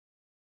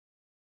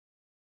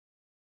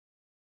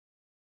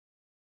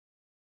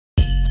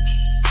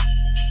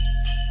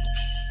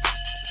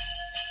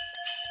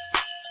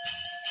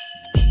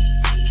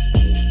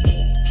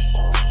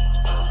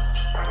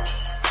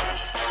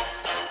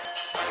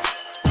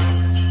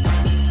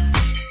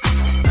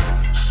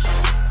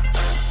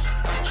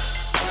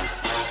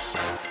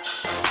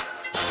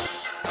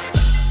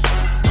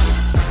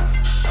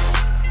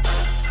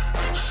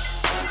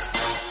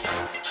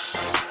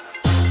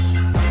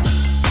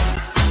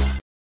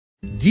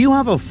Do you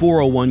have a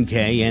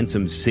 401k and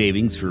some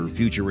savings for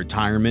future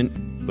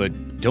retirement,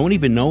 but don't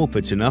even know if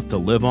it's enough to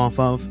live off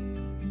of?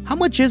 How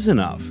much is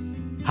enough?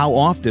 How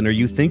often are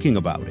you thinking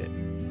about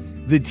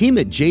it? The team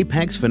at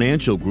JPEX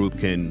Financial Group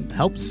can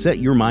help set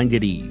your mind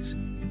at ease.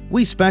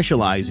 We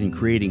specialize in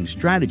creating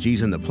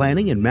strategies in the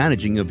planning and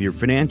managing of your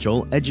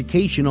financial,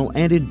 educational,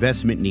 and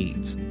investment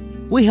needs.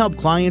 We help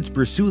clients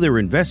pursue their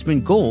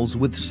investment goals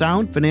with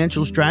sound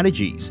financial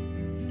strategies.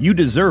 You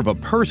deserve a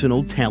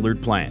personal,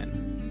 tailored plan.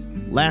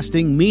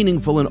 Lasting,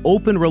 meaningful, and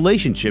open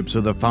relationships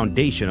are the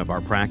foundation of our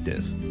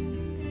practice.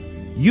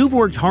 You've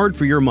worked hard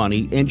for your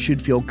money and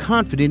should feel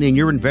confident in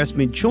your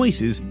investment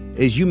choices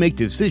as you make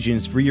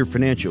decisions for your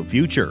financial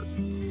future.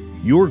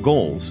 Your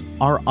goals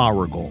are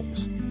our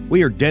goals.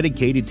 We are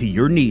dedicated to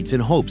your needs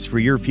and hopes for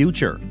your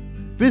future.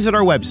 Visit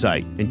our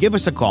website and give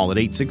us a call at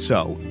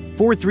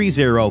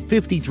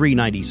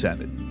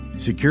 860-430-5397.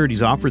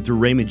 Securities offered through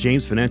Raymond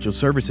James Financial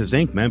Services,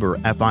 Inc., member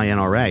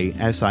FINRA,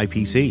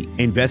 SIPC.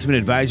 Investment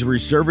advisory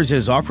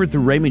services offered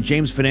through Raymond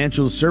James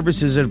Financial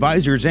Services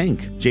Advisors,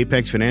 Inc.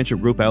 JPEX Financial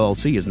Group,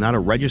 LLC is not a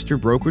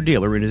registered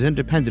broker-dealer and is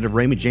independent of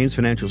Raymond James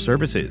Financial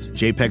Services.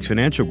 JPEX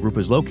Financial Group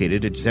is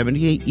located at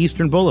 78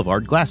 Eastern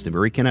Boulevard,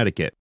 Glastonbury,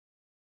 Connecticut.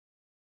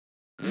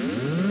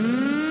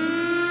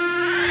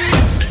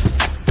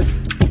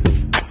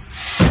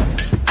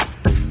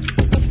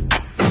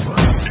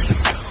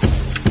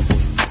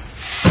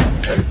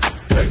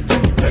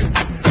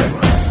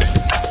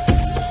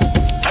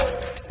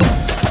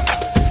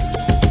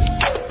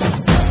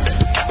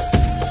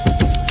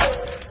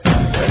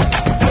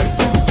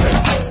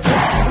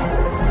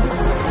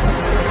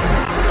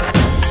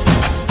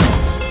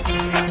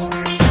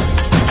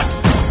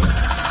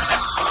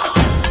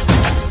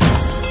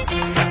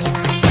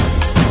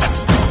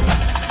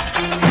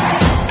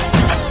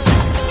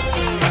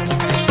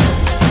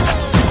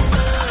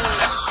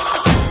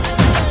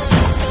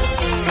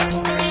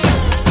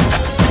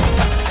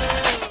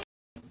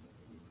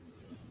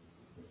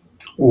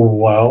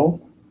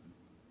 Well,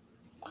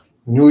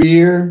 New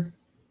Year,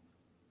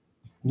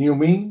 new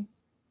me.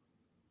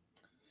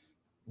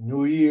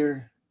 New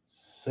Year,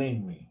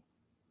 same me.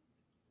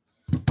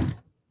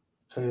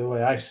 Tell you the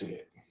way I see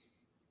it.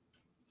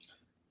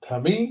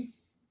 To me,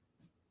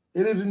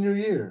 it is a new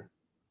year,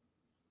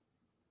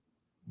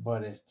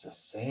 but it's the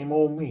same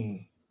old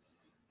me,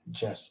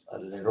 just a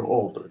little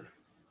older,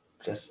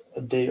 just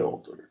a day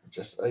older,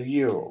 just a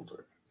year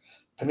older.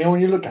 Depending on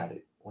when you look at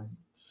it.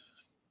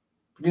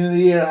 Beginning of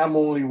the year, I'm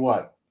only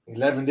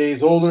 11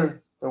 days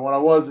older than what I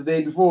was the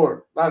day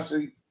before. Last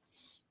year,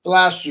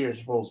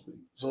 supposedly.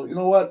 So you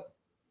know what?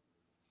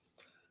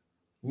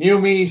 New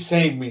me,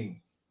 same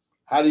me.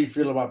 How do you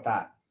feel about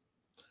that?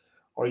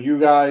 Are you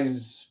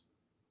guys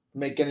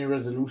make any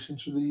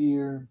resolutions for the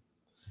year?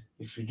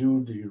 If you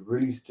do you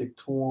really stick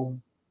to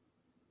them?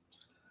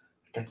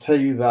 I can tell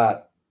you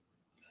that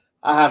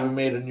I haven't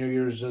made a New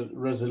Year's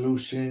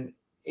resolution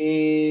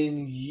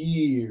in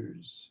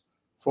years.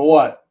 For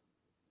what?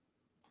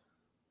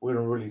 We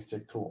don't really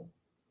stick to them.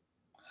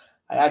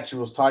 I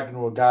actually was talking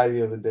to a guy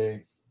the other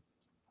day.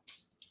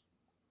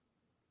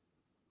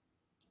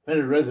 Made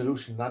a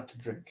resolution not to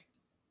drink.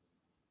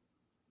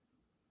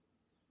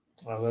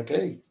 I was like,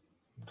 hey,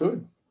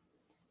 good.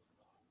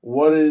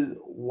 What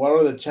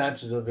are the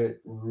chances of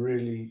it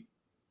really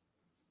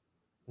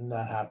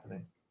not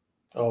happening?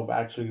 Of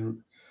actually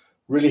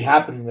really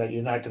happening that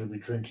you're not going to be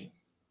drinking?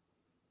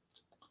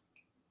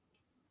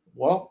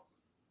 Well,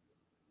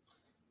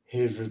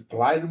 his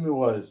reply to me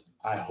was,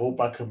 I hope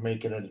I can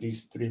make it at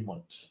least 3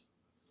 months.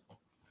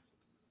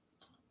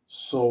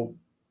 So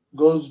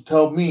goes to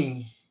tell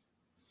me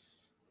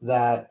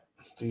that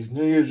these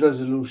New Year's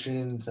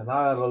resolutions and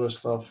all that other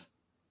stuff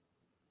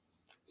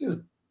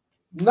is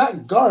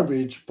not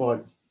garbage,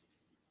 but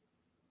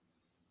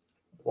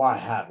why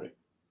have it?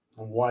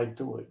 Why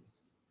do it?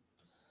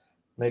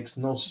 Makes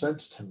no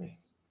sense to me.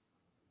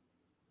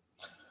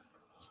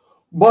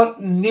 But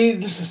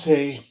needless to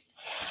say,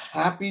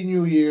 Happy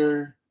New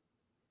Year.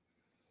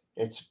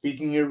 It's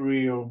Speaking It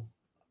Real.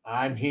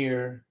 I'm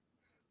here.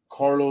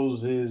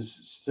 Carlos is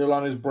still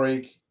on his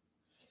break.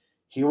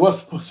 He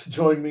was supposed to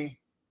join me,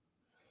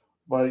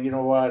 but you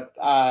know what?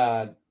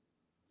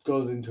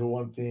 Goes into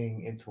one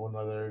thing, into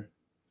another.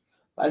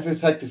 Life is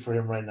hectic for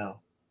him right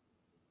now.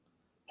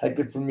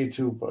 Hectic for me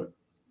too, but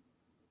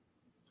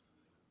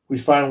we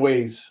find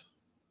ways.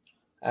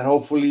 And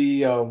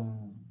hopefully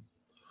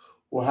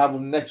we'll have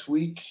him next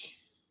week.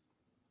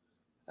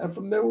 And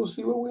from there, we'll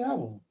see where we have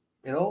him.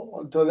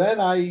 Until then,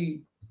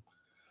 I'm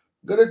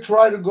going to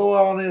try to go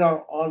on it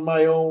on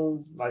my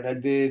own like I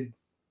did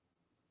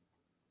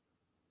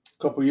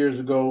a couple years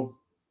ago.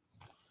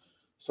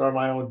 Started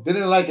my own.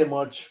 Didn't like it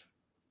much,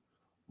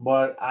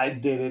 but I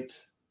did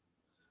it.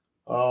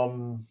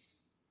 But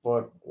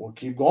we'll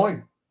keep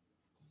going.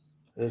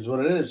 It is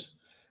what it is.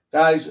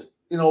 Guys,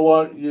 you know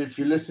what? If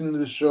you're listening to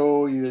the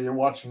show, either you're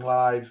watching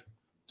live,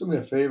 do me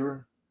a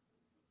favor.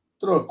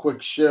 Throw a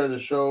quick share of the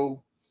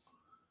show.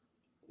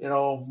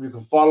 You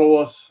can follow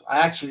us. I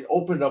actually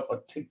opened up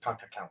a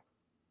TikTok account.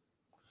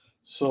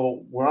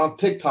 So we're on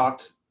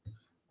TikTok.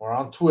 We're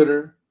on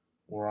Twitter.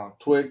 We're on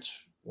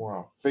Twitch. We're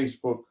on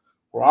Facebook.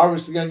 We're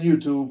obviously on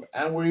YouTube,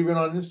 and we're even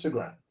on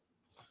Instagram.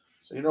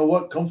 So you know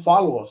what? Come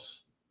follow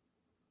us.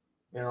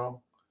 You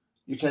know,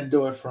 you can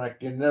do it, Frank.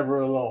 You're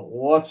never alone.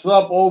 What's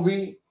up,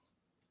 Ovi?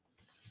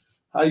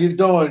 How you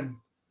doing?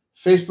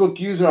 Facebook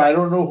user, I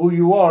don't know who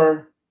you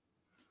are,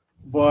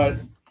 but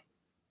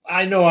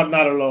I know I'm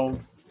not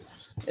alone.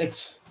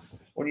 It's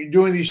when you're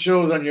doing these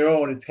shows on your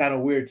own, it's kind of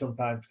weird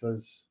sometimes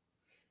because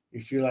you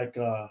feel like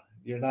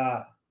you're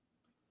not,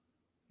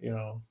 you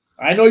know.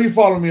 I know you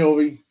follow me,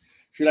 Ovi.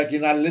 Feel like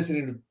you're not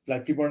listening,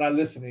 like people are not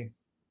listening.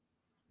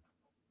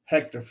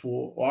 Hector,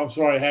 fool. Oh, I'm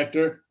sorry,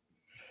 Hector.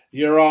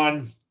 You're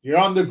on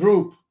the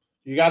group.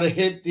 You got to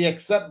hit the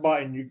accept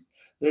button.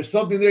 There's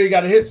something there you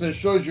got to hit so it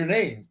shows your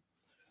name.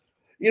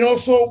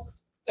 So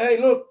hey,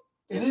 look,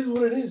 it is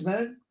what it is,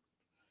 man.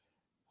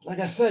 Like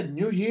I said,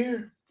 new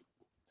year.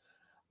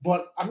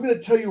 But I'm gonna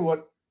tell you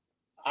what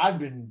I've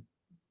been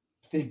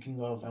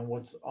thinking of and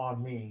what's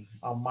on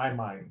my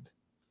mind.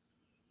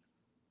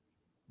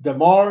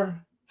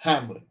 Damar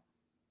Hamlin.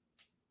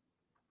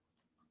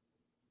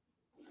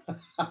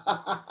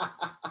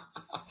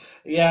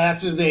 Yeah,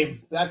 that's his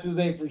name. That's his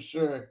name for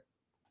sure.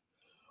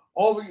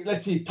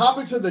 Let's see.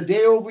 Topics of the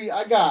day, Ovi.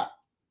 I got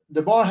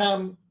Damar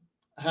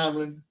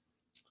Hamlin.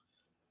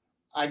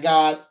 I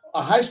got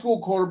a high school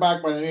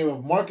quarterback by the name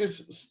of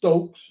Marcus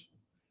Stokes.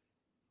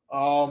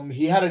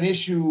 He had an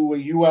issue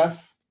with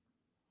UF.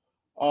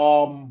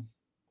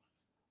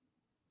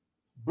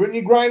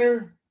 Brittany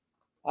Griner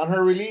on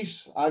her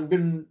release. I've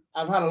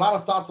had a lot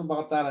of thoughts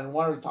about that and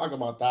wanted to talk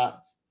about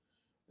that.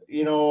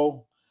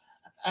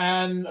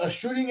 And a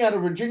shooting at a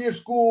Virginia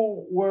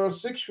school where a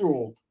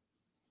 6-year-old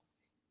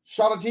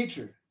shot a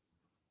teacher.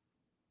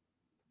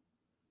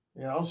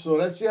 So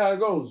let's see how it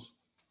goes.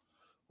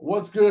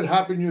 What's good?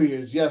 Happy New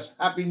Year's. Yes,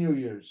 Happy New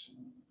Year's.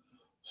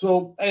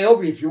 So, hey,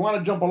 Ovi, if you want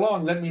to jump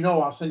along, let me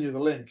know. I'll send you the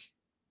link.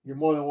 You're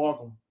more than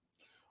welcome.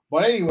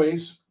 But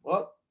anyways,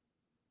 well,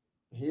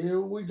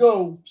 here we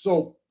go.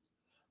 So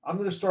I'm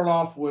going to start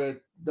off with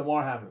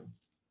Damar Hamlin.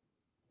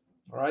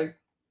 All right?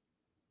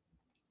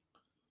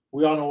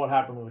 We all know what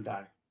happened with the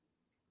guy.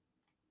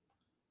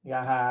 He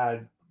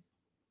had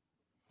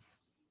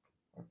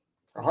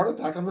a heart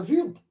attack on the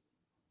field.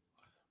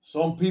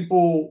 Some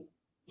people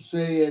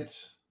say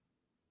it's...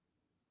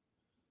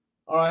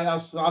 All right, I'll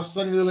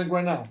send you the link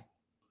right now.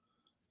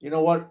 You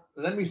know what?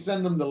 Let me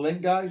send them the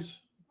link, guys,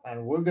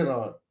 and we're going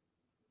to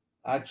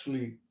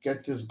actually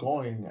get this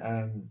going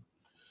and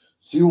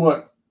see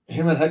what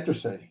him and Hector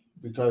say,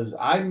 because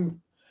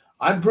I'm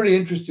pretty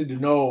interested to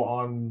know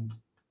on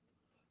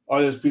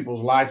other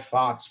people's live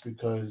thoughts,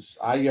 because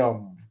I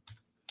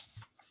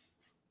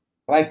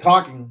like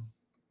talking,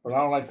 but I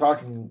don't like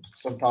talking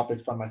some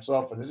topics by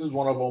myself, and this is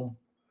one of them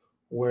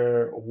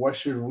where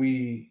what do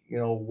we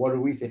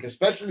think,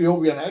 especially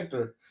Ovi and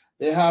Hector.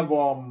 They have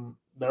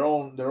their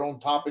own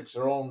topics,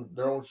 their own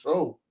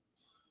show,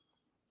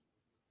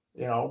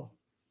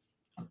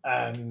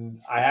 and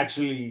I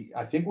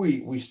think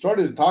we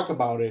started to talk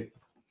about it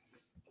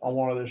on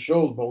one of the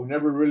shows, but we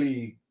never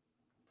really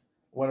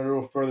went a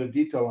little further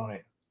detail on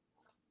it.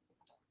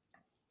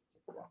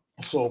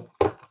 So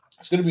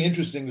it's going to be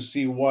interesting to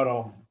see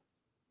what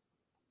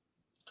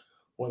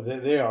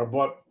they are.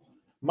 But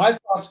my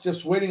thoughts,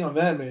 just waiting on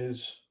them,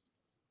 is,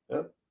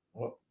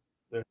 well,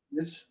 there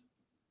it is.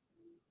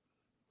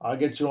 I'll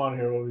get you on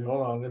here, Obi.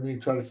 Hold on, let me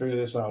try to figure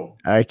this out. All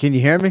right, can you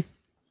hear me?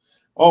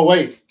 Oh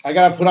wait, I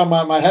gotta put on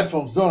my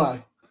headphones, don't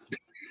I?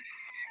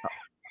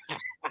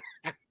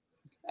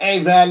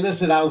 Hey man,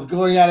 listen, I was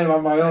going at it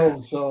on my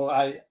own, so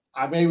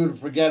I'm able to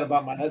forget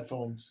about my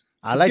headphones.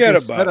 I like your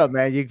setup,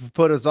 man. You can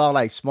put us all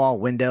like small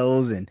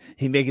windows, and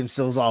he make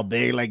himself all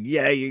big. Like,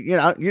 yeah,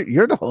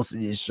 you're the host of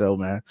this show,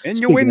 man. In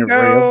your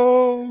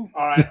window.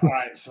 All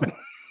right.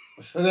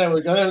 So there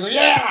we go.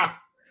 Yeah.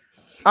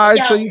 All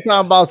right. So you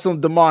talking about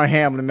some Damar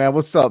Hamlin, man?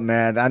 What's up,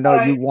 man? I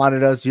know you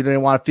wanted us. You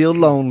didn't want to feel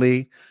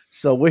lonely,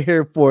 so we're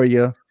here for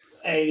you.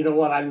 Hey, you know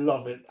what? I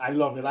love it. I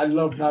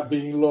love not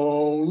being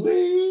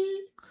lonely.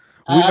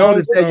 We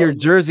noticed that your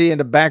jersey in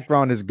the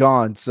background is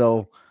gone,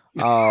 so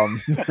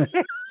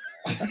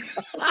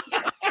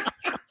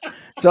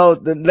so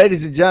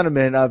ladies and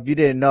gentlemen, if you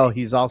didn't know,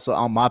 he's also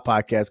on my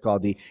podcast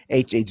called the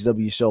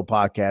HHW Show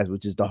Podcast,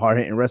 which is the Hard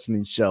Hitting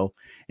Wrestling Show,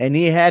 and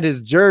he had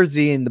his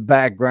jersey in the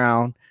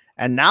background.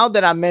 And now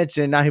that I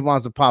mentioned, now he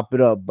wants to pop it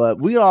up, but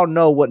we all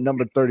know what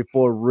number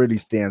 34 really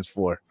stands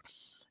for,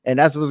 and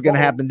that's what's going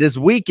to happen this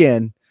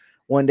weekend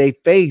when they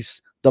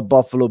face the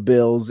Buffalo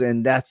Bills,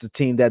 and that's the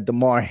team that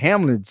Damar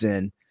Hamlin's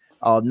in,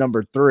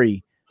 number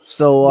 3.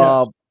 So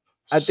yes.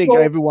 I think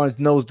everyone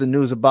knows the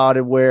news about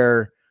it,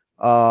 where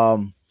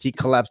he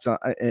collapsed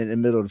in the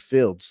middle of the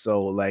field.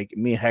 So like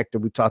me and Hector,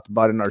 we talked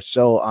about it in our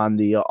show on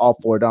the All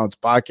 4 Downs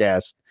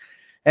podcast,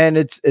 and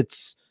it's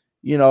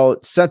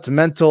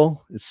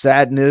sentimental, it's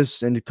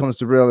sadness, and it comes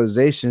to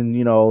realization,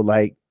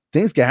 like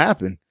things can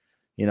happen,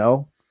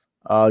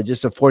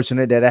 just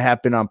unfortunate that it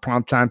happened on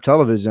primetime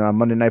television on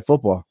Monday Night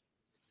Football.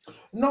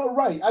 No,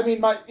 right. I mean,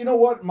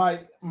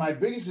 my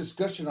biggest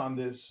discussion on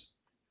this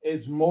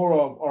is more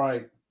of, all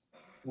right,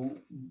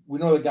 we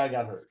know the guy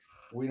got hurt.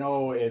 We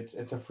know it's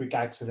a freak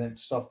accident,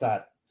 stuff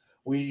that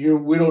we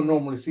don't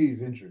normally see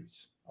these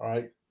injuries. All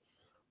right,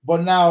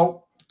 but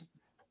now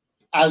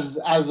as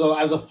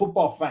a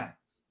football fan,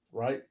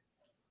 right?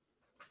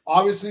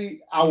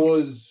 Obviously, I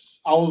was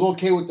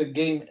okay with the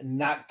game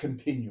not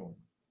continuing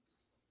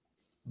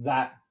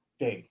that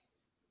day.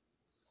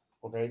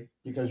 Okay,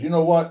 because you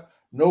know what?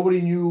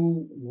 Nobody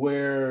knew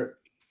where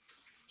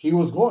he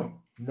was going.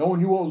 No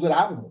one knew what was going to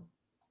happen to him.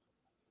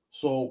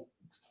 So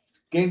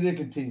game didn't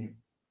continue.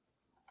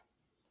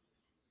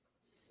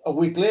 A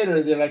week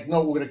later, they're like,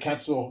 no, we're going to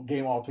cancel the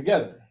game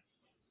altogether.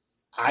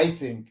 I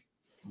think,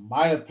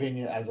 my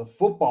opinion as a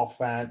football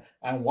fan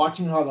and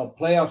watching how the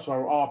playoffs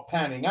are all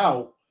panning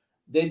out,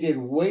 they did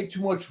way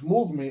too much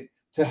movement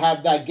to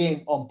have that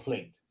game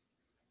unplayed.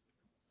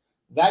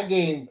 That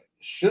game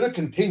should have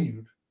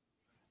continued.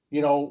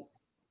 You know,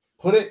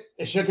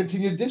 it should have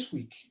continued this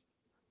week.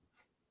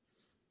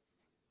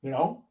 You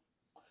know,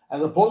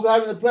 as opposed to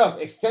having the playoffs,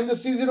 extend the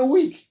season a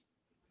week.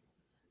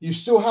 You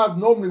still have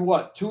normally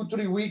what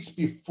 2-3 weeks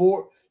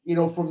before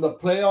from the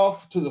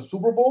playoff to the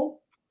Super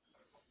Bowl.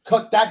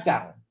 Cut that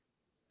down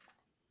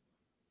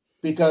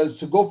because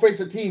to go face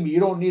a team, you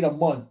don't need a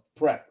month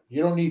prep.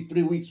 You don't need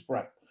 3 weeks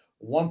prep.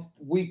 1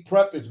 week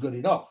prep is good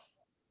enough.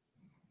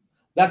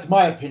 That's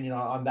my opinion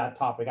on that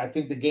topic. I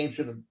think the game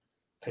should have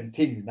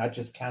continued, not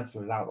just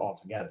cancel it out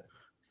altogether.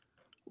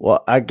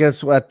 Well, I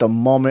guess at the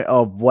moment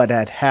of what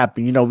had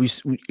happened, we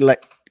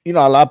like, a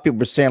lot of people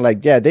were saying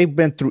like, yeah, they've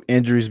been through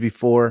injuries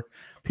before.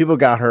 People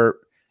got hurt,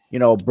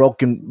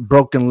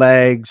 broken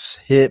legs,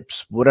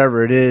 hips,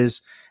 whatever it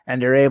is,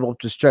 and they're able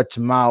to stretch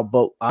them out.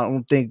 But I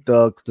don't think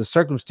the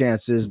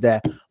circumstances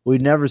that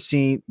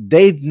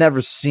they've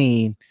never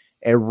seen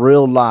a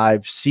real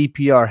live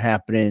CPR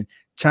happening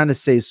trying to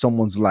save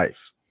someone's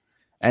life.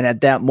 And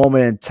at that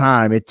moment in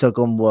time, it took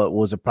them what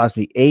was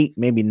approximately 8,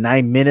 maybe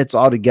 9 minutes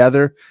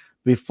altogether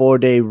before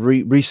they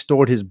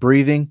restored his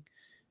breathing.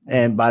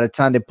 And by the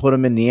time they put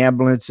him in the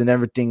ambulance and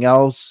everything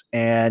else,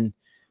 and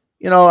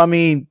I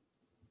mean,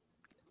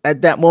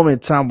 at that moment in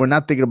time, we're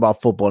not thinking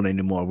about football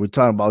anymore. We're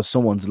talking about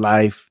someone's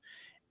life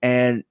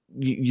and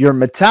your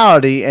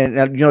mentality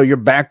and your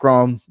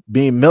background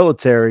being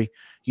military.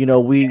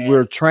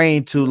 We're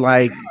trained to,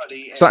 like,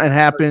 something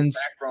happens,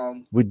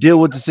 we deal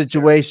with the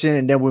situation,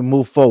 and then we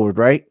move forward,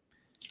 right?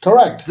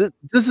 Correct.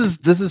 This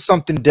is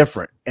something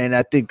different, and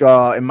I think,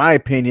 in my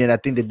opinion, I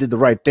think they did the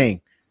right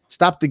thing.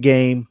 Stop the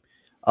game,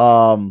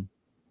 and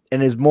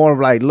it's more of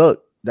like,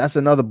 look, that's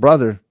another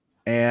brother,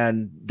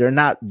 and they're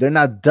not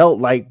dealt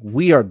like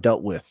we are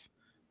dealt with.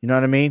 You know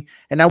what I mean?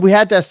 And now we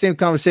had that same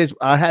conversation.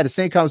 I had the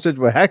same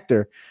conversation with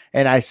Hector,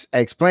 and I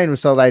explained to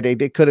myself like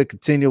they could have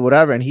continued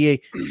whatever, and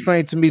he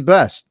explained to me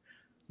best.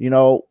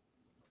 No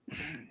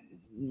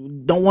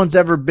one's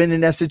ever been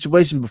in that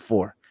situation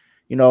before.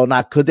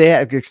 Now could they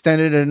have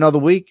extended it another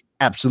week?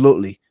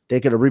 Absolutely. They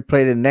could have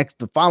replayed it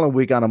the following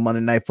week on a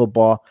Monday Night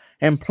Football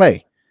and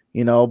play.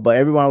 But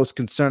everyone was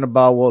concerned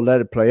about, well,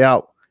 let it play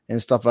out and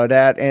stuff like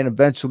that. And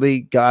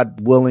eventually,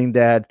 God willing,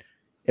 that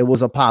it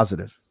was a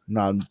positive.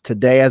 Now,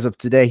 as of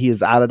today, he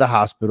is out of the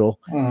hospital,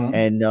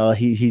 and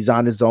he's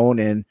on his own,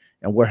 and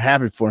we're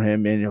happy for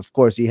him. And of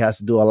course, he has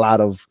to do a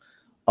lot of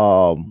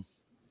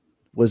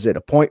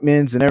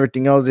appointments and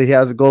everything else that he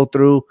has to go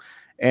through.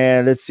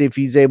 And let's see if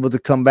he's able to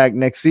come back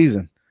next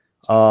season.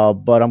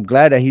 But I'm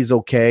glad that he's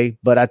okay.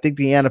 But I think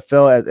the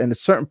NFL at a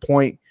certain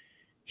point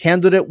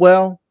handled it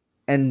well,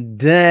 and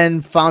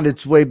then found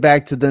its way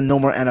back to the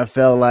normal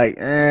NFL. Like,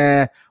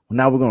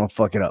 now we're gonna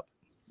fuck it up.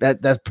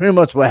 That's pretty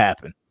much what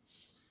happened.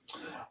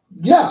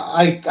 Yeah,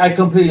 I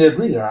completely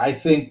agree there. I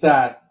think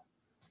that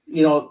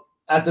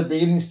at the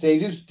beginning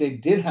stages they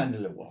did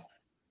handle it well.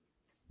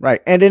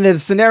 Right. And then the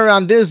scenario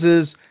on this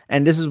is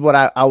what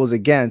I was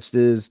against,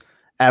 is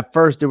at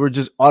first they were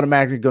just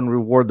automatically going to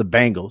reward the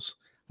Bengals.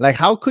 Like,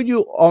 how could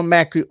you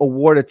automatically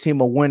award a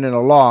team a win and a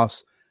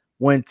loss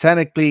when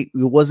technically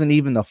it wasn't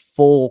even the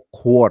full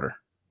quarter?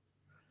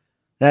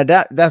 Now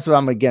that's what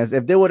I'm against.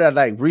 If they would have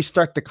like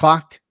restart the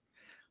clock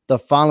the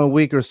following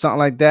week or something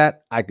like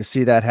that, I could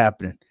see that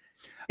happening.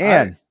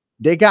 And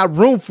they got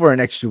room for an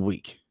extra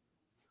week.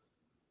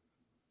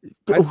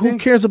 Who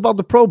cares about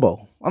the Pro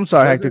Bowl? I'm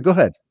sorry, Hector. Go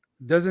ahead.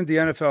 Doesn't the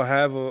NFL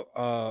have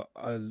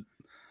a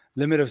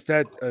limit of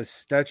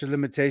statute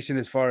limitation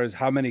as far as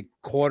how many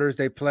quarters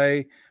they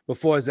play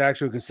before it's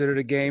actually considered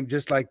a game,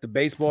 just like the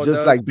baseball does?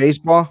 Just like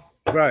baseball?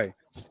 Right.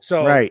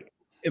 So, right.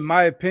 In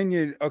my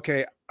opinion,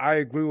 okay, I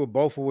agree with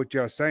both of what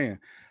y'all saying.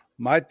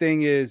 My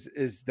thing is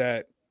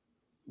that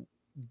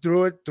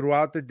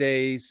throughout the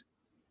days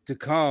to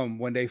come,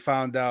 when they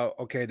found out,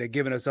 okay, they're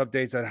giving us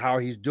updates on how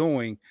he's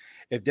doing.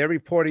 If they're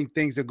reporting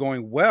things are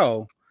going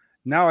well,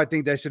 now I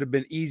think that should have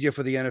been easier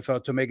for the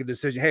NFL to make a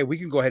decision. Hey, we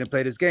can go ahead and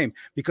play this game,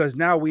 because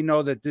now we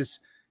know that this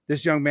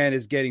young man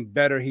is getting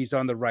better. He's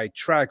on the right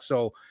track.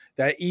 So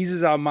that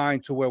eases our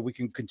mind to where we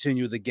can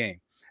continue the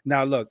game.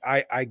 Now, look,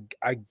 I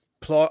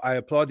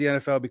applaud the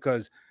NFL,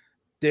 because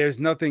there's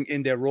nothing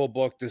in their rule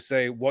book to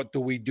say, what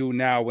do we do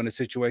now in a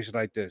situation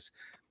like this?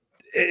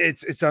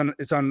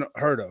 it's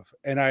unheard of,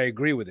 and I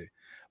agree with it.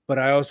 But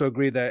I also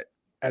agree that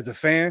as a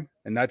fan,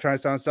 and not trying to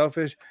sound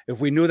selfish, if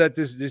we knew that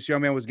this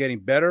young man was getting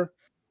better,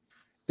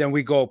 then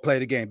we go play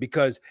the game,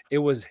 because it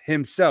was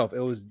himself. It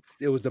was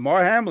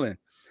Damar Hamlin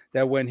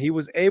that when he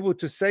was able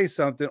to say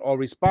something or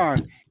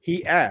respond,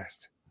 he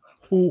asked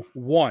who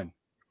won.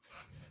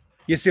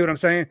 You see what I'm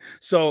saying?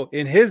 So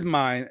in his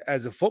mind,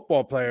 as a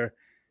football player,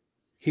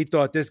 he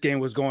thought this game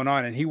was going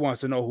on and he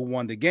wants to know who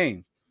won the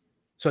game.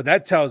 So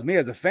that tells me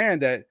as a fan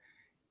that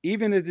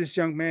even if this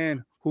young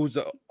man who's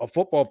a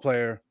football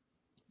player,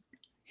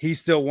 he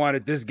still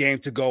wanted this game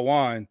to go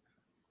on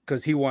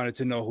because he wanted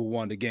to know who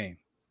won the game.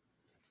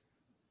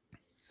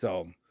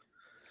 So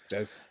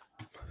that's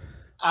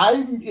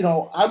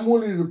I'm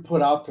willing to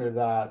put out there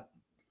that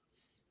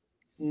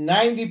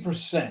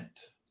 90%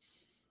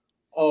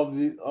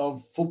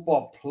 of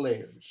football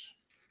players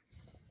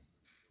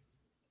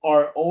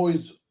are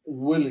always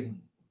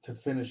willing to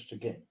finish the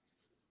game,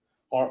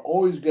 are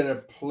always going to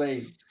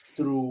play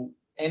through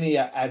any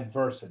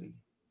adversity,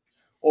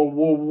 or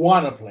will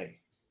want to play.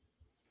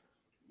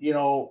 In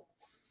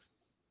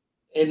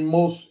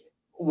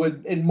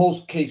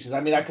most cases, I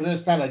mean, I can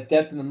understand a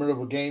death in the middle of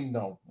a game,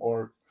 no,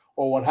 or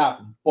what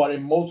happened, but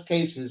in most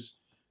cases,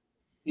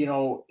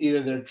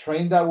 either they're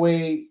trained that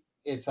way.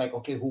 It's like,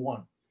 okay, who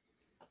won?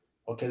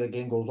 Okay, the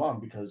game goes on,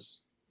 because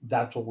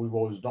that's what we've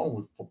always done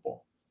with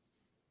football.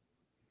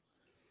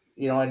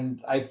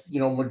 And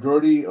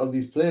majority of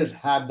these players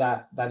have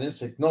that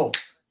instinct. No,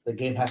 the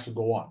game has to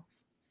go on.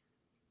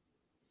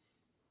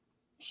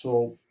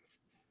 So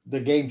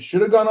the game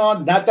should have gone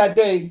on, not that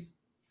day,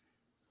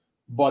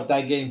 but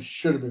that game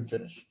should have been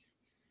finished.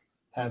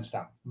 Hands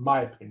down,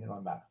 my opinion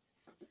on that.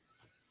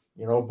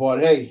 But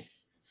hey,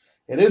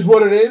 it is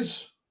what it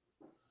is.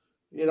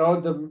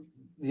 The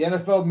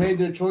NFL made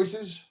their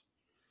choices,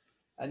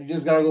 and you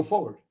just gotta go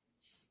forward.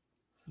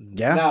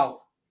 Yeah.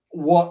 Now,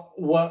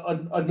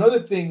 another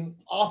thing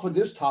off of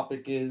this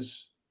topic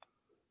is,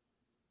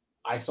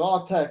 I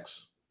saw a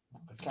text.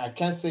 I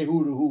can't say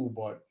who to who,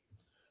 but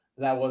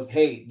that was,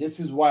 "Hey, this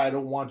is why I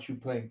don't want you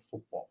playing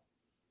football."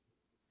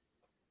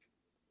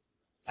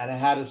 And I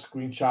had a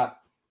screenshot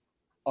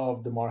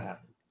of Damar Hamlin.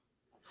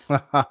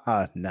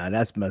 Nah,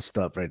 that's messed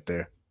up right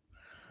there.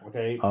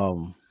 Okay.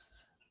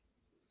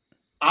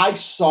 I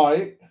saw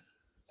it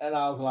and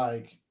I was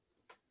like,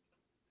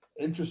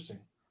 interesting.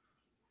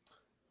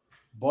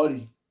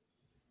 Buddy,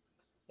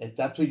 if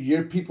that's what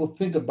your people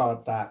think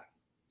about that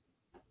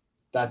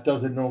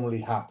doesn't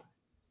normally happen.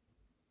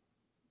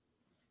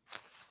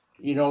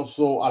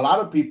 So a lot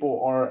of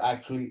people are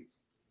actually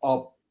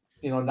up,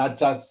 not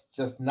just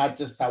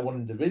that one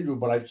individual,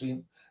 but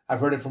I've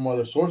heard it from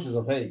other sources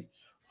of, hey,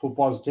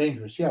 football's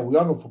dangerous. Yeah, we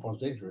all know football's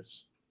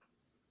dangerous.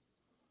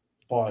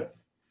 But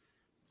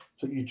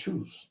so you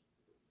choose.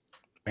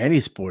 Any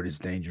sport is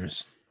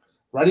dangerous.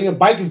 Riding a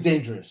bike is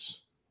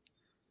dangerous.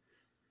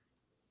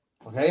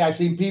 Okay, I've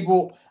seen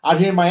people out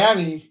here in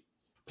Miami,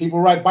 people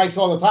ride bikes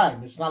all the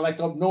time. It's not like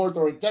up north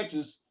or in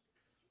Texas.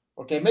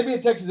 Okay, maybe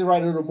in Texas they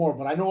ride a little more,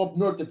 but I know up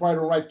north they probably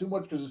don't ride too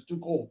much because it's too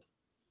cold.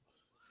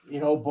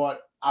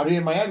 But out here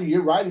in Miami,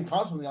 you're riding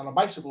constantly on a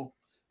bicycle,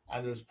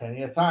 and there's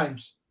plenty of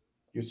times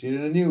you see it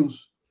in the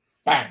news,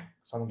 bang,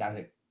 someone got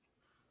hit.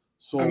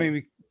 So I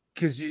mean,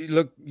 because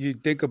you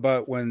think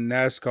about when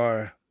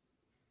NASCAR,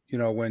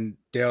 when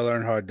Dale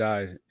Earnhardt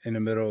died in the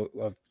middle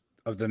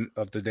of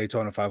the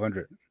Daytona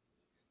 500.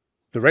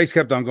 The race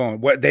kept on going.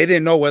 They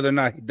didn't know whether or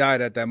not he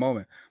died at that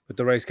moment, but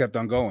the race kept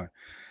on going.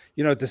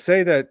 To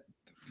say that,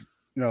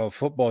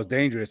 football is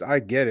dangerous, I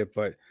get it,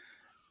 but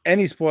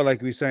any sport,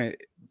 like we were saying,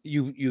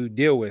 you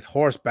deal with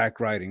horseback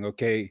riding,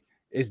 okay?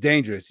 It's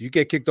dangerous. You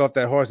get kicked off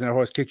that horse and that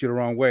horse kicked you the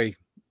wrong way,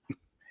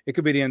 it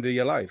could be the end of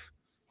your life,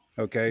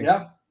 okay?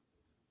 Yeah.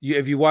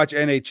 If you watch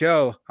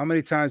NHL, how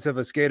many times have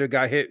a skater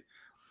got hit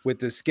with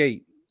the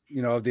skate,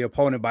 of the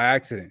opponent by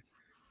accident,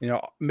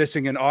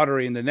 missing an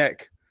artery in the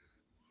neck,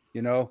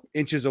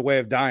 inches away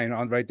of dying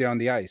right there on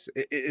the ice.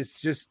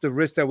 It's just the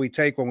risk that we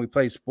take when we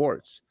play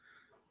sports,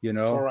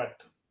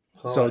 Correct.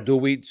 So do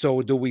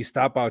we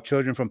stop our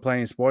children from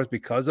playing sports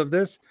because of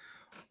this?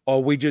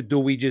 Or do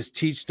we just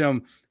teach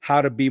them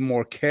how to be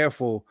more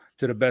careful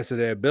to the best of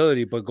their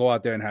ability, but go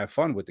out there and have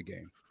fun with the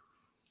game?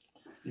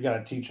 You got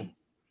to teach them.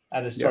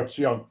 And it starts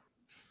young.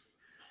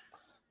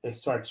 It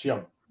starts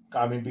young.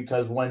 I mean,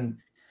 because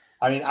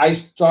I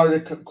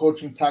started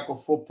coaching tackle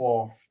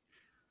football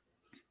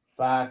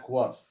back,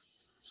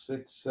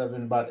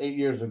 about 8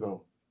 years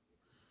ago.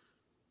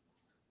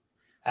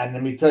 And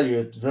let me tell you,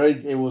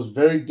 it was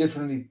very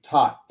differently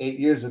taught 8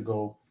 years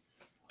ago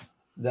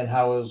than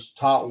how it was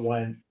taught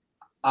when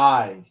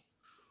I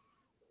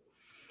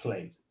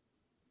played.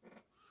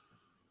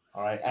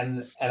 All right,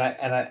 and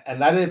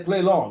I didn't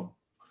play long,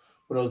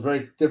 but it was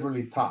very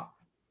differently taught.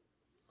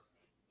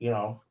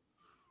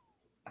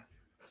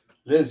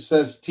 Liz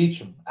says teach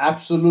them,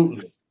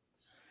 absolutely,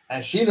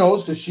 and she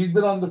knows because she's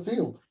been on the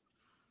field.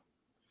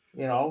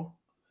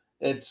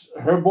 It's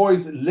her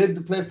boys live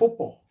to play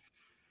football.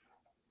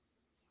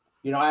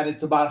 And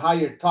it's about how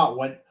you're taught.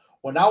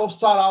 When I was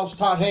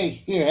taught, hey,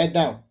 here, head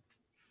down.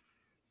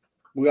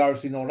 we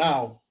obviously know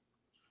now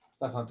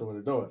that's not the way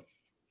to do it.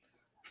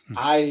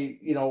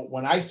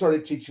 When I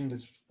started teaching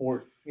this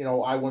sport,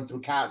 I went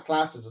through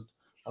classes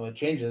on the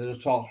changes. It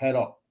was all head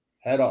up,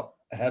 head up,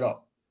 head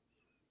up.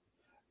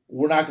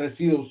 We're not going to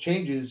see those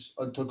changes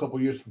until a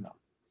couple years from now.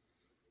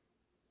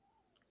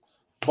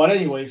 But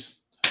anyways,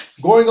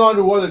 going on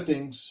to other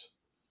things,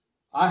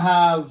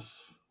 I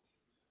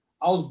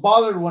was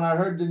bothered when I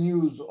heard the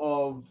news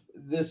of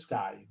this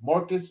guy,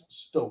 Marcus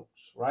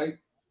Stokes, right?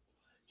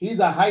 He's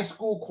a high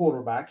school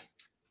quarterback.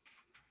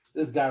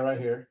 This guy right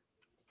here,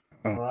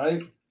 all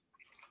right?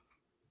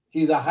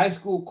 He's a high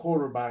school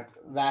quarterback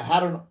that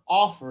had an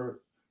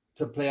offer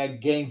to play at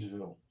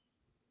Gainesville,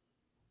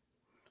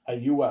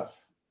 at UF.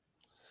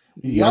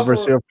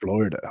 University of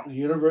Florida.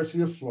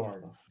 University of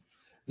Florida.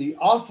 The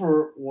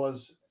offer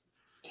was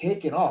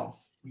taken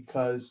off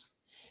because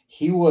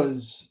he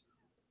was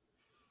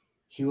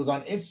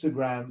on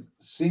Instagram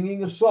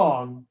singing a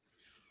song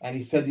and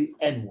he said the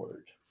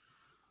N-word.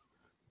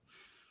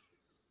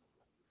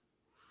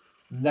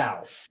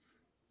 Now,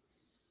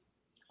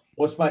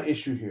 what's my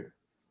issue here?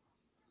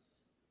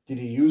 Did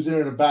he use it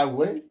in a bad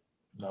way?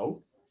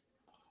 No.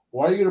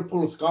 Why are you going to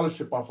pull a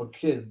scholarship off a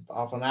kid,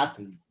 off an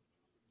athlete,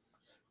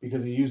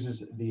 because he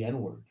uses the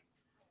N-word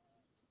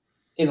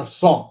in a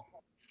song?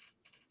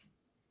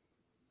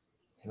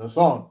 In a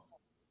song.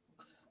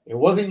 It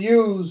wasn't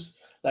used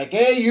like,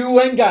 hey, you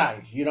N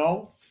guy, He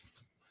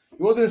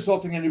wasn't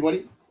insulting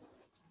anybody.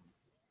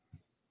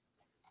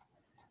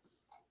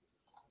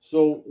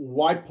 So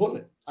why pull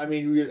it? I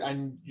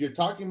mean, you're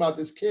talking about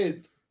this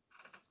kid.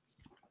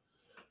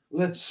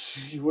 Let's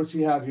see, what's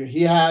he have here?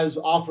 He has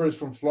offers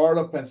from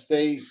Florida, Penn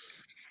State,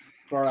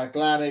 Florida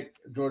Atlantic,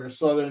 Georgia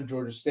Southern,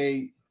 Georgia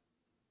State.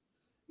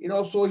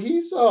 So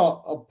he's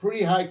a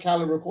pretty high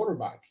caliber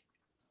quarterback.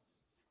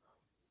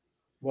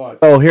 But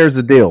here's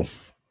the deal: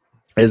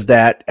 is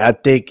that I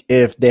think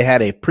if they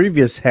had a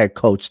previous head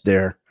coach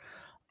there,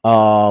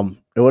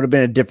 it would have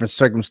been a different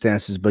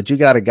circumstances. But you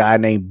got a guy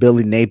named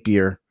Billy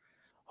Napier,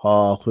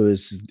 who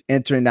is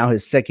entering now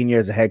his second year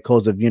as a head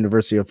coach of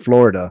University of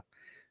Florida.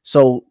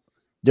 So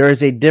there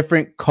is a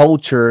different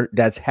culture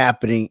that's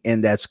happening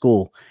in that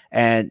school,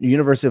 and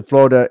University of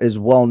Florida is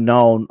well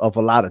known of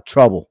a lot of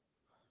trouble.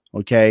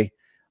 Okay,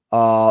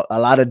 a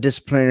lot of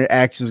disciplinary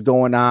actions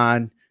going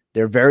on.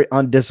 They're very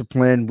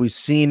undisciplined. We've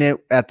seen it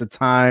at the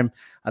time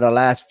of the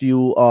last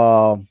few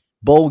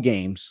bowl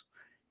games.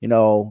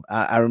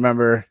 I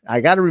remember.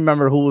 I got to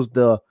remember who was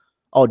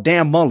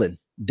Dan Mullen.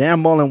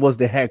 Dan Mullen was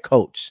the head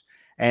coach,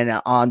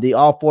 and on the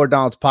All Four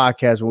Downs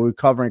podcast when we were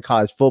covering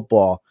college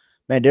football.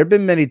 Man, there have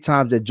been many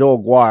times that Joe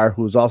Aguirre,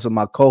 who's also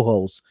my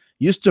co-host,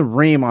 used to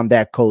ream on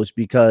that coach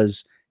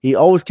because he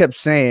always kept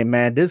saying,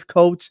 man, this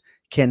coach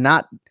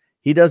discipline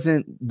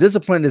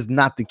is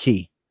not the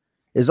key.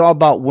 It's all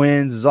about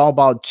wins. It's all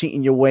about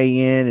cheating your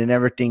way in and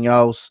everything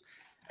else.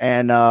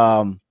 And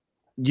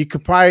you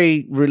could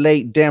probably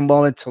relate Dan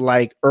Mullen to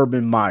like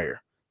Urban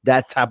Meyer,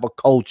 that type of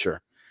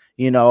culture,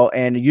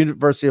 and the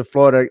University of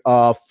Florida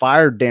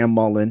fired Dan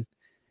Mullen.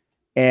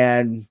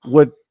 And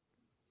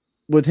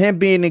with him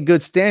being in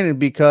good standing,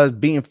 because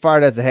being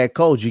fired as a head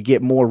coach, you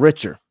get more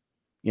richer.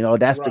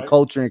 That's right. The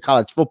culture in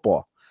college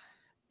football.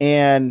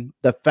 And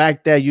the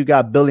fact that you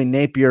got Billy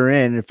Napier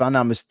in, if I'm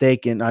not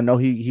mistaken, I know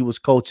he was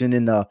coaching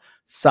in the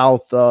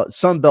South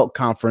Sun Belt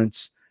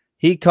Conference.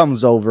 He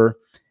comes over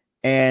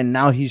and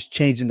now he's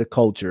changing the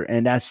culture.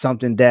 And that's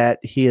something that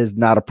he is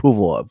not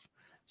approval of.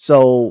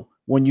 So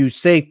when you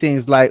say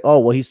things like, oh,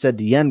 well, he said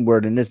the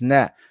N-word and this and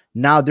that,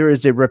 now there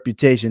is a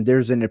reputation.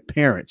 There's an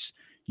appearance.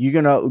 You're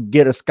going to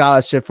get a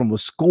scholarship from a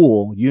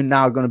school. You're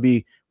now going to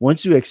be,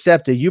 once you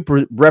accept it, you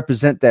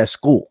represent that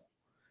school,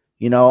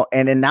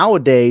 and then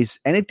nowadays,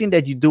 anything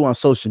that you do on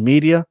social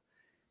media,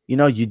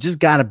 you just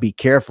got to be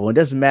careful. It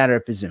doesn't matter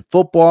if it's in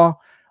football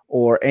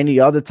or any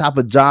other type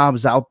of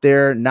jobs out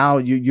there. Now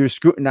you're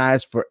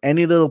scrutinized for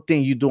any little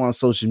thing you do on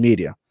social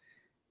media.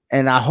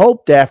 And I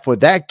hope that for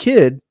that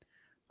kid,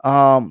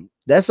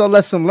 that's a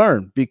lesson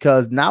learned,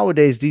 because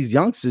nowadays these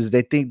youngsters,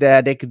 they think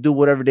that they could do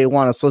whatever they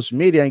want on social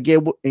media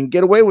and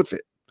get away with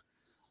it.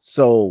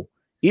 So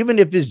even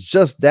if it's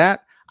just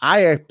that, I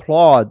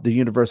applaud the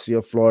University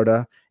of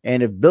Florida.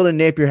 And if Billy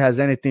Napier has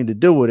anything to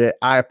do with it,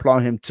 I applaud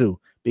him too,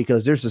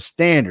 because there's a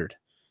standard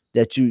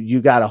that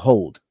you got to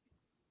hold.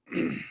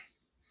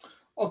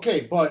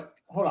 Okay, but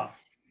hold on.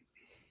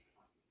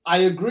 I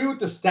agree with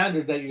the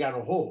standard that you got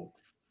to hold.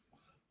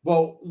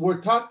 But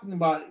we're talking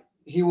about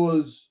he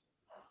was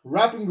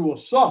rapping to a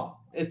song.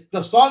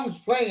 The song is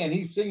playing and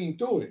he's singing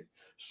to it.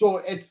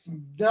 So it's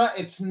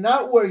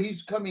not where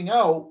he's coming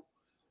out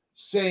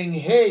saying,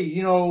 hey,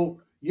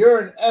 you're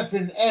an F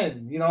and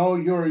N,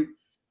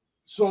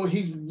 so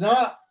he's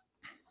not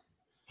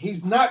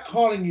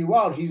calling you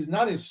out. He's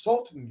not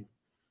insulting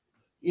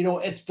you.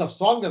 It's the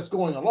song that's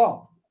going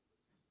along.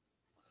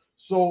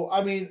 So,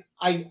 I mean,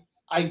 I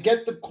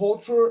get the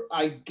culture.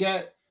 I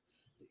get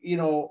you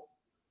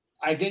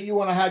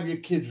want to have your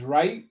kids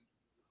right,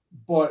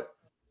 but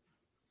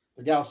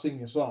the gal's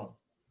singing a song.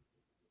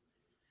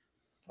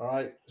 All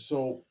right.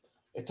 So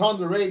It's on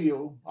the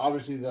radio.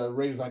 Obviously, the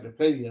radio's not going to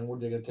play the N word.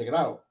 They're going to take it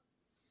out.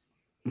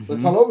 So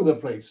it's Mhm. all over the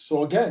place.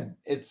 So again,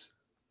 it's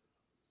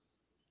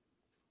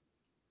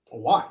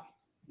why?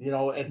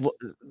 It's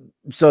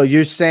So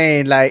you're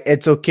saying like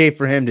it's okay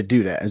for him to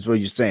do that? Is what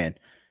you're saying?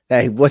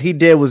 That what he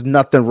did was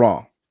nothing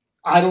wrong.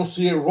 I don't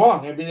see it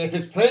wrong. I mean, if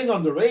it's playing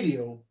on the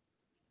radio,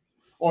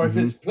 or if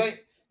Mhm. it's playing,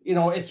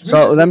 it's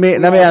So music let me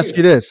all ask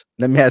you here. this.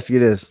 Let me ask you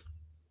this.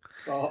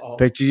 Uh-oh.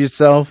 Picture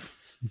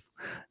yourself.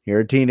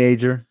 You're a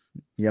teenager.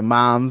 Your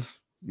mom's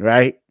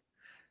right,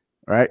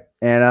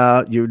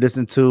 and you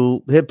listen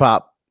to hip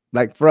hop.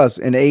 Like for us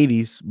in the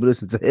 '80s, we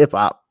listen to hip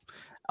hop.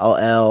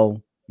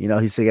 LL,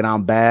 he's singing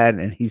 "I'm Bad"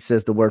 and he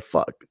says the word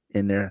 "fuck"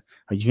 in there.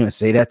 Are you gonna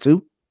say that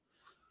too?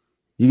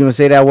 You gonna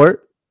say that word?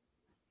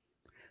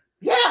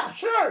 Yeah,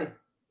 sure.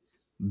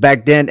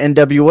 Back then,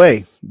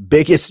 NWA,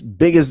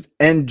 biggest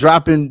end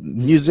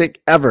dropping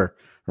music ever,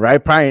 right?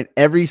 Probably in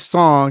every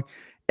song,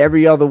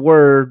 every other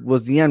word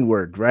was the N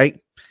word, right?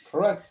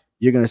 Correct.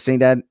 You're gonna sing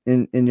that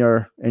in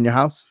your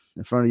house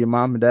in front of your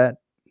mom and dad.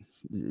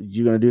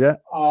 You gonna do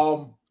that?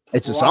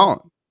 It's a Prob-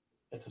 song,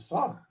 It's a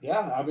song.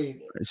 Yeah, I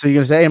mean, so you're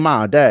gonna say, "Hey,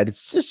 mom, dad,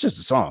 it's just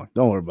a song.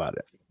 Don't worry about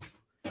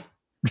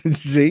it."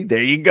 See,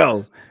 there you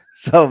go.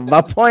 So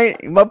my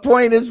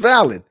point is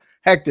valid.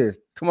 Hector,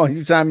 come on,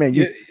 you chime in.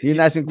 You're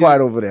nice and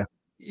quiet over there.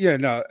 Yeah,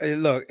 no.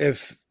 Look,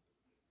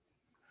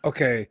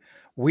 okay,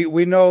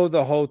 we know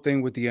the whole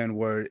thing with the N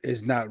word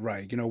is not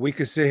right. We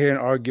could sit here and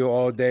argue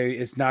all day.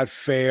 It's not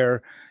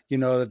fair,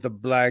 that the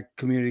black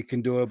community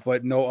can do it,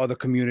 but no other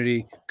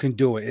community can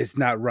do it. It's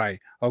not right.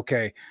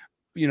 Okay,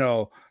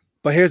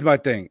 but here's my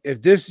thing: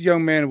 if this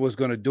young man was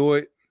going to do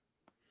it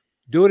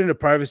in the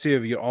privacy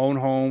of your own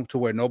home to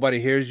where nobody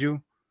hears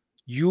you.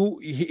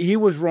 He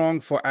was wrong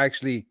for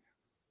actually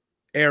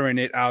airing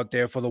it out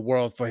there for the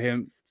world for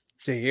him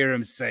to hear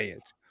him say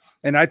it.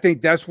 And I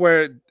think that's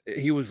where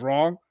he was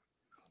wrong.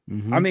 I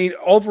Mhm. mean,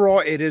 overall,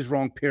 it is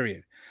wrong,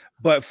 period.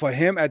 But for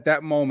him at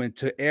that moment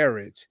to air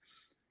it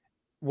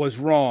was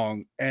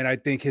wrong. And I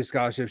think his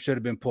scholarship should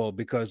have been pulled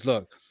because,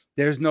 look,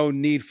 there's no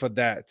need for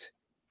that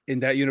in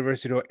that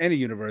university or any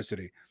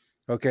university.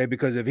 Okay.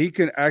 Because if he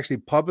can actually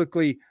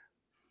publicly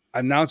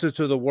announce it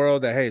to the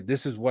world that, hey,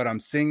 this is what I'm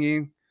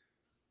singing,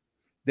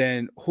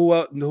 then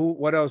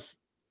what else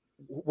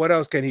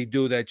can he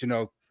do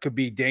that, could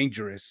be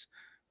dangerous,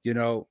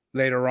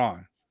 later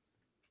on?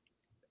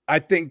 I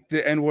think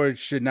the N word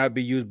should not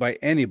be used by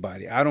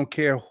anybody. I don't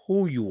care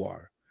who you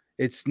are.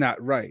 It's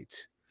not right.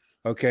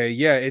 Okay.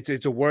 Yeah.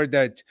 It's a word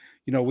that,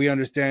 we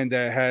understand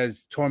that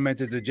has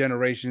tormented the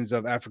generations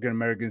of African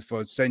Americans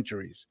for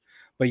centuries.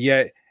 But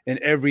yet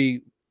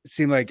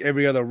seem like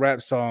every other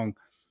rap song,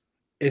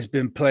 it's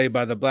been played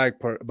by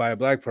by a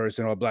black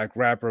person or a black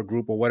rapper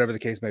group or whatever the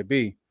case may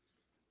be,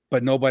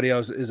 but nobody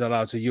else is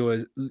allowed to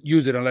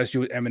use it unless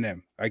you're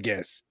Eminem, I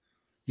guess.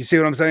 You see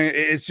what I'm saying?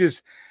 It's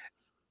just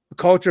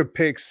culture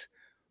picks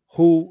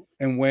who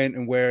and when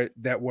and where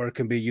that word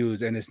can be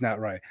used, and it's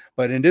not right.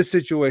 But in this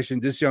situation,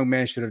 this young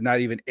man should have not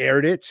even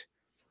aired it.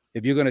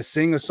 If you're going to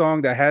sing a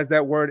song that has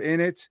that word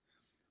in it,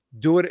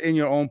 do it in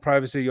your own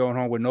privacy, your own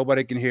home, where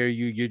nobody can hear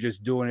you. You're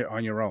just doing it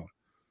on your own.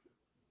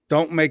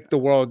 Don't make the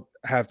world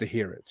have to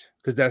hear it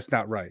because that's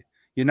not right.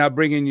 You're not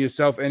bringing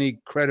yourself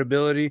any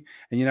credibility,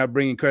 and you're not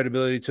bringing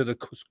credibility to the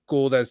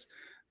school that's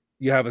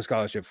you have a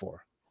scholarship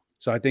for.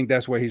 So I think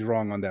that's where he's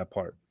wrong on that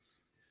part.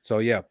 So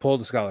yeah, pull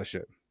the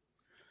scholarship.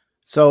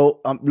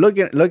 So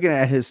looking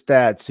at his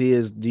stats, he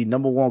is the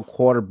number one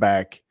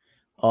quarterback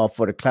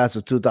for the class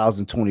of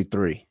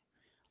 2023.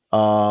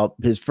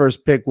 His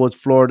first pick was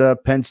Florida.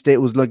 Penn State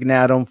was looking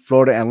at him.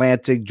 Florida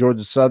Atlantic,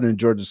 Georgia Southern,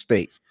 Georgia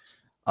State.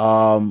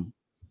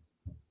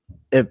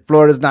 If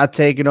Florida's not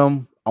taking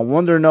him, I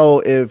wonder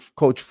if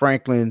Coach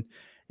Franklin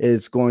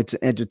is going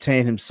to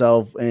entertain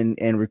himself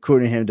and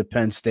recruiting him to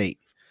Penn State.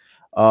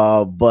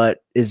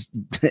 But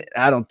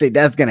I don't think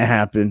that's going to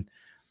happen.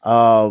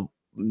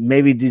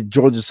 Maybe the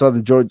Georgia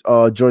Southern,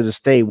 Georgia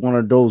State, one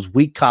of those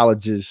weak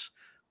colleges.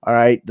 All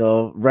right,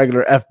 the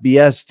regular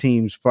FBS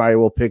teams probably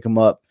will pick him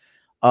up.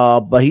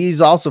 But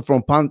he's also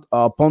from Ponte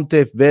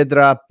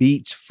Vedra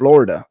Beach,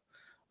 Florida.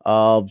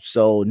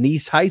 So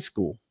Nice High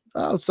School.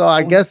 So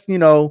I guess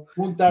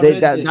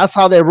that's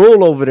how they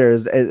rule over there.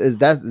 Is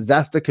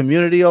that's the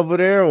community over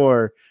there,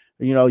 or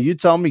you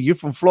tell me you're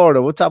from Florida.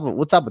 What type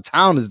of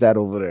town is that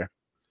over there?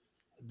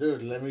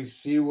 Dude, let me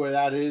see where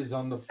that is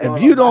on the Florida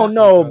If you don't map,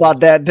 know because about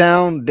that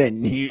town,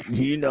 then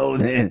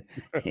then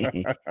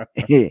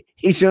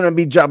he shouldn't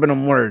be dropping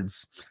them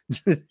words.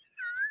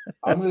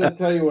 I'm going to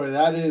tell you where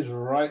that is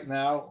right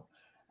now.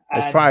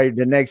 It's probably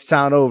the next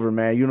town over,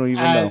 man. You don't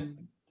even know.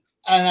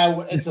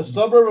 And it's a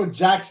suburb of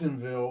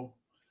Jacksonville.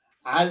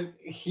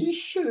 He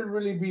shouldn't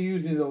really be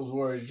using those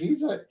words.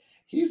 He's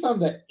on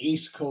the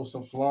east coast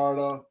of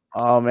Florida.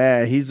 Oh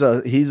man, he's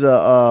a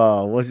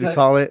what do you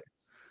call it?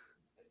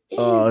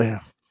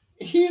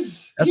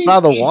 He's by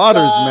the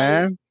waters, side.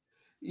 Man.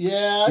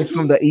 Yeah, he's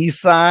from the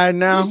east side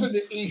now. He's from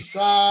the east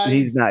side.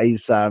 He's not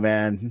east side,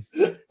 man.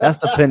 That's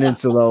the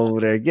peninsula over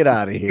there. Get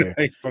out of here.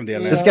 He's from the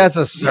This guy's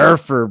a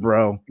surfer,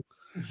 bro.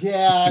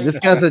 Yeah, This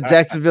guy's a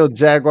Jacksonville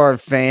Jaguar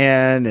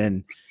fan,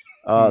 and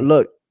Hmm.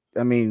 look,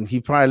 I mean, he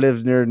probably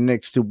lives near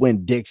next to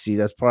Winn Dixie.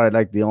 That's probably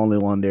like the only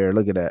one there.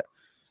 Look at that.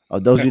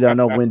 Those of you that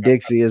know, Winn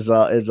Dixie is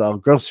a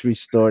grocery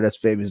store that's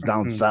famous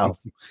down south.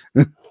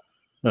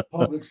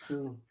 Publix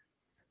too.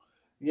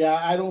 Yeah,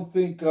 I don't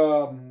think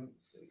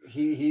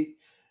he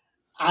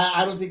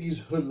I don't think he's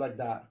hood like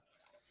that.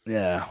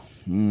 Yeah.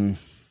 Mm,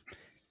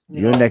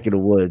 You your neck know. of the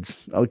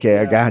woods. Okay,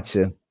 I Yeah. got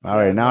you. All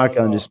right, Yeah, now I not at can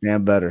all.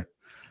 understand better.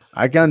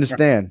 I can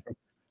understand.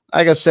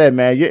 Like I said,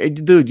 man,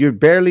 dude, you're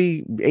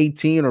barely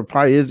 18 or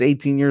probably is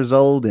 18 years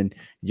old, and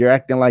you're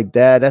acting like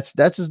that. That's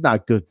just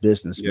not good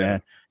business, Yeah.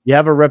 man. You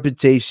have a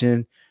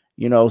reputation.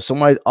 You know,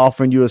 somebody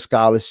offering you a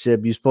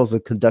scholarship. You're supposed to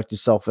conduct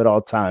yourself at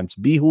all times.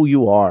 Be who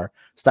you are.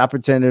 Stop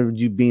pretending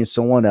you being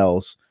someone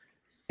else.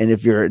 And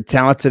if you're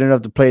talented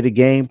enough to play the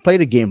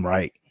game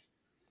right.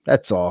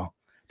 That's all.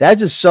 That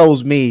just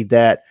shows me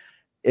that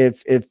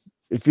if if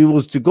if he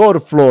was to go to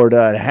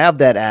Florida and have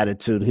that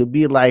attitude, he'll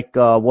be like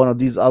one of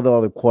these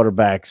other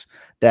quarterbacks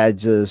that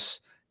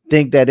just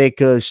think that they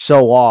could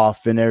show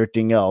off and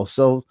everything else.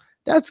 So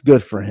that's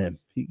good for him.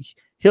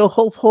 He'll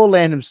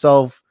land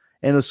himself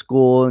in a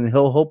school and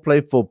he'll play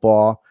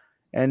football.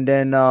 And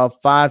then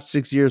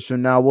 5-6 years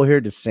from now, we'll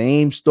hear the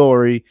same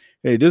story.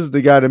 Hey, this is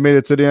the guy that made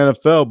it to the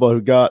NFL, but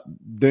who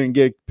didn't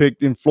get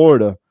picked in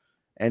Florida.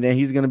 And then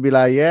he's gonna be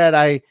like,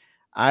 yeah,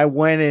 I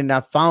went and I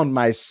found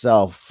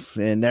myself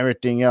and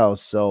everything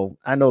else. So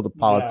I know the Yeah,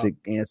 politic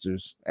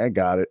answers. I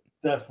got it.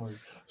 definitely.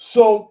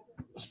 So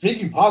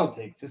speaking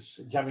politics,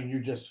 I mean,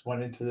 you just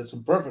went into this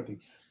one perfectly.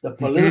 The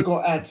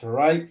political answer,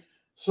 right?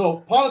 So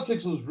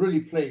politics was really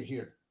played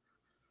here.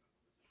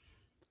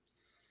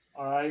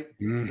 All right.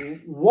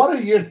 Mm. What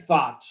are your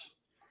thoughts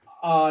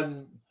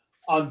on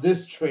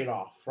this trade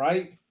off?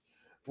 Right.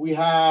 We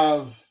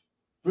have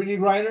Brittany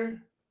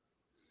Griner.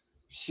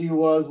 She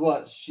was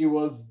what? She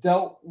was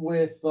dealt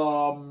with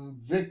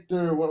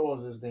Victor. What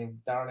was his name?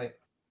 Darn it.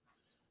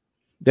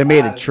 They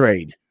made a Ah,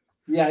 trade.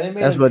 yeah, they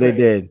made That's a what they trade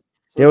did.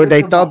 for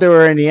They Victor thought Mott. they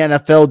were in the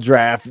NFL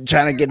draft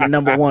trying to get the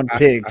number one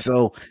pick.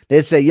 So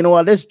they say, you know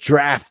what, let's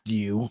draft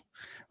you.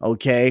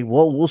 Okay.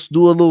 Well, we'll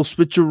do a little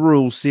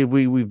switcheroo, see if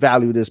we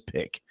value this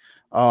pick.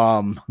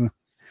 Um,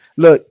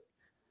 look,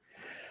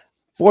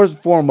 first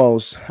and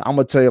foremost, I'm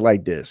gonna tell you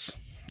like this.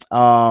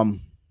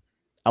 Um,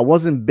 I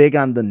wasn't big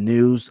on the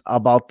news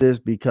about this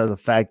because of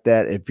the fact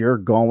that if you're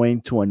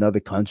going to another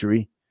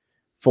country,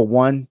 for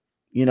one,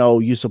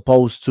 you're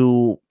supposed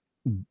to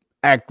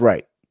act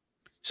right.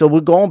 So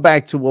we're going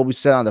back to what we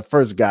said on the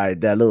first guy,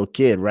 that little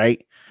kid,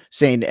 right?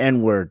 Saying the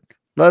N word.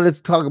 Let's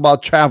talk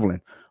about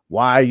traveling.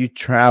 Why are you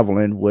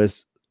traveling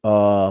with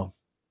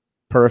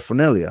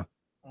paraphernalia?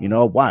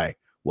 Mhm. Why?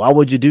 Why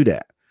would you do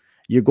that?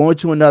 You're going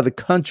to another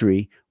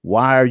country.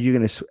 Why are you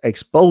going to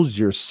expose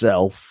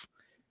yourself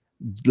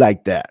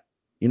like that?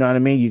 You know what I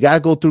mean? You got to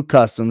go through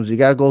customs. You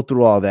got to go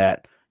through all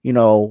that. We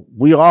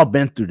all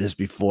been through this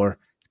before.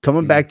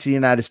 Coming Mm. back to the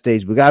United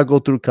States, we got to go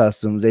through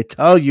customs. They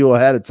tell you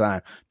ahead of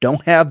time,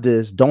 don't have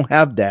this, don't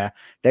have that.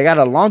 They got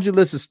a laundry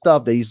list of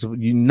stuff that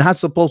you're not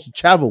supposed to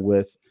travel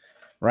with,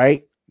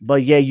 right?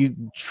 But yeah, you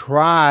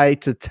try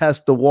to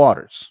test the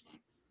waters.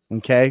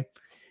 Okay.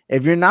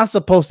 If you're not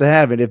supposed to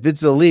have it, if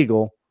it's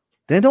illegal,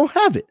 then don't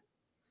have it.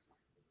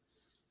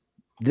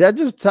 That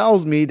just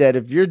tells me that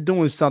if you're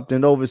doing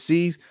something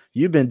overseas,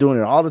 you've been doing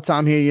it all the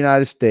time here in the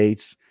United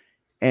States,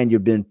 and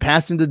you've been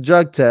passing the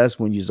drug test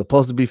when you're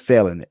supposed to be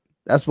failing it.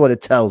 That's what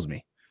it tells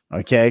me.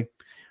 Okay.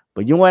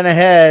 But you went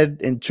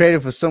ahead and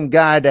traded for some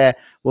guy that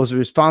was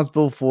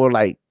responsible for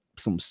like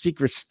some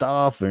secret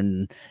stuff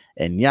and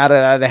yada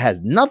yada that has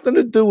nothing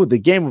to do with the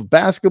game of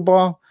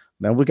basketball.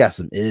 Man, we got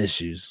some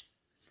issues.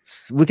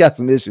 We got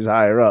some issues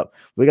higher up.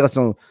 We got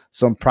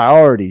some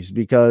priorities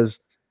because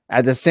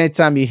at the same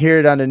time you hear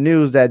it on the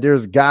news that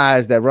there's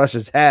guys that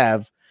Russians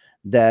have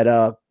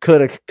that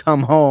could have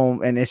come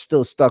home and they're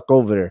still stuck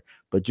over there.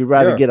 But you'd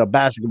rather Yeah. get a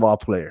basketball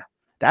player.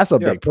 That's a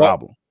Yeah. big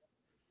problem.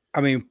 I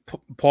mean,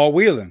 Paul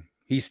Whelan,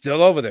 he's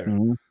still over there,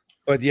 Mhm.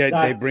 but yet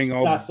they bring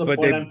over, That's the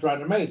point I'm trying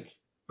to make.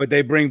 but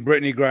they bring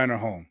Brittany Griner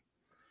home.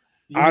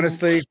 You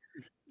Honestly,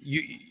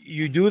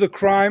 you do the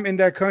crime in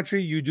that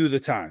country, you do the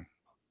time.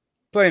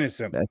 Plain and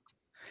simple.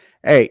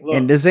 Hey, and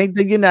look. this ain't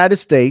the United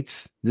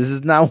States. This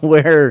is not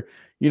where,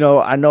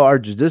 I know our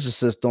judicial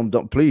system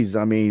don't please.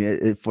 I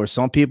mean, for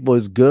some people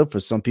it's good, for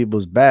some people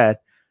it's bad,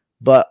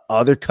 but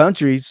other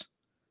countries,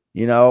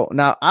 now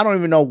I don't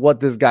even know what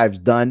this guy's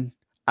done.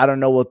 I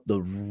don't know what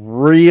the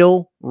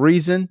real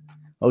reason,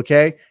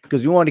 okay?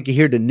 Because we want to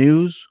hear the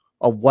news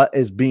of what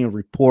is being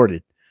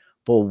reported.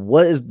 But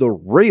what is the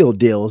real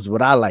deal is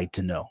what I like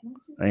to know.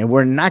 And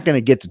we're not going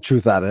to get the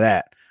truth out of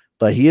that.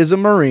 But he is a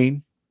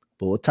Marine.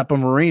 But what type of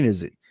Marine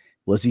is it?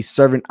 Was he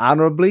serving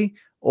honorably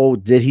or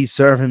did he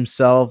serve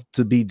himself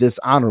to be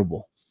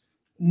dishonorable?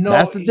 No,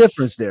 That's the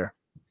difference there.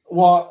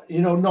 well,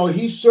 no,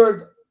 he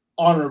served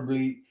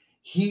honorably.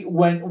 He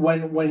when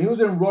he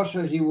was in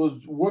Russia, he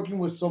was working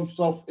with some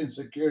stuff in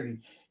security.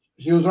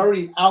 He was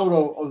already out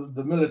of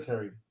the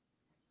military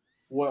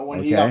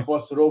when he Okay. got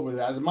busted over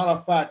there. As a matter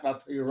of fact, I'll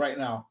tell you right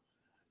now,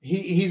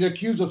 He's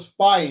accused of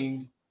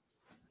spying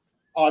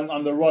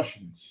on the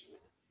Russians.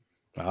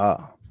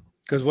 Ah,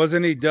 Because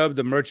wasn't he dubbed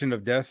the Merchant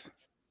of Death?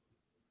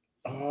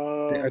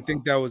 Uh, I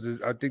think that was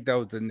his. I think that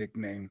was the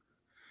nickname.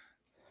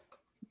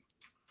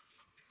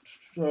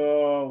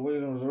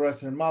 William was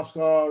arrested in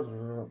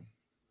Moscow.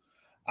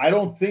 I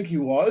don't think he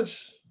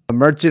was. the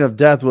Merchant of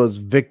Death was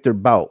Victor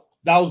Bout.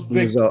 That was He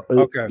was Victor.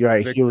 Okay, you're right.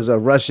 He Victor. was a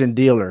Russian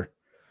dealer,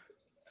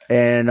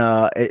 and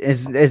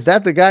is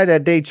that the guy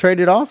that they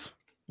traded off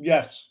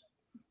Yes.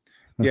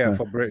 Yeah,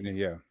 for Brittany.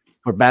 Yeah.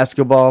 for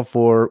basketball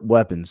for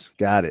weapons?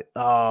 Got it.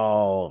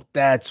 Oh,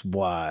 that's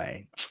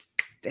why.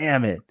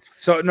 Damn it.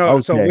 So no.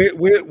 So Okay.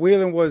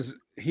 Whelan was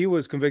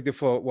convicted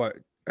for what?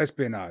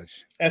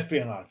 Espionage.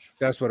 Espionage.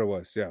 That's what it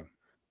was. Yeah.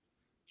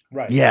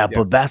 Right. Yeah,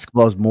 but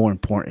basketball is more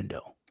important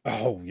though.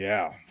 Oh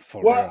yeah.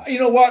 For Well, real. you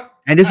know what?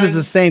 And this is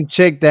the same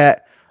chick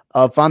that,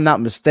 if I'm not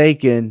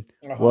mistaken,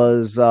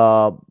 was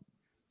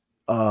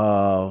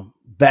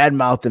bad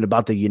mouthing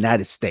about the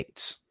United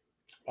States.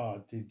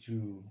 Did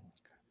you?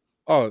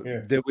 Oh,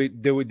 Yeah. did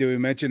we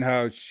mention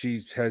how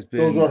she has been?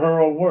 Those were her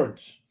own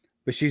words.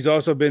 But she's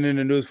also been in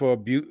the news for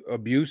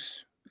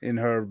abuse in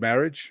her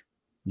marriage.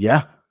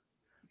 Yeah.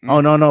 Mm.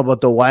 Oh no,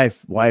 but the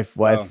wife.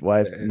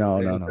 No.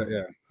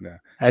 Yeah.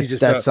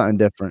 That's something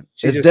different.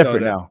 she It's just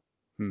different felt now.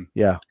 Hmm.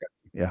 Yeah.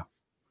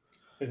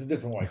 It's a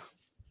different wife.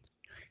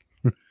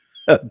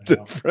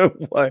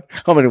 Different wife.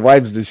 How many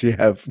wives does she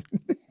have?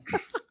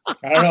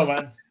 I don't know,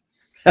 man.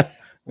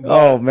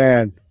 Oh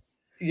man.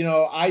 You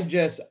know,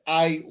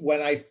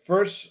 when I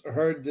first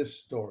heard this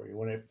story,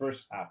 when it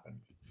first happened,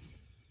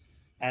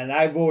 and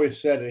I've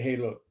always said it, hey,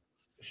 look,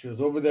 she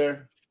was over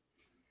there.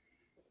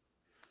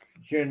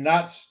 You're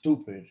not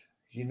stupid.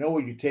 You know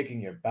what you take in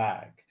your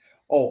bag.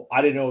 Oh,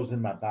 I didn't know it was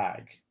in my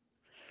bag.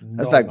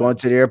 That's No, like going man.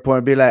 to the airport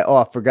and be like, "Oh,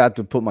 I forgot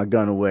to put my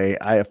gun away.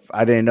 I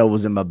didn't know it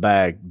was in my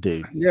bag,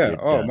 dude." Yeah.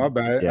 You're Oh, done. my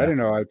bad. Yeah. I didn't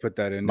know I put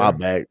that in My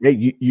there. bag.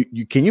 Hey,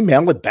 you can you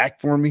mail it back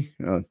for me?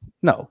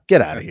 No,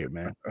 get out of here,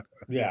 man.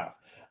 Yeah.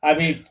 I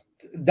mean,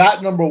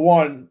 that number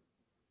one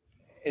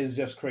is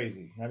just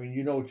crazy. I mean,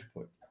 you know what you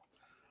put.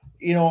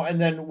 You know, and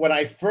then when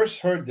I first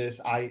heard this,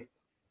 I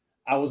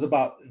was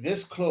about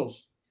this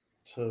close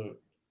to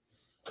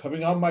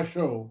coming on my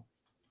show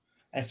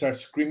and start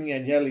screaming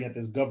and yelling at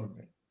this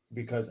government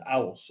because I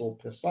was so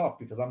pissed off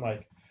because I'm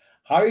like,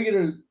 how are you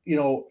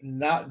gonna,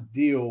 not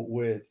deal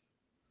with,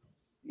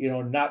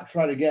 not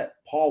try to get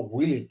Paul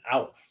Whelan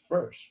out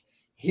first?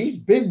 He's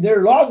been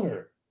there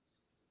longer.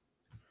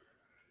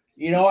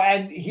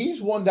 And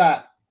he's one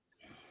that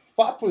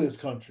fought for this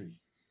country.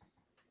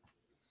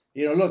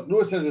 Look,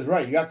 Lewis says it's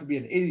right. You have to be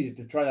an idiot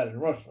to try that in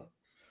Russia.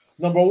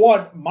 Number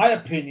one, my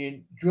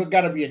opinion, you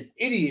got to be an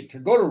idiot to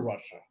go to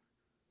Russia.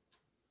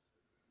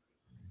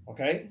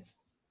 Okay?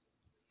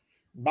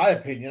 My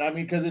opinion. I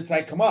mean, because it's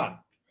like, come on.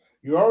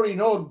 You already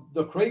know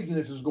the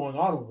craziness is going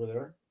on over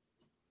there.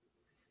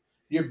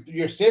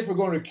 You're safer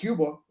going to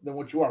Cuba than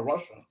what you are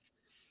Russia.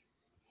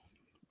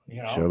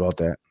 Sure about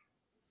that?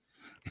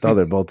 I thought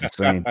they're both the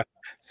same.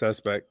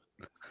 Suspect.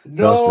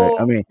 No,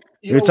 Suspect. I mean,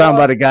 you're talking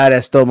about a guy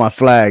that stole my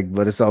flag,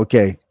 but it's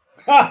okay.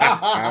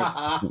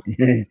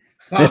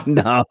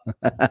 No.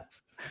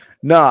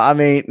 No, I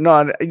mean,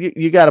 no,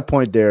 you got a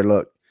point there.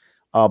 Look,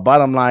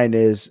 bottom line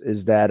is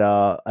that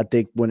I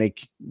think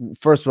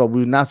first of all,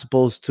 we're not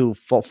supposed to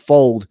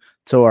fold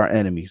to our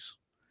enemies,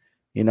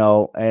 and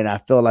I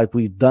feel like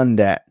we've done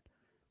that.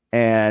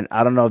 And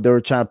I don't know if they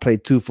were trying to play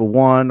 2 for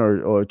 1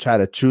 or try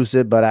to truce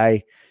it, but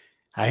I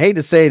hate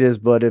to say this,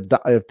 but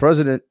if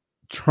President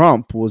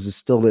Trump was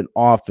still in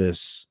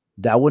office,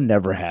 that would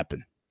never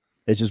happen.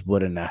 It just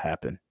wouldn't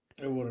happen.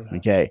 It wouldn't happen.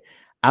 Okay.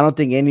 I don't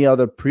think any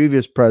other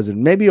previous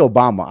president, maybe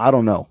Obama. I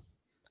don't know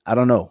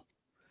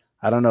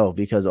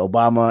because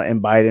Obama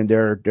and Biden,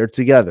 they're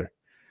together.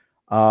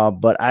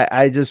 But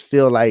I just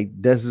feel like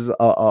this is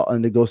a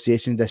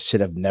negotiation that should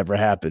have never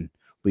happened.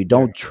 We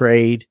don't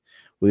trade.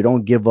 We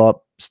don't give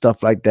up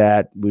stuff like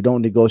that. We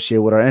don't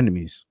negotiate with our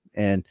enemies.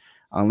 And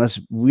unless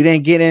we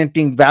didn't get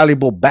anything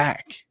valuable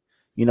back,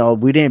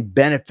 we didn't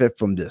benefit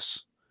from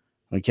this.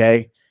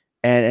 Okay.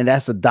 And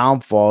that's the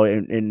downfall.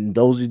 And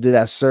those who did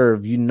that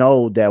serve,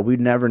 that we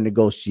never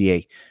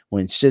negotiate.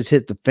 When shit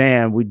hit the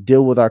fan, we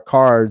deal with our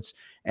cards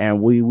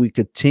and we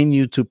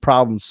continue to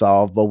problem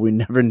solve, but we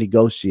never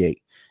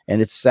negotiate.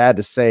 And it's sad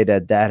to say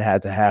that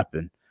had to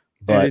happen.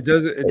 But and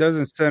it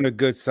doesn't send a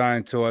good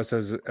sign to us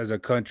as a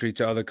country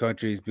to other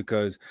countries,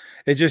 because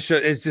it's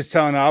just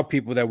telling our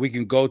people that we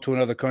can go to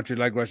another country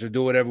like Russia,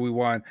 do whatever we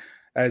want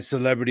as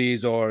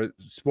celebrities or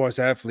sports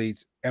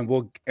athletes, and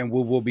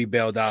we'll be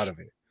bailed out of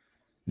it.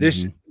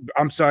 This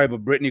I'm sorry,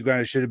 but Brittany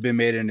Griner should have been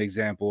made an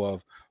example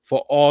of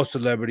for all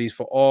celebrities,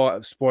 for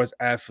all sports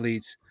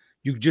athletes.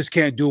 You just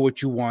can't do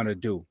what you want to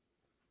do.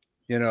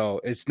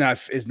 It's not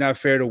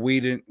fair to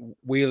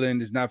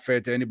Whelan. It's not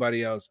fair to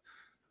anybody else.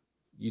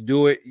 You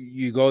do it.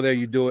 You go there.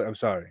 You do it. I'm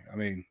sorry. I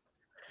mean,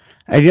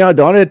 and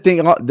the only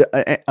thing,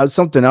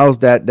 something else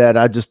that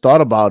I just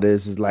thought about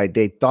is like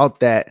they thought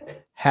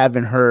that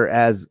having her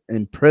as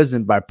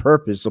imprisoned by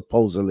purpose,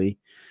 supposedly,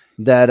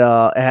 that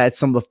it had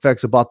some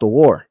effects about the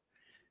war.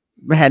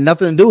 It had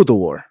nothing to do with the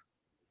war.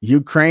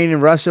 Ukraine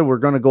and Russia were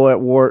going to go at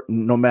war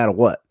no matter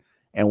what.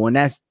 And when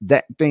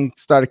that thing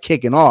started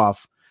kicking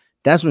off,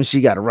 that's when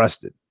she got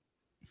arrested.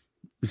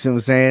 You see what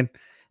I'm saying?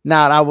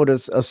 Now, I would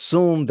have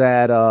assumed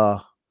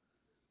that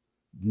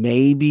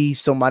maybe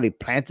somebody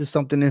planted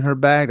something in her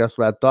bag. That's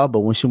what I thought.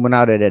 But when she went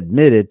out and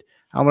admitted,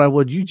 I'm like,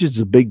 well, you just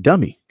a big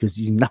dummy because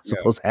you're not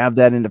supposed to have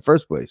that in the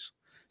first place.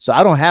 So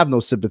I don't have no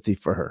sympathy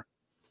for her.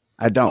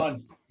 I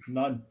don't.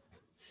 None.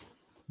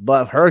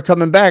 But her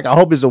coming back, I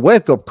hope it's a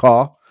wake-up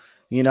call.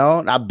 You know,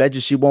 and I bet you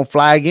she won't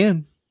fly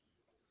again.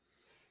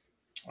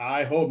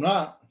 I hope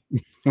not.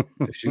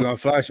 If she's gonna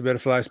fly, she better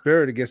fly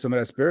Spirit to get some of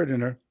that spirit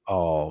in her.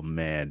 Oh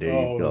man, there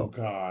you go. Oh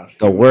gosh,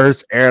 the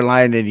worst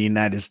airline in the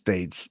United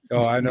States.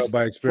 Oh, I know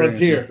by experience.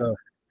 Frontier.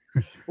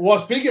 Well,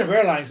 speaking of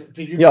airlines,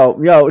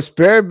 yo,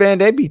 Spirit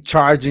Band, they be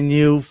charging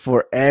you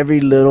for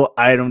every little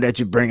item that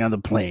you bring on the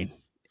plane,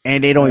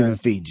 and they don't even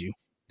feed you.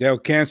 They'll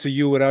cancel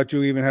you without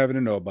you even having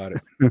to know about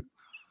it,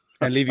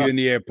 and leave you in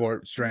the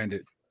airport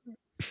stranded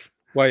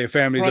while your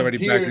family's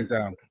already back in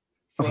town.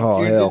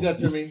 Frontier did that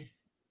to me.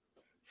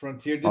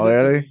 Frontier did that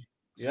really? to me.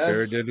 Yes.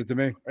 Spirit did it to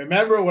me.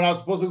 Remember when I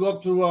was supposed to go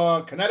up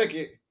to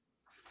Connecticut?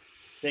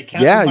 They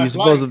canceled my you're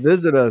supposed to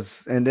visit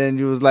us, and then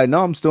you was like,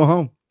 "No, I'm still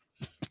home.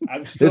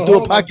 Let's do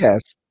a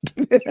podcast."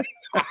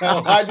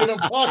 I did a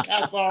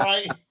podcast, all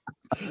right.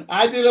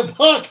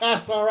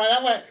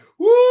 I went,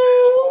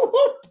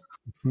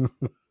 woo!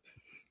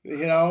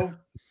 You know.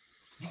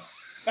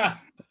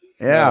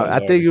 Yeah, I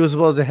think you were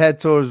supposed to head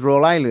towards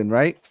Rhode Island,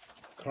 right?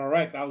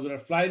 Correct. I was going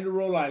to fly into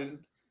Rhode Island,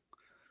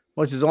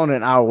 which is only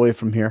an hour away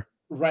from here.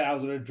 Right. I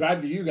was going to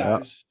drive to you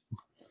guys,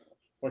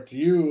 or to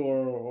you,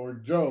 or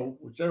Joe,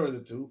 whichever of the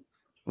two.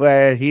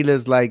 Well, he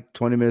lives like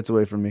 20 minutes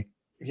away from me.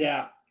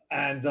 Yeah,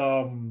 and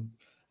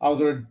I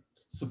was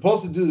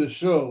supposed to do the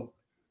show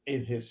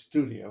in his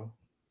studio.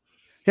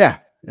 Yeah.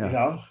 You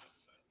know,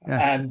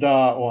 and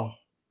I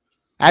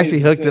actually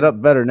hooked it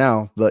up better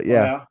now, but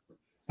yeah.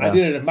 I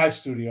did it in my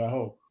studio. I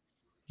hope.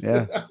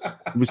 Yeah,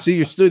 we see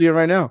your studio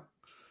right now.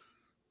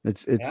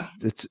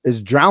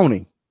 It's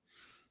drowning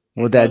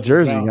with that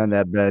jersey on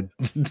that bed.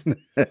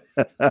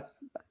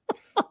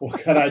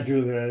 What can I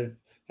do there?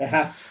 It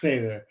has to stay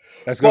there.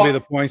 That's gonna be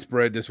the point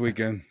spread this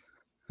weekend.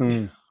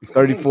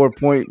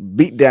 34-point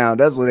beatdown.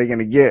 That's what they're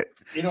gonna get.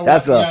 You know,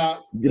 that's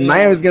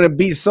Miami's gonna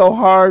beat so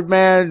hard,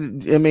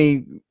 man. I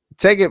mean,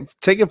 take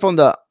it from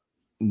the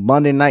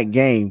Monday night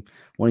game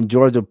when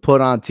Georgia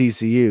put on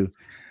TCU.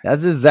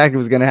 That's exactly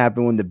what's gonna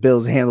happen when the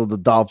Bills handle the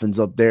Dolphins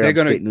up there in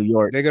upstate New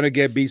York. They're gonna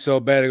get beat so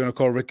bad they're gonna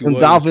call Ricky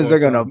Williams. Dolphins are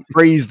gonna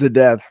freeze to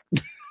death.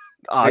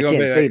 I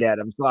can't say that.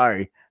 I'm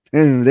sorry.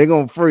 They're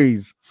gonna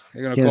freeze.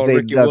 They're gonna call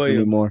Ricky Williams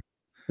anymore.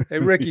 Hey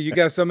Ricky, you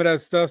got some of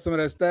that stuff, some of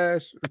that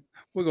stash?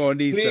 We're gonna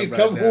need some. Please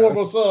come warm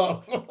us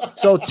up.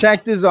 So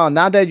check this on.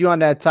 Now that you're on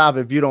that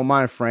topic, if you don't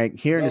mind, Frank,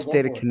 here in the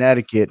state of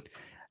Connecticut,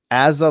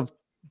 as of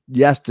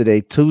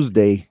yesterday,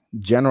 Tuesday,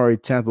 January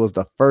 10th was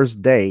the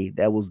first day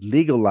that was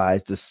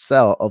legalized the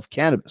sale of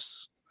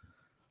cannabis.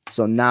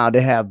 So now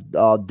they have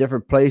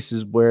different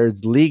places where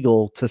it's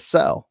legal to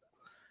sell.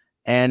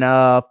 And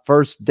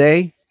first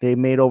day, they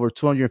made over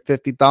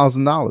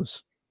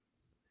 $250,000.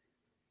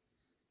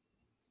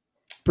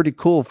 Pretty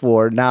cool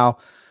for it. Now,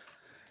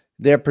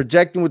 they're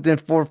projecting within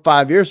 4 or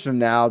 5 years from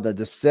now that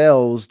the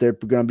sales, they're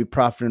going to be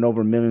profiting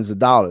over millions of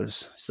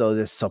dollars. So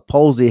this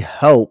supposedly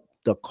help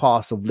the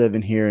cost of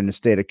living here in the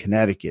state of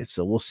Connecticut.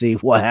 So we'll see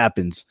what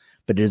happens.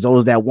 But there's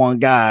always that one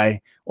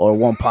guy or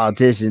one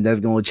politician that's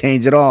going to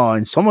change it all,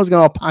 and someone's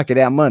going to pocket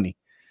that money.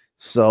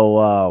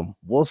 So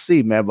we'll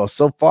see, man. But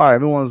so far,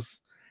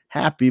 everyone's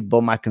happy.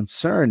 But my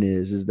concern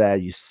is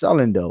that you're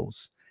selling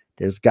those.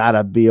 There's got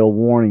to be a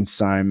warning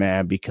sign,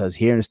 man, because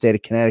here in the state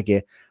of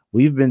Connecticut,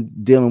 we've been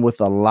dealing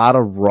with a lot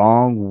of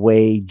wrong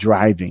way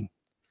driving.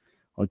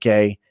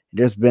 Okay.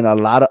 There's been a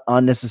lot of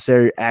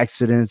unnecessary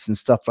accidents and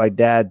stuff like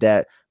that.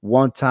 That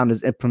one time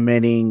is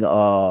implementing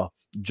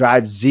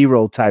drive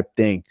zero type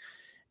thing.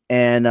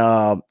 And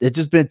it's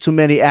just been too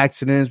many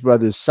accidents,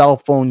 whether it's cell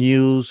phone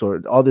use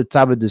or other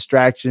type of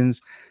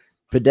distractions.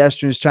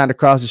 Pedestrians trying to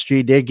cross the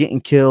street, they're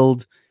getting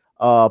killed.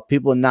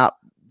 People not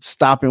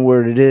stopping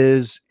where it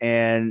is,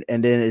 and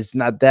then it's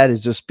not that,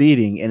 it's just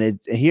speeding. And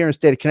here in the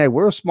state of Connecticut,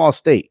 we're a small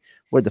state.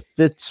 We're the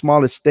 5th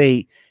smallest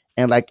state,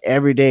 and like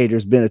every day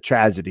there's been a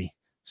tragedy.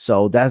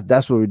 So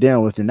that's what we're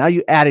dealing with. And now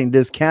you're adding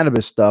this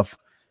cannabis stuff.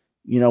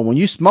 You know, when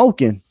you're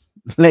smoking,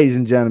 ladies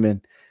and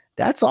gentlemen,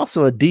 that's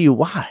also a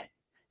DUI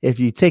if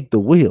you take the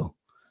wheel.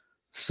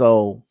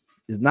 So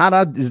it's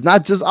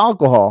not just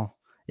alcohol,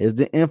 it's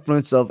the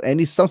influence of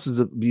any substance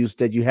abuse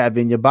that you have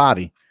in your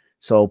body.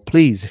 So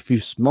please, if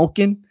you're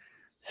smoking,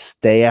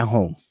 stay at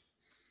home.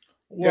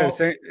 Well,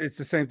 yeah, it's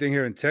the same thing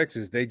here in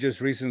Texas. They just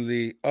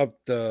recently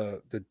upped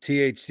the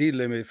THC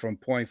limit from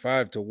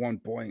 0.5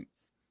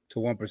 to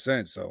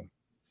 1%. So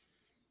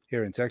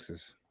here in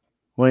Texas.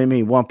 What do you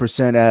mean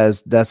 1%?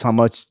 As that's how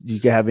much you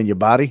can have in your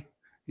body?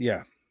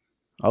 Yeah.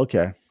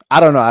 Okay. I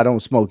don't know. I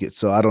don't smoke it,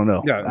 so I don't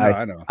know. Yeah,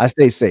 I know. I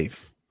stay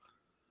safe.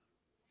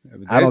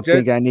 Yeah, I don't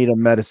think I need a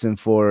medicine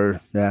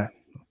for that.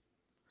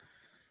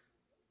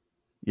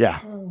 Yeah.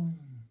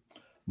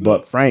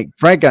 But Look,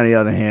 Frank, on the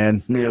other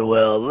hand, yeah,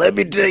 well, let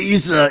me tell you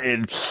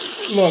something.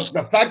 look,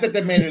 the fact that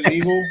they made it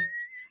legal,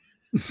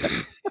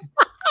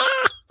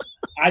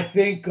 I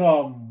think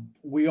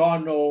we all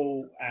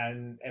know,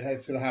 and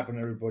it's gonna happen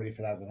to everybody if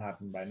it hasn't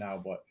happened by now,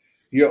 but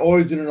you're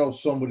always gonna know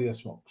somebody that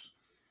smokes.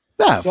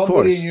 Yeah, of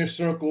Somebody in course, your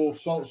circle,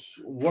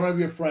 one of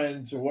your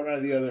friends or one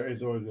or the other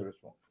is always gonna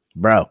smoke.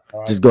 bro.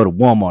 All Just right. go to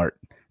Walmart,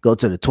 go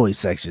to the toy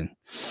section.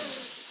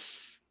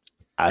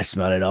 I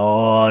smell it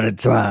all the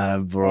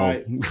time, bro. All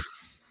right.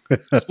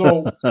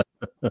 So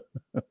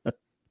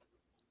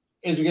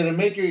is it gonna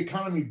make your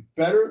economy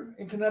better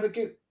in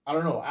Connecticut? I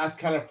don't know. Ask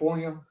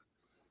California,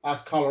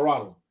 ask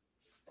Colorado.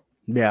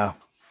 Yeah.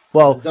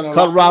 Well, They've done a lot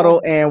Colorado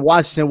more. and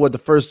Washington were the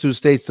first two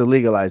states to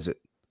legalize it.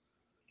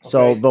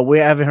 So, Okay. but we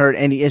haven't heard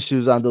any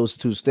issues on those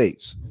two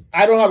states.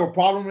 I don't have a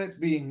problem with it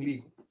being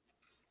legal.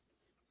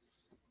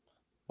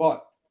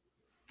 But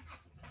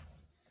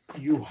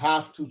you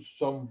have to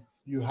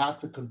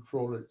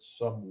control it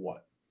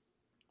somewhat.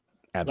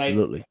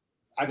 Absolutely.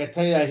 I can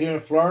tell you that here in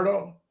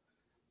Florida,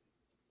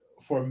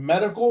 for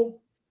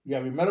medical, you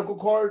have your medical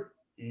card,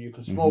 you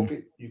can smoke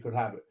it, you could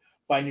have it,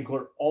 but you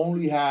could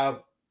only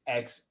have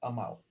X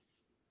amount.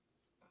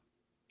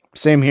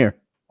 Same here.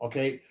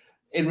 Okay,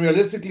 and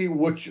realistically,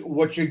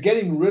 what you're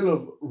getting rid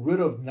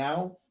of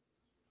now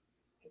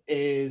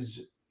is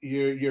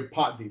your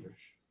pot dealers.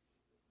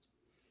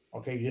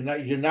 Okay, you're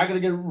not gonna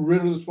get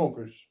rid of the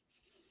smokers,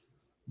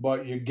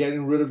 but you're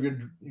getting rid of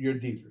your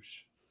dealers.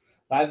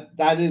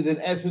 That is in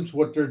essence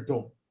what they're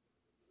doing.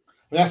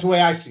 And that's the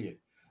way I see it,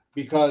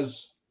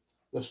 because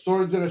the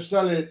stores that are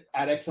selling it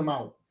at X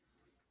amount,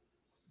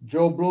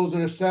 Joe Blow's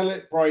that are selling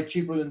it probably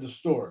cheaper than the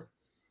store.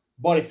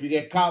 But if you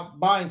get caught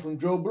buying from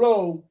Joe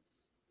Blow,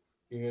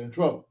 you get in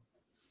trouble.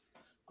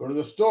 Go to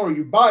the store,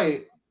 you buy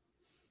it.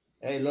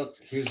 Hey, look,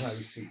 here's my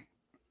receipt.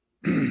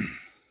 You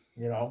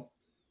know.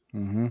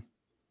 Mm-hmm.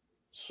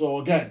 So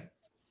again,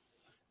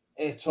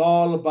 it's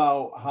all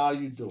about how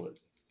you do it.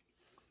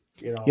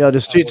 You know. Yeah,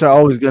 the streets are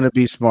always going to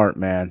be smart,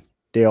 man.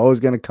 They're always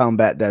going to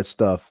combat that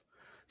stuff.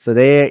 So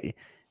they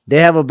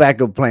have a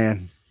backup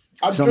plan.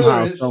 I'm Somehow, sure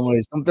there is. some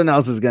way, something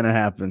else is going to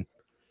happen.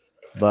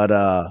 But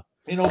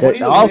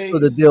but also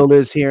the deal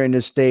is here in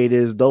this state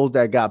is those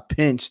that got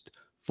pinched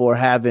for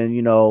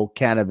having,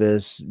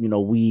 cannabis,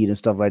 weed and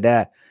stuff like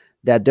that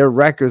their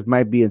records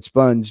might be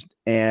expunged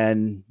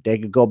and they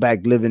could go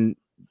back living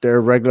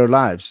their regular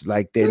lives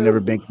like they've never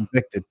been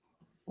convicted.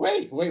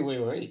 Wait.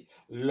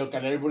 Look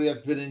at everybody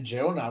that's been in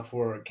jail now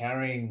for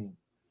carrying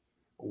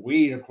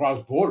weed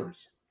across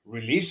borders.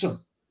 Release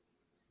them.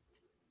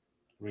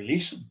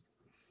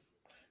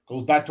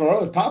 Goes back to our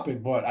other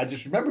topic, but I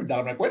just remembered that.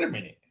 I'm like, wait a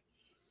minute.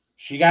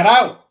 She got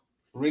out.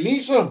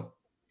 Release them.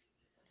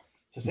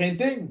 It's the same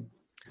thing.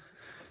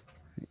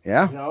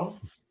 Yeah.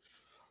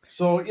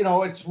 So,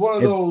 it's one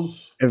of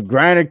those. If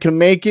Griner can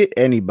make it,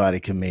 anybody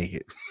can make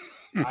it.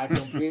 I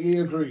completely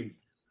agree.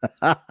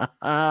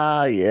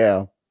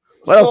 Yeah.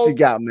 What else you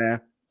got, man?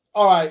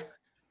 All right.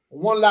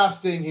 One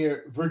last thing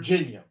here.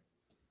 Virginia.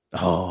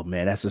 Oh,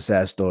 man. That's a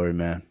sad story,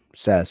 man.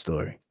 Sad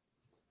story.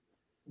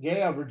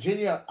 Yeah,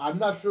 Virginia. I'm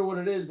not sure what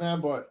it is,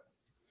 man, but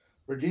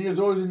Virginia's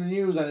always in the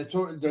news,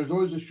 and there's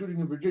always a shooting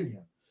in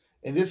Virginia.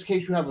 In this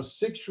case, you have a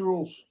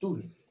 6-year-old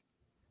student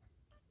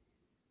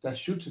that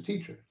shoots a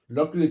teacher.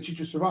 Luckily, the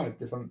teacher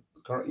survived.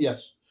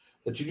 Yes,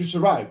 the teacher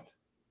survived.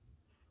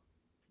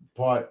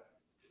 But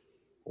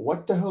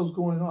what the hell is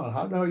going on?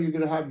 How the hell are you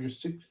going to have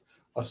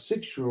a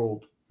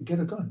 6-year-old get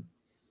a gun?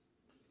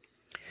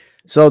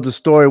 So the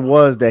story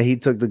was that he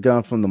took the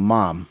gun from the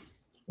mom.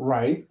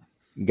 Right.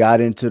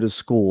 Got into the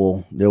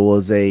school. There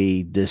was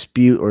a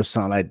dispute or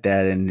something like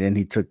that, and then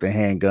he took the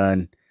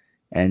handgun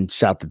and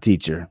shot the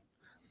teacher.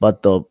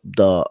 But the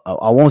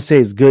I won't say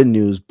it's good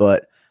news,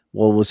 but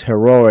what was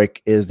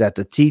heroic is that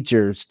the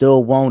teacher,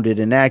 still wounded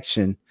in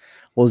action,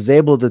 was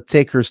able to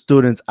take her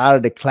students out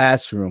of the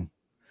classroom,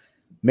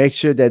 make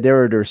sure that they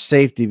were their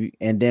safety,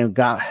 and then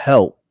got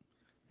help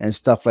and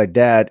stuff like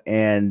that.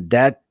 And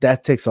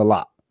that takes a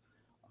lot.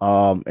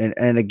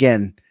 And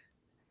again,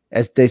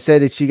 as they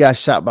said that she got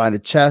shot by the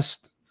chest.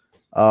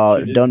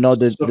 Don't know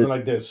something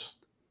like this.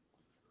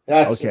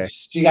 Okay.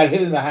 She got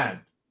hit in the hand.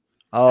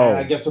 Oh, and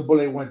I guess a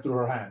bullet went through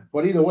her hand.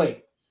 But either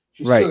way,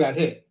 she still got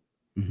hit.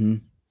 Mm-hmm.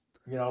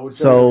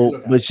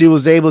 So, but she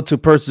was able to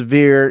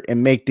persevere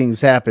and make things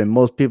happen.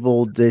 Most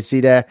people, they see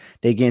that,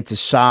 they get into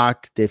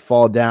shock, they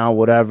fall down,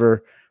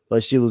 whatever.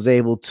 But she was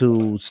able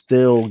to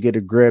still get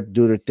a grip,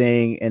 do the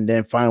thing, and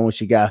then finally, when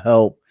she got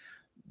help,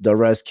 the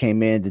rest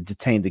came in to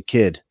detain the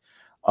kid.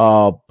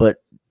 But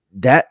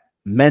that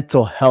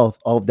mental health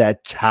of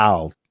that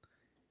child,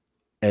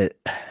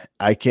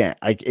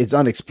 it's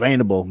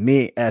unexplainable.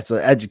 Me as an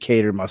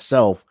educator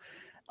myself,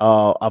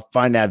 I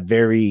find that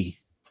very,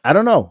 I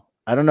don't know.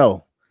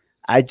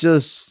 I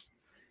just,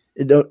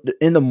 in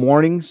the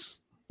mornings,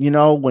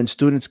 when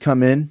students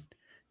come in,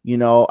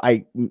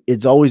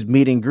 it's always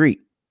meet and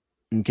greet.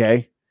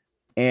 Okay.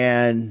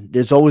 And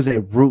there's always a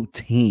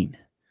routine.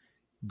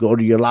 Go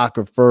to your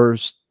locker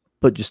first,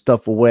 put your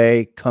stuff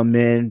away, come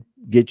in,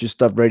 get your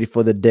stuff ready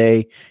for the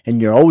day,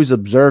 and you're always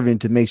observing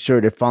to make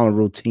sure they're following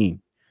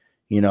routine.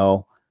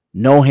 No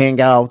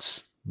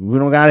hangouts. We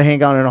don't gotta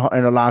hang out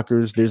in the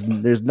lockers.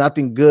 There's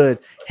nothing good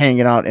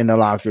hanging out in the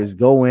lockers.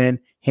 Go in,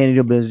 handle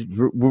your business.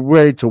 We're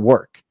ready to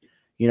work.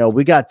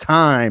 We got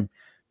time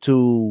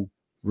to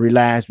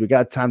relax. We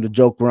got time to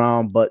joke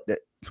around, but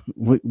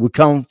we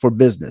come for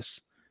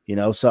business.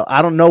 So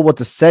I don't know what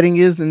the setting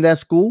is in that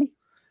school,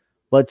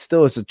 but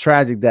still, it's a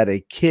tragic that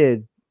a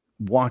kid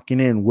walking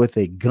in with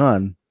a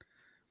gun,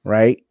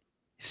 right?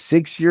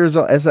 6 years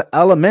old as an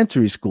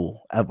elementary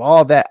school. Of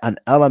all that, an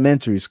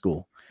elementary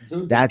school.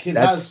 Dude, that's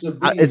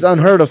it's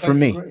unheard of for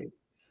me. Grade.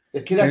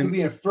 The kid has to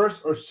be in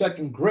first or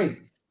second grade.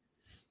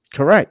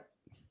 Correct.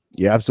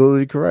 You're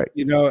absolutely correct.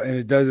 And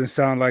it doesn't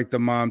sound like the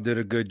mom did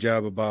a good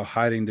job about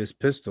hiding this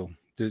pistol.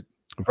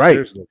 Right.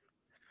 Seriously.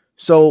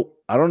 So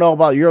I don't know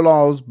about your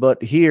laws,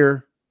 but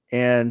here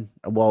in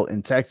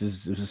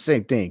Texas, it's the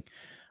same thing.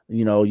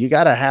 You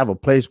got to have a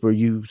place where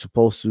you're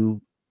supposed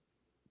to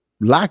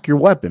lock your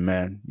weapon,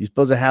 man. You're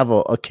supposed to have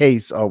a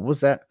case, or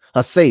what's that?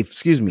 A safe,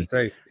 excuse me.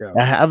 Safe, yeah.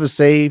 I have a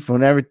safe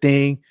and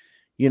everything.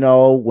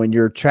 When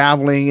you're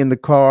traveling in the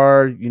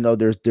car,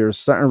 there's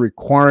certain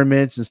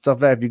requirements and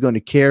stuff that if you're going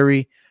to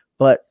carry.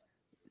 But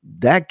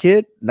that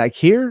kid, like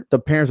here, the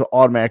parents will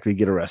automatically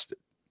get arrested.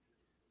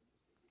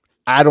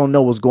 I don't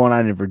know what's going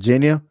on in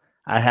Virginia.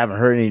 I haven't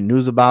heard any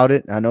news about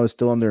it. I know it's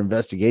still under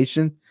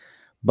investigation,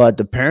 but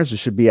the parents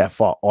should be at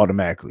fault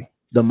automatically.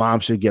 The mom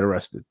should get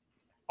arrested.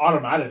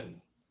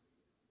 Automatically.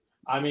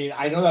 I mean,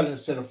 I know that in the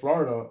state of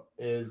Florida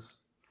you're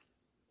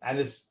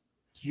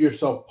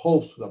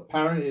supposed to.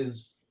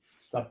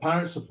 The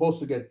parent's supposed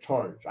to get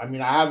charged. I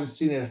mean, I haven't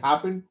seen it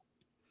happen,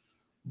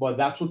 but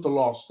that's what the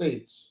law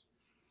states.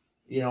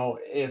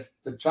 If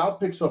the child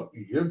picks up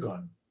your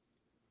gun,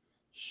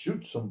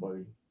 shoots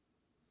somebody,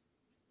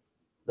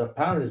 the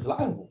parent is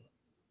liable.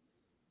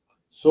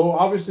 So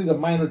obviously the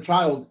minor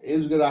child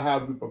is going to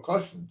have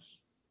repercussions,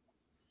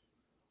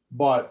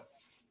 but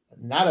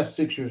not at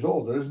 6 years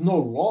old. There's no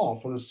law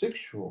for the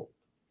 6-year-old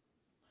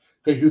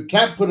because you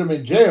can't put him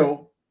in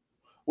jail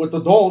with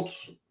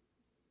adults.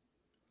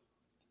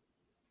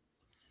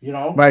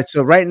 Right.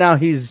 So right now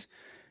he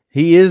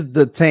is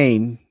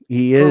detained.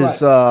 He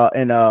is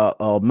in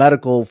a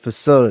medical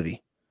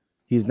facility.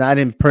 He's not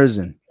in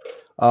prison.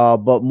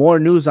 But more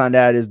news on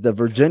that is the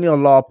Virginia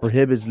law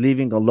prohibits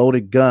leaving a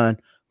loaded gun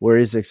where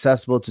it's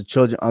accessible to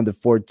children under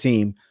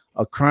 14,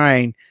 a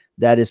crime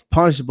that is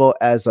punishable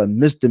as a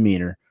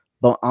misdemeanor.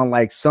 But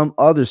unlike some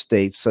other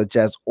states, such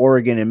as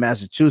Oregon and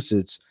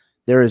Massachusetts,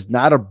 there is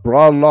not a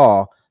broad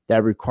law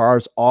that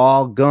requires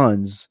all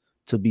guns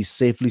to be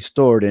safely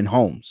stored in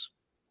homes.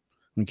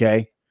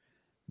 Okay.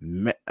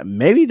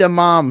 Maybe the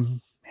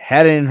mom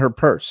had it in her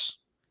purse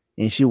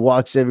and she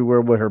walks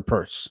everywhere with her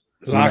purse.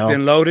 Locked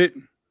and loaded.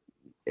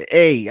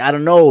 Hey, I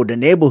don't know. The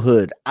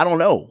neighborhood. I don't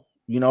know.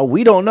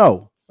 We don't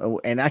know.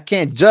 And I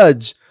can't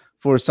judge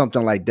for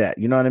something like that.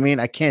 You know what I mean?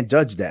 I can't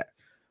judge that.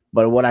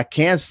 But what I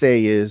can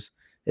say is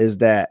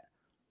that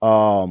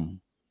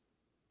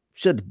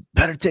should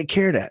better take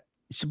care of that.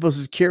 You're supposed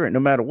to secure it no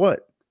matter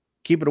what.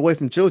 Keep it away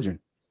from children.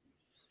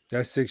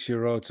 That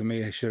 6-year-old to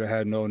me should have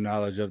had no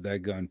knowledge of that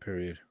gun,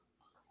 period.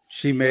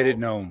 She made it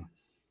known.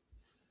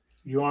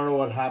 You want to know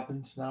what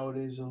happens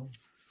nowadays, though?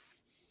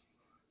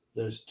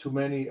 There's too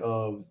many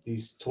of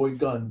these toy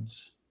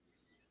guns.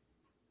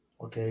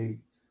 Okay.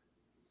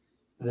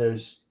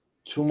 There's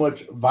too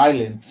much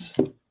violence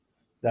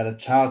that a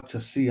child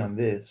can see on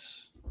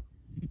this.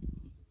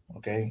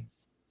 Okay.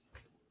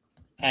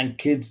 And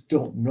kids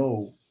don't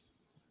know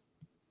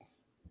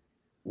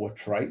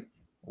what's right,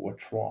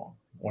 what's wrong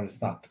when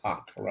it's not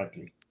taught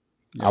correctly.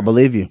 Yeah. I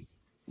believe you.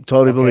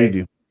 Totally believe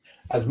you.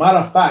 As a matter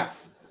of fact,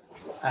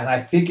 and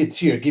I think it's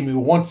here. Give me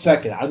 1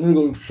 second. I'm going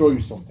to go show you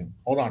something.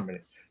 Hold on a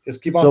minute.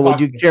 Just keep on talking. So when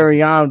you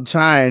carry on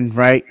trying,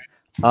 right?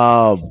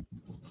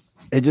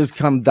 It just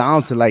comes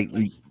down to like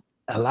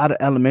a lot of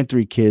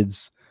elementary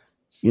kids,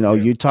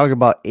 you talk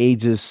about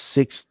ages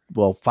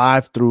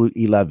 5 through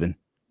 11,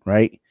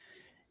 right?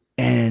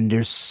 And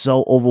they're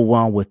so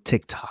overwhelmed with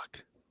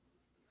TikTok.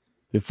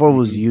 Before it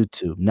was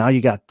YouTube. Now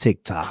you got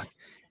TikTok.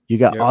 You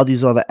got all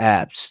these other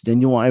apps. Then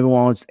everyone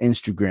wants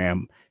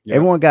Instagram. Yep.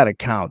 Everyone got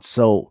accounts.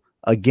 So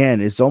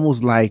again, it's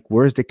almost like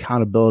where's the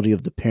accountability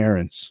of the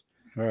parents?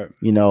 Right.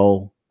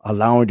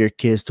 Allowing their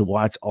kids to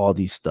watch all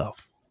these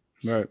stuff.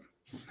 Right.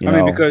 I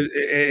mean, because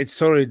it's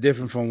totally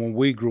different from when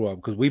we grew up,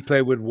 because we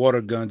played with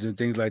water guns and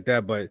things like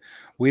that, but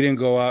we didn't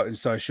go out and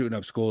start shooting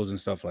up schools and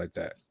stuff like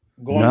that.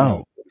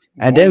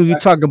 And then you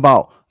talk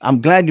about, I'm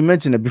glad you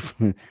mentioned it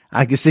before.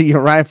 I can see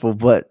your rifle,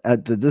 but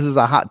this is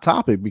a hot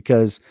topic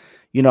because,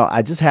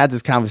 I just had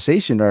this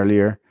conversation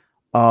earlier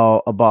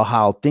about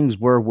how things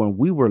were when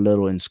we were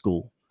little in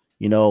school.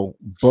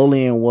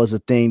 Bullying was a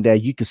thing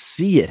that you could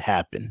see it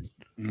happen.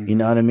 Mm-hmm. You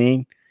know what I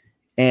mean?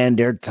 And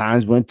there are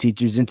times when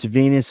teachers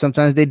intervene and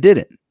sometimes they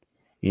didn't.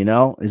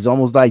 It's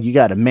almost like you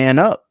got to man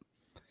up.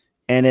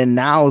 And then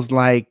now it's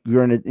like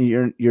you're in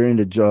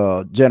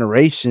the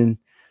generation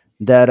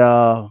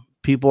that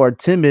people are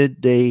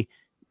timid.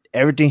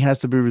 everything has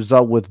to be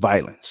resolved with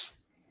violence,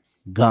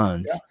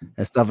 guns, Yeah.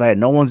 and stuff like that.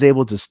 No one's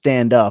able to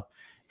stand up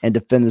and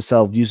defend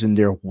themselves using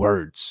their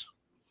words.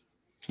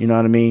 You know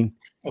what I mean?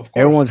 Of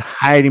course. Everyone's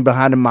hiding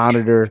behind a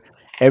monitor.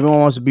 Everyone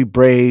wants to be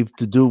brave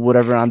to do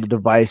whatever on the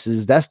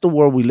devices. That's the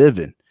world we live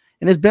in.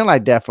 And it's been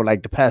like that for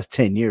like the past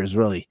 10 years,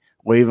 really,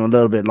 or even a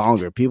little bit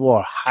longer. People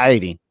are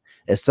hiding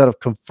instead of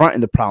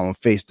confronting the problem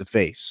face to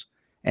face.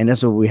 And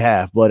that's what we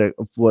have. But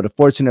what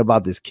unfortunate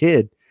about this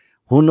kid,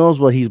 who knows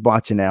what he's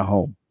watching at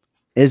home?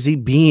 Is he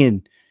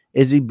being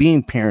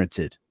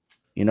parented?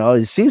 You know,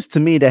 it seems to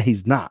me that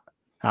he's not.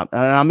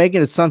 I'm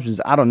making assumptions.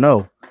 I don't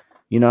know.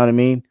 You know what I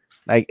mean?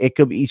 Like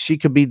she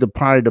could be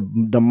probably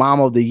the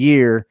mom of the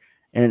year.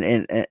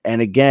 And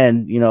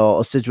again, you know,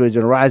 a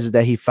situation arises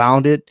that he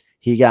found it.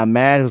 He got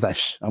mad. He was like,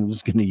 I'm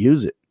just going to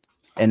use it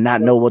and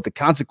not know what the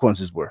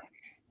consequences were.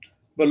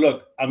 But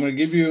look, I'm going to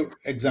give you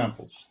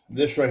examples.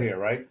 This right here,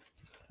 right?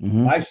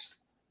 Mm-hmm.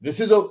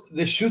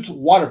 This shoots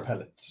water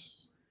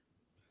pellets.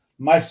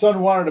 My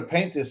son wanted to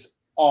paint this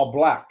all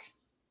black.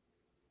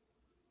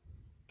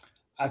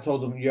 I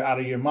told him, you're out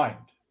of your mind.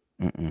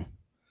 Mm-mm.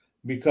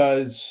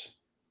 Because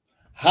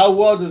how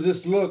well does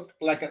this look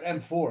like an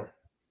M4?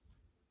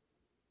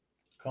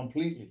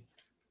 Completely.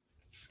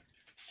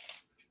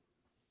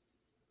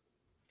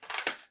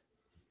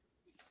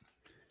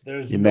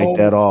 You make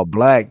that all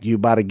black, you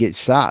about to get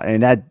shot.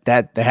 And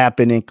that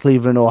happened in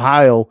Cleveland,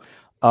 Ohio,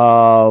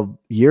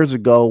 years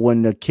ago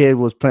when the kid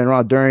was playing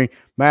around during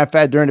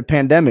the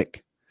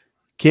pandemic.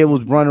 Kid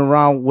was running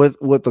around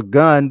with a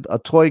gun, a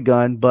toy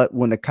gun, but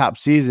when the cop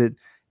sees it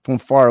from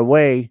far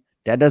away,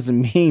 that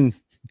doesn't mean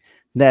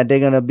that they're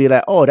gonna be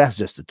like, oh, that's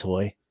just a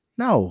toy.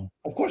 No,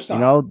 of course not.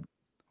 You know,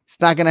 it's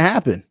not gonna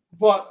happen.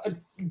 But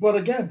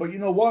you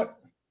know what?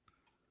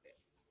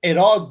 It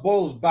all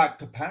boils back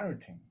to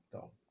parenting,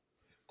 though.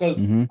 Because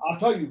I'll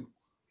tell you,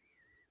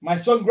 my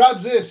son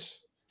grabs this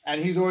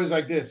and he's always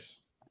like this.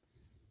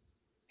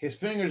 His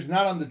finger's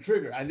not on the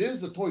trigger, and this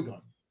is a toy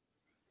gun.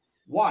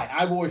 Why?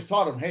 I've always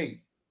taught him,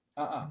 hey,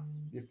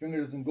 your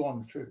finger doesn't go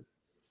on the trigger.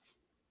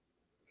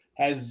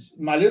 As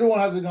my little one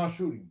hasn't gone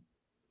shooting,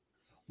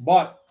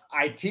 but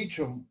I teach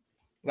him,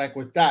 like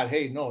with that,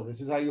 hey, no,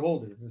 this is how you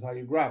hold it. This is how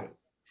you grab it.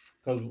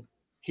 Because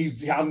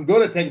I'm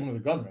good at taking him to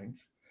the gun range.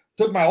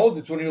 Took my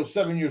oldest when he was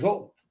 7 years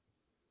old.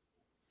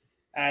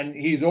 And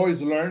he's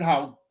always learned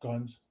how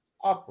guns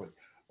operate.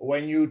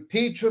 When you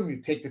teach him, you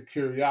take the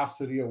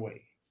curiosity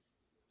away.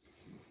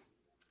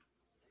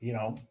 You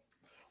know?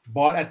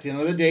 But at the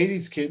end of the day,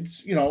 these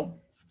kids, you know,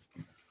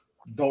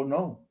 don't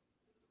know.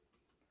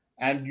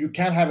 And you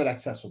can't have it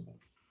accessible.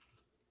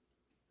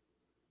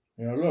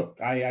 You know, look,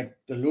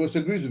 Lewis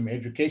agrees with me.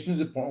 Education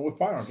is important with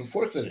firearms. Of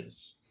course it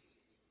is.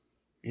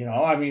 You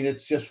know, I mean,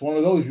 it's just one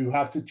of those you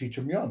have to teach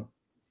them young.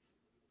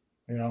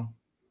 You know?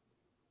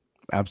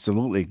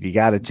 Absolutely. You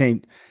got to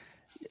change.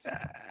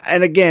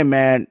 And again,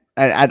 man,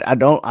 I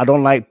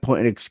don't like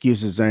putting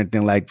excuses or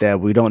anything like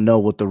that. We don't know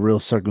what the real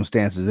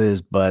circumstances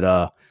is, but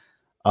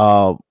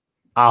I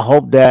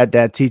hope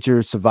that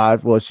teacher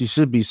survived. Well, she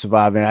should be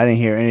surviving. I didn't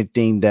hear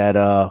anything that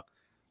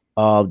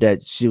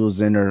that she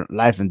was in her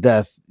life and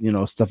death, you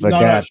know, stuff like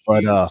that.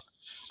 But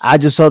I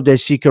just hope that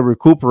she could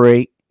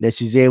recuperate, that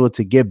she's able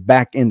to get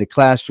back in the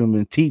classroom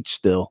and teach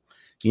still,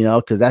 you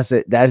know, because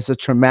that is a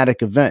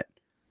traumatic event.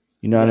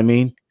 You know what I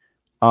mean?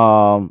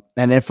 And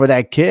then for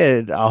that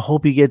kid, I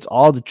hope he gets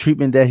all the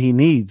treatment that he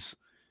needs,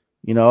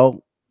 you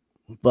know,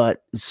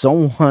 but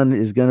someone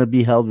is going to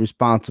be held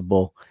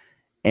responsible.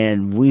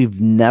 And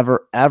we've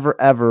never, ever,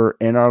 ever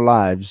in our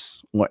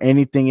lives or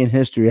anything in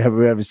history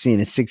ever seen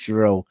a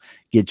 6-year-old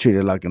get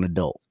treated like an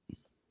adult.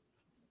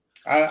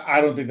 I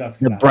don't think that's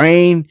the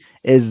brain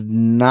is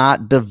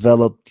not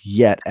developed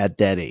yet at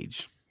that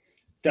age.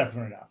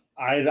 Definitely not.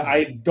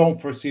 I don't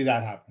foresee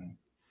that happening.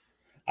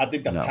 I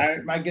think the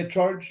parent might get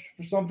charged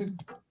for something,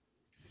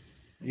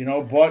 you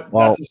know, but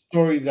that's a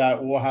story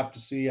that we'll have to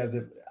see as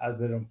it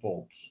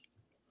unfolds.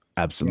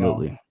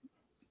 Absolutely. You know?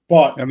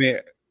 But I mean,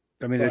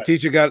 the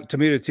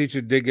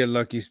teacher did get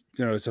lucky,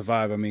 you know, to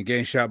survive. I mean,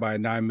 getting shot by a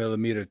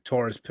 9mm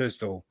Taurus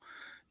pistol,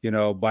 you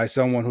know, by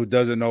someone who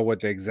doesn't know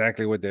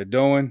exactly what they're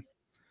doing.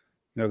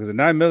 You know, because a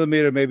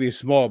 9mm may be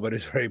small, but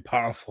it's very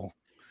powerful,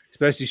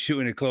 especially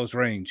shooting at close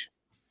range.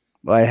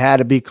 Well, it had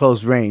to be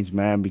close range,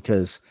 man,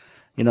 because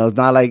you know it's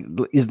not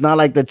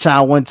like the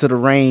child went to the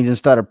range and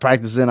started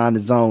practicing on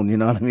his own. You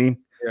know what I mean?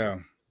 Yeah,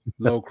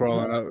 low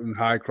crawling up and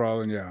high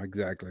crawling. Yeah,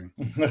 exactly.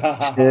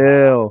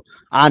 Chill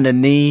on the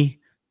knee.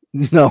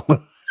 No,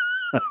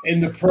 in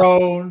the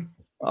prone.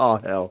 Oh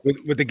hell!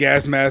 With the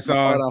gas mask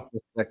on. Hold on for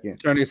a second.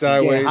 Turning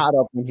sideways. Hot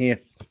up in here.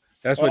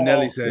 That's what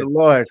Nelly said.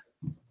 Lord.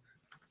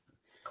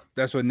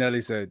 That's what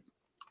Nelly said.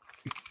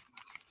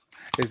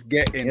 It's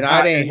getting. You know,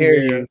 I didn't hear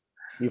you.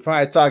 You're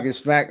probably talking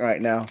smack right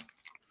now.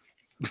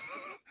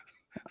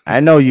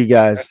 I know you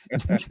guys.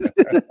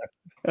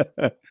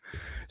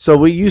 So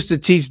we used to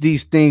teach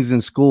these things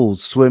in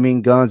schools,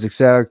 swimming, guns,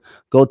 etc.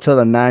 Go tell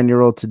a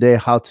 9-year-old today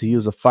how to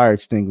use a fire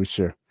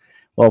extinguisher.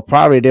 Well,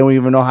 probably they don't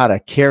even know how to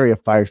carry a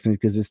fire extinguisher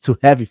because it's too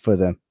heavy for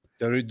them.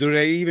 Do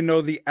they even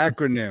know the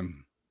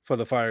acronym for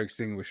the fire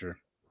extinguisher.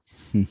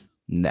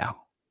 No.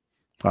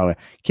 Probably.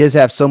 Kids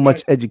have so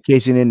much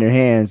education in their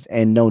hands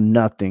and know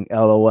nothing.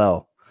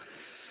 LOL.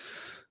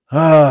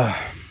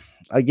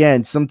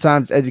 Again,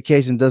 sometimes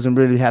education doesn't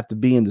really have to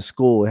be in the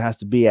school. It has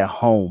to be at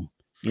home.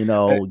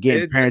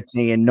 Getting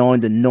parenting and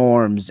knowing the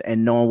norms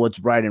and knowing what's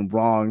right and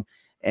wrong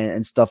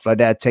and stuff like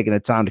that, taking the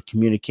time to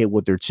communicate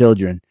with their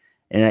children.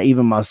 And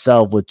even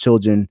myself with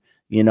children,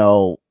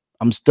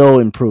 I'm still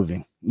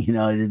improving.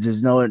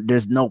 There's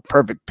no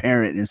perfect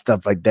parent and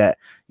stuff like that,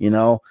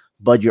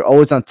 but you're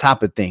always on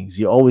top of things.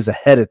 You're always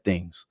ahead of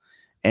things.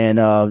 And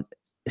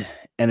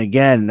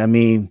again, I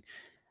mean,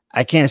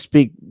 I can't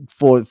speak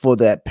for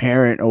that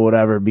parent or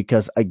whatever,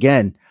 because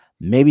again,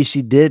 maybe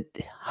she did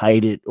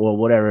hide it or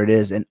whatever it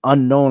is, and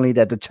unknowingly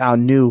that the child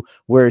knew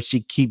where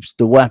she keeps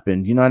the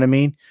weapon. You know what I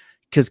mean?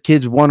 Because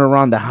kids run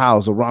around the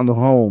house, around the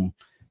home,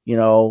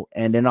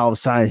 and then all of a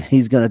sudden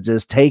he's gonna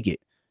just take it.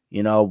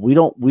 We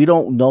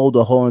don't know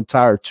the whole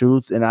entire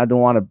truth, and I don't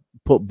want to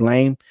put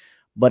blame.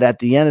 But at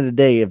the end of the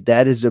day, if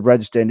that is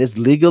registered and it's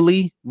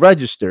legally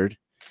registered,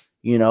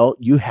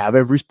 you have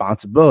a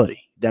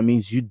responsibility. That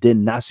means you did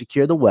not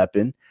secure the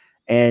weapon,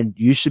 and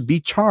you should be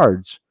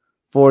charged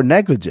for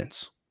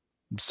negligence.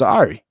 I'm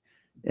sorry.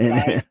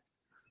 And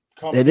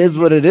it is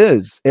what it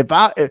is. If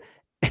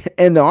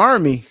in the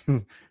Army,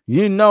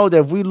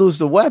 that if we lose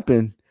the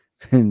weapon,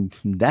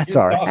 that's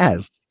our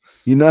ass.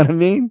 You know what I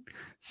mean?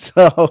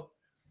 So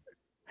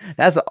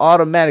that's an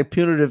automatic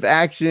punitive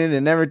action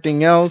and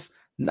everything else.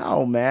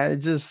 No, man. It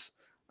just,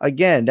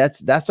 again,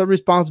 that's a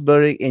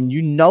responsibility. And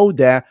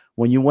that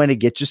when you went to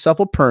get yourself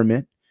a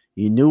permit,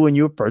 you knew when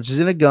you were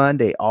purchasing a gun,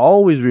 they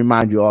always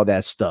remind you all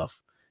that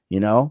stuff,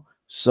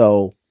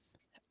 So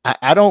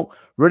I don't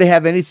really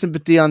have any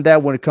sympathy on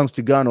that when it comes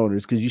to gun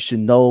owners, because you should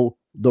know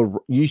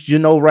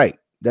right.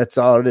 That's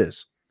all it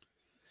is.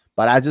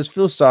 But I just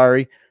feel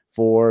sorry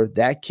for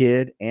that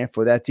kid and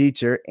for that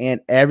teacher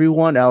and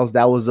everyone else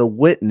that was a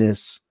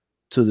witness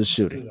to the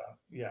shooting.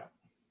 Yeah.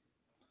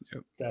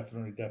 Yep.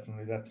 Definitely.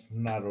 That's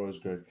not always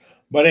good.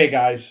 But hey,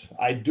 guys,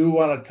 I do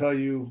want to tell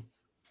you,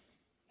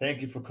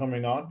 thank you for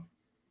coming on.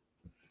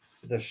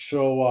 The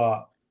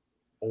show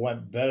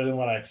went better than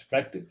what I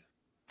expected.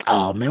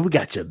 Oh, man, we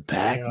got your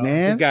back,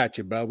 man. We got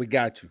you, bro. We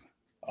got you.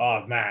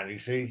 Oh, man, you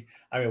see?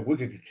 I mean, we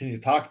could continue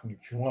talking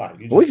if you want.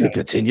 We could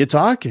continue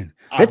talking.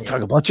 Let's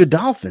talk about your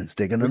Dolphins.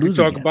 They're going to lose.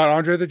 Talk about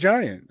Andre the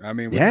Giant. I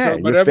mean,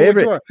 your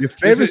favorite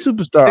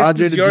superstar,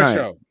 Andre the Giant.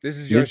 Show. This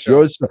is your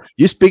show.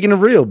 You're speaking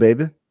of real,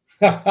 baby.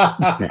 You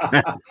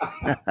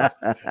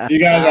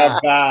guys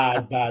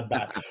are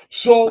bad.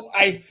 So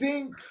I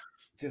think,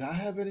 did I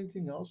have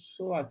anything else?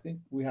 So I think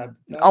we had.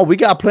 Oh, we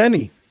got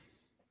plenty.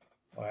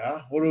 Oh,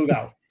 yeah? What do we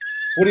got?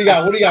 What do you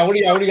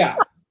got?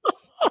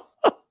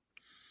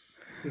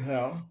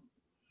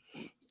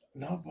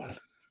 No, but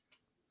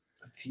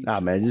nah,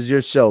 man, this is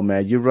your show,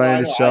 man. You're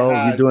running the show.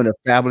 You're doing a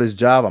fabulous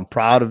job. I'm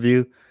proud of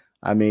you.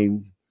 I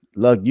mean,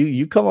 look,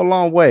 you come a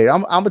long way.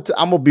 I'm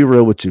gonna be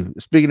real with you.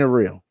 Speaking of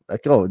real,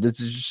 like, this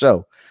is your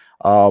show.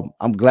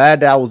 I'm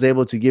glad that I was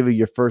able to give you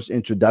your first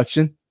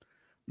introduction,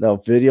 the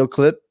video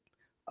clip.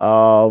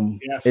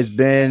 Yes. It's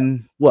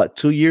been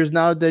 2 years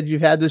now that you've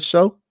had this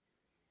show.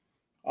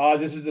 I'm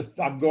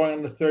going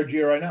on the third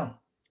year right now.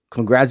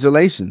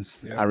 Congratulations.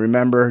 Yeah. I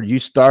remember you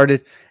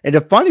started. And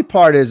the funny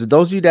part is,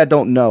 those of you that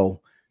don't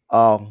know,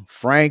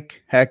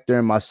 Frank, Hector,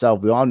 and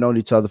myself, we all known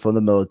each other from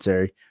the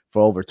military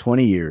for over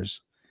 20 years.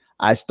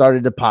 I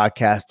started the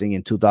podcasting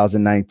in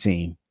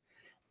 2019.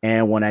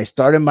 And when I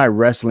started my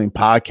wrestling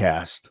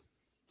podcast,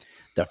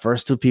 the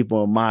first two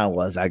people in mind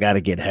was, I got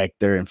to get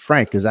Hector and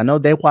Frank, because I know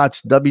they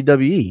watched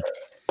WWE.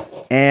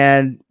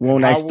 And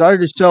when I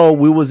started the show,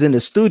 we was in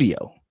the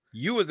studio.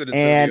 You was in the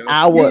and studio.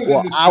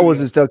 I was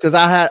in studio because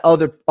I had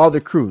other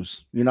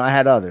crews. I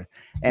had other,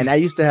 and I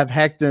used to have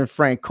Hector and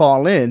Frank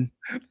call in.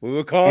 We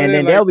would call, and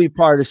then they'll be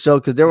part of the show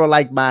because they were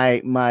like my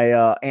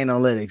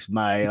analytics,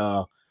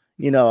 my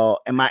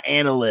and my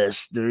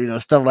analysts,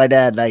 stuff like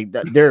that. Like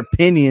their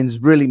opinions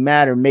really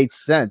matter, made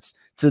sense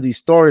to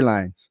these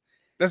storylines.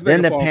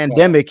 Then the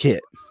pandemic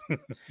hit.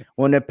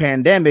 When the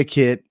pandemic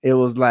hit, it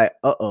was like,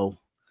 what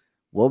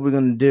we're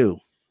gonna do,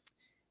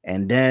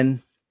 and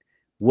then.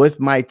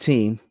 With my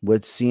team,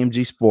 with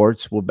CMG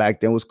Sports,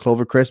 back then was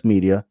Clovercrest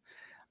Media,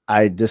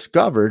 I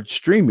discovered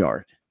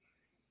StreamYard.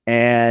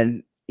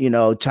 And,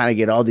 trying to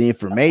get all the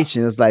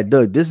information, it's like,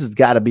 dude, this has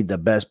got to be the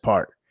best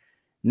part.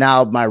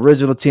 Now, my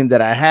original team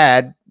that I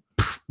had,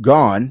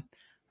 gone,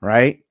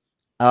 right?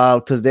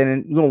 Because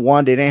then,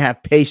 they didn't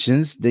have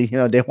patience. They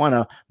want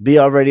to be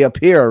already up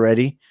here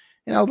already.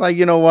 And I was like,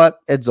 you know what?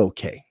 It's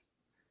okay.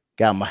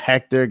 Got my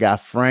Hector,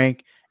 got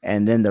Frank,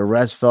 and then the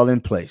rest fell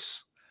in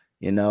place.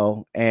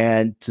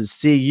 And to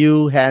see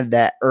you had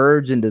that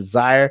urge and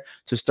desire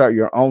to start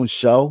your own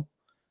show,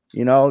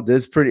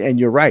 this pretty, and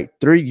you're right.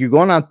 You're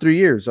going on 3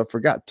 years. I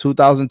forgot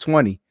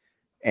 2020.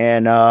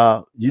 And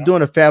you're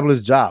doing a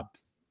fabulous job.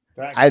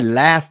 Thanks. I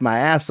laughed my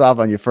ass off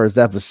on your first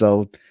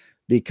episode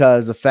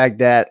because the fact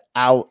that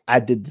I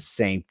did the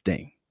same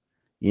thing.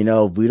 You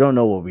know, we don't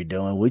know what we're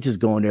doing. We just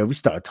go in there, we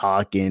start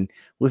talking,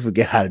 we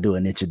forget how to do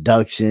an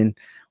introduction,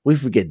 we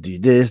forget to do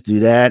this, do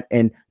that,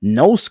 and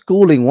no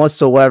schooling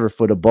whatsoever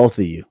for the both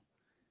of you.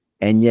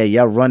 And yeah,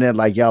 y'all run it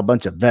like y'all a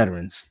bunch of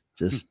veterans,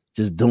 just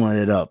doing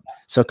it up.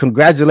 So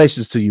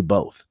congratulations to you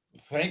both.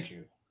 Thank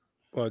you.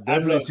 Well,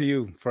 definitely to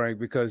you, Frank,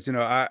 because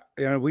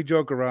we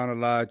joke around a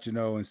lot,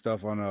 and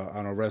stuff on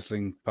a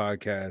wrestling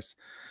podcast.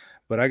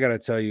 But I gotta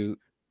tell you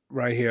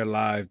right here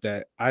live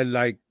that I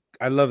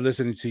love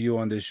listening to you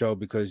on this show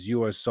because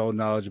you are so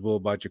knowledgeable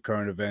about your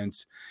current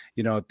events,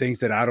 things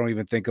that I don't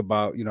even think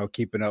about,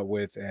 keeping up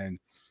with. And,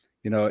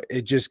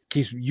 it just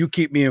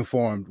keep me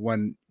informed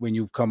when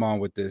you come on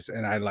with this.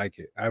 And I like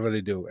it. I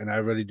really do. And I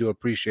really do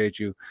appreciate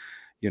you.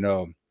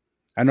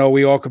 I know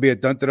we all could be a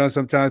dun-dun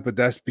sometimes, but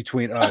that's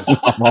between us.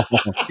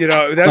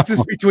 That's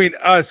just between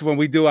us when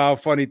we do our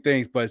funny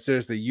things. But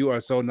seriously, you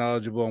are so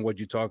knowledgeable on what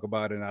you talk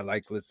about. And I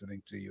like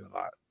listening to you a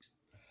lot.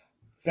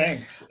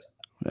 Thanks.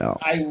 Yeah.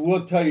 I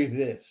will tell you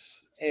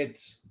this.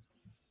 It's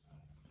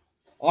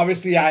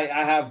obviously I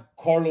have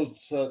Carlos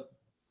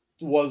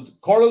was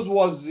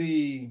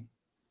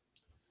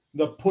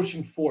the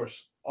pushing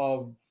force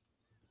of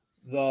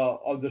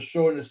the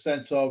show in the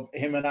sense of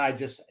him and I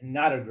just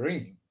not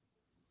agreeing,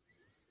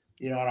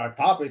 on our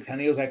topics.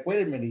 And he was like,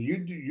 wait a minute, you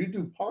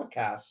do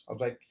podcasts? I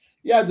was like,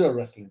 yeah, I do a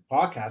wrestling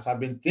podcast. I've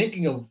been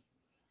thinking of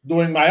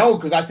doing my own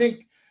because I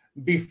think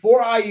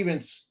before I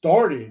even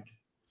started,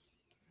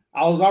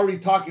 I was already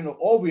talking to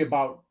Ovi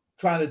about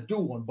trying to do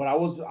one, but I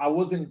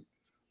wasn't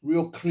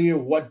real clear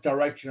what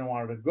direction I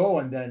wanted to go.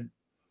 And then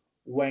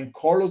when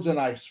Carlos and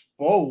I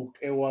spoke,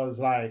 it was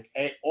like,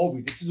 hey,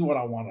 Ovi, this is what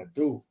I want to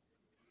do.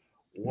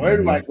 Where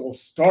do I go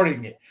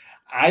starting it?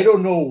 I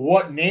don't know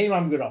what name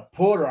I'm going to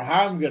put or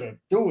how I'm going to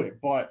do it,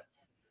 but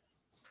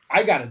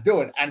I got to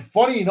do it. And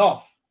funny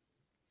enough,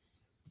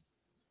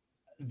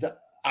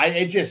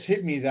 it just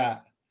hit me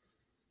that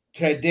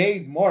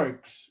today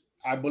marks,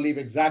 I believe,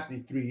 exactly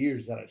 3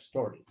 years that I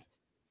started.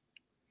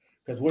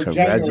 Because we're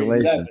January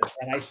 11th,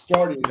 and I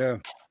started,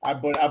 I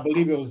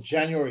believe it was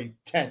January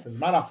 10th. As a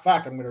matter of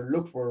fact, I'm going to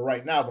look for it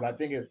right now, but I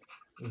think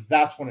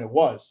that's when it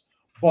was.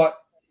 But,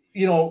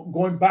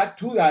 going back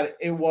to that,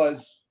 it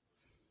was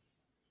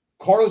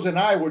Carlos and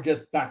I were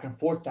just back and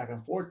forth.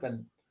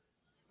 And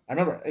I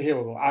remember, here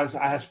we go. I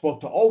had spoke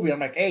to Ovi.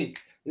 I'm like, hey,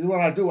 this is what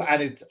I do.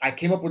 And I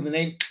came up with the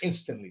name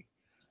instantly.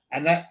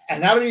 And I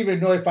don't even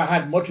know if I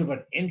had much of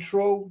an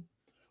intro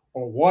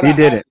or what. You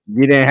didn't.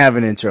 You didn't have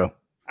an intro.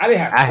 I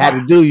had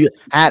to do you.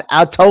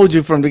 I told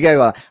you from the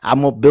get-go,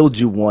 I'm gonna build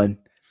you one,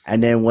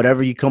 and then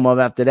whatever you come up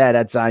after that,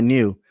 that's on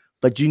you.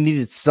 But you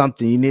needed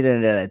something. You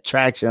needed an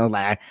attraction. I was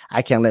like,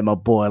 I can't let my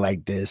boy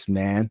like this,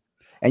 man.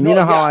 And you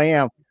know how I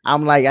am.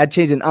 I'm like, I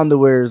change in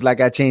underwears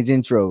like I change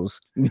intros.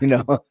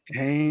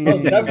 Dang.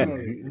 No,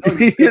 definitely.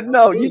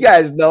 You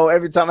guys know.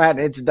 Every time I had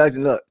an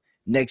introduction, look,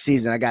 next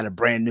season I got a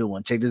brand new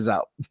one. Check this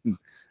out.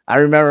 I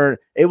remember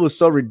it was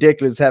so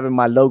ridiculous having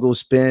my logo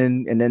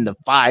spin and then the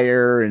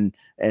fire and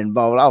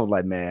blah, blah. I was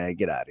like, man,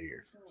 get out of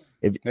here.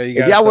 If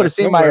y'all would have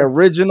seen my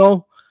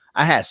original,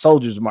 I had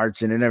soldiers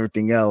marching and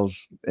everything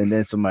else. And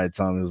then somebody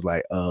told me, it was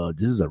like,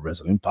 this is a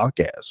wrestling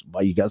podcast.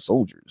 Why you got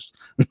soldiers?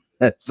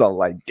 So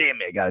like, damn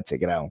it, I gotta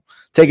take it out.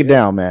 Take it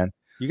down, man.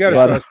 You gotta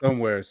start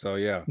somewhere. So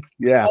yeah.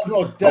 Yeah. Oh,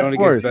 no, it only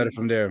gets better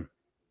from there.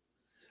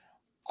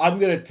 I'm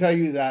gonna tell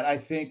you that I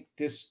think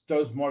this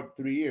does mark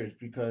 3 years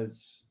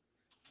because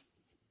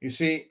you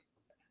see,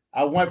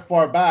 I went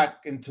far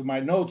back into my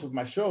notes of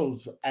my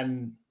shows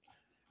and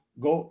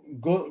go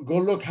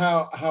look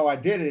how I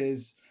did it.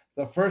 Is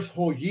the first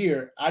whole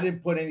year I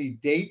didn't put any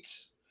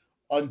dates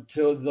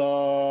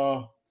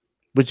until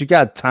But you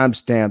got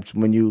timestamps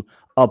when you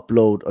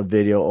upload a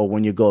video or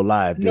when you go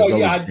live. There's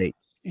always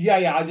dates.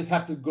 Yeah. I just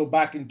have to go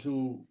back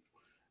into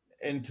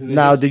this.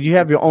 Now, do you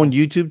have your own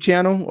YouTube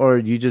channel or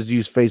you just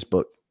use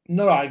Facebook?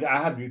 No, I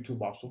have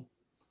YouTube also.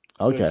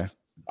 Okay. So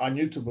on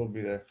YouTube it'll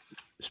be there.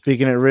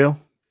 Speaking it real?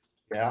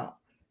 Yeah.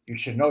 You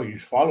should know. You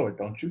should follow it,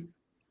 don't you?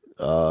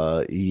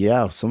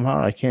 Yeah.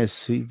 Somehow I can't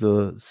see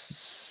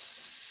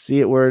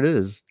it where it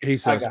is.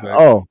 He's suspect.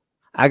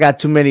 I got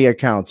too many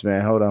accounts,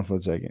 man. Hold on for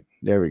a second.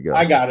 There we go.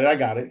 I got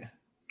it.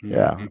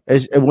 Yeah.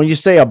 When you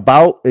say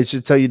about, it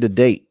should tell you the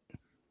date.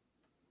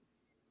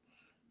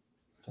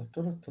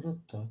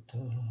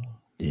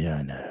 Yeah,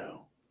 I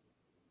know.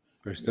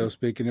 We're still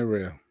speaking it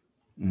real.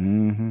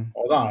 Mm-hmm.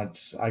 Hold on,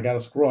 I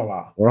gotta scroll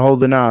out. We're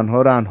holding on.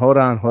 Hold on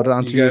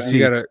to your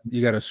seat.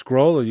 You gotta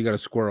scroll or you gotta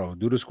squirrel.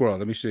 Do the squirrel.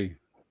 Let me see.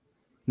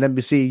 Let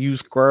me see you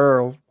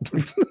squirrel.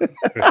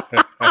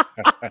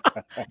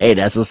 Hey,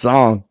 that's a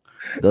song.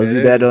 Those of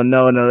you that don't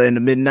know, in the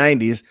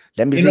mid-90s,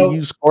 let me see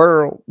you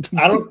squirrel.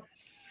 I don't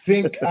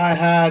think I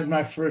had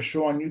my first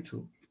show on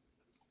YouTube.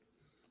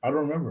 I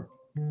don't remember.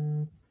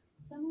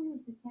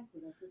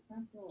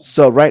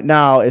 So right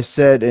now it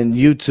said in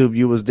YouTube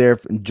you was there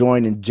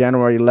joined in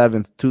January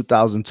 11th,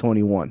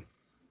 2021.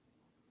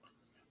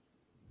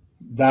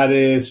 That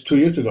is 2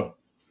 years ago.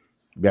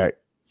 Right.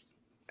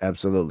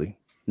 Absolutely.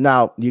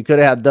 Now you could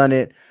have done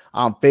it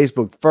on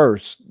Facebook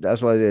first.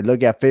 That's why they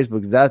look at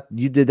Facebook. That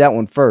you did that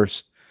one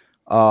first.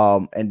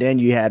 And then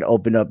you had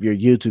opened up your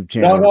YouTube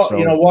channel. No, so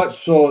you know what?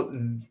 So,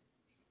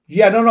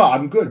 yeah, no,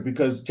 I'm good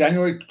because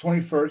January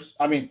 21st,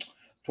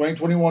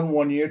 2021,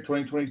 1 year,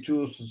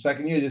 2022 is the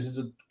second year. This is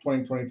the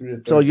 2023, the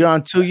third. So you're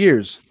on 2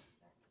 years.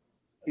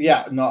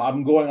 Yeah, no,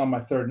 I'm going on my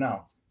third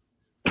now.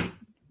 You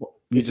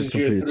This just is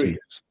year completed 2 3.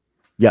 years.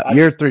 Yeah, I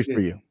year just 3 did.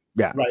 for you.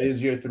 Yeah. Right, this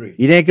is year 3.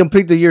 You didn't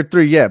complete the year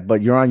 3 yet,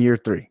 but you're on year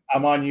 3.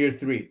 I'm on year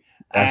 3.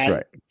 That's And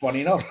right.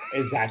 funny enough,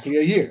 exactly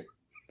a year.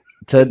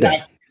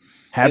 Today.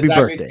 Happy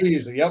Exactly birthday. 2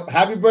 years. Yep.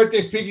 Happy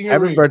birthday, speaking of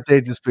Happy real.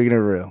 birthday to Speaking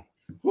of Real.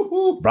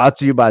 Woo-hoo. Brought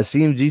to you by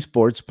CMG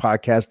Sports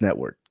Podcast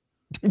Network.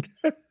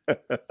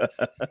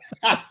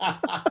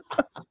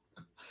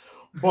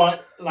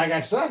 But like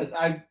I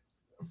said,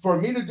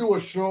 for me to do a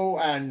show,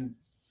 and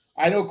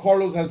I know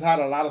Carlos has had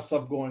a lot of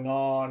stuff going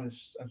on and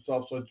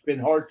stuff, so it's been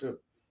hard to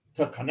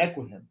connect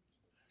with him.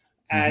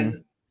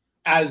 And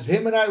as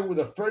him and I were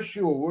the first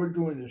year we're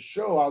doing the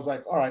show, I was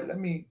like, all right, let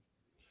me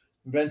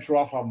venture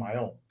off on my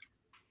own.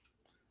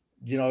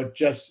 You know,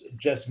 just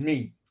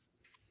me.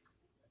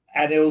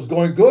 And it was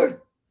going good.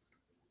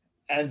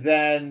 And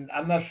then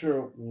I'm not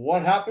sure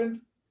what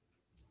happened.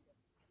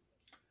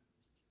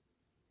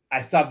 I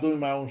stopped doing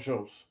my own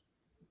shows.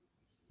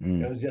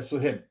 It was just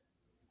with him.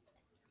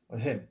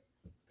 And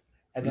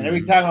then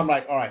every time I'm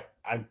like, all right,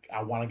 I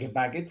want to get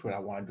back into it. I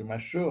want to do my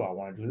show. I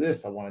want to do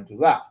this. I want to do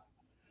that.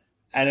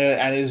 And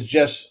it's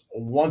just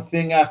one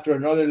thing after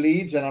another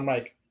leads. And I'm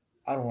like,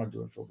 I don't want to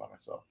do a show by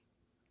myself.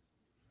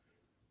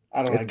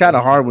 It's kind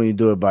of hard when you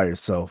do it by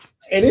yourself.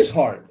 It is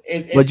hard.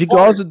 But you can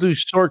also do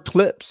short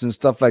clips and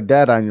stuff like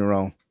that on your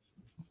own.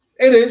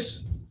 It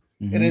is.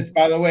 It is.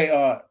 By the way,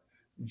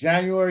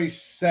 January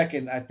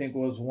 2nd, I think,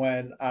 was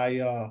when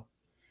I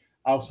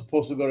was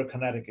supposed to go to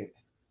Connecticut.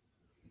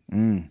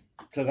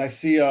 Because I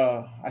see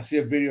a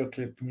video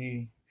clip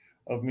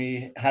of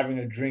me having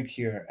a drink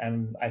here,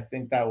 and I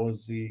think that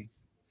was the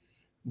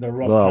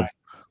rough time.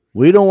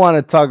 We don't want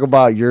to talk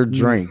about your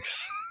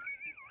drinks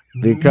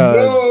because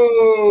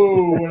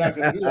no, we're not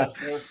gonna do that,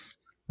 sir.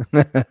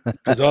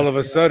 Because all of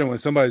a sudden, when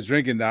somebody's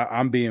drinking,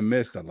 I'm being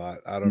missed a lot.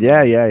 I don't know.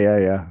 Yeah.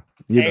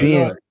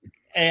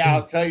 Hey,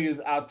 I'll tell you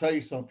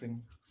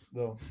something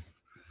though.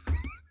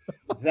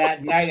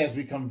 That night has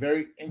become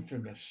very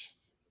infamous.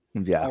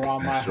 Yeah,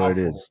 around my sure household.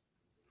 it is.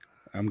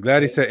 I'm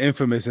glad he said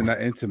infamous and not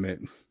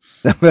intimate.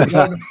 It's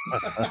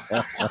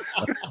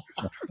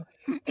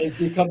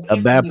become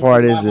The bad infamous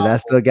part in is my that I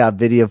household. still got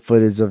video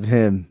footage of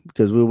him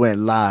because we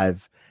went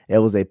live. It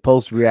was a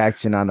post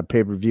reaction on a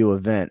pay-per-view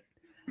event,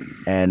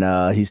 and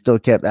he still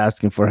kept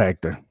asking for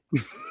Hector.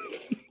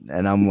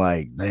 And I'm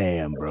like,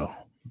 damn, bro.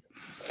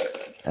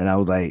 And I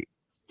was like,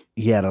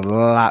 he had a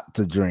lot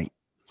to drink,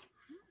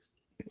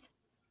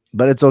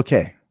 but it's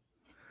okay.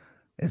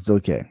 It's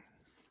okay.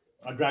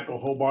 I drank a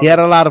whole bar. He had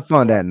a lot of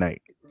fun that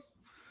night.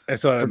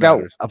 That's all that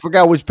matters. I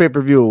forgot which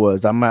pay-per-view it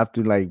was. I'm gonna have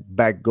to like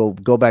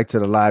go back to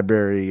the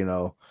library, you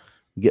know,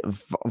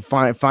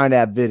 find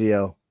that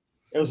video.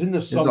 It was in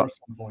the summer at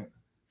some point.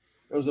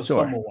 It was a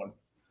summer one.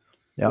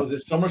 Yep. Was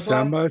it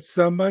summertime?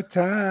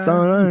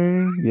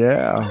 Summertime.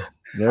 Yeah.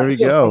 There we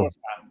go.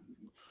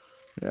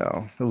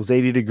 Yeah, it was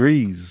 80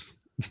 degrees.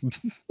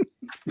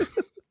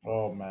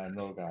 Oh man,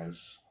 no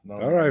guys. No.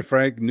 All right,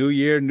 Frank. New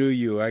year, new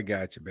you. I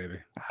got you, baby.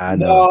 I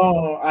know.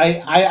 No,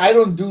 I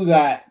don't do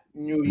that.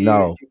 New year.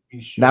 No,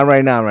 not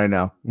right now.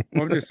 Well,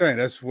 I'm just saying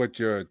that's what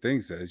your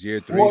thing says. Year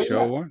 3, Well,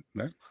 show yeah. 1.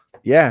 No?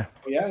 Yeah.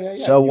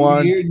 Yeah. Show New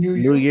 1. year,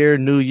 new year,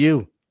 new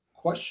you.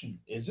 Question: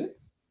 Is it?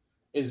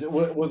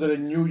 Was it a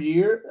new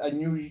year, a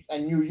new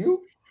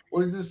you,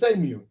 or is it the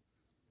same you?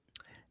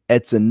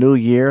 It's a new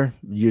year.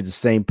 You're the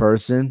same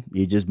person.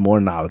 You're just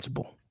more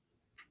knowledgeable.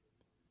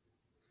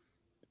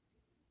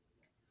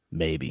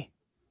 Maybe.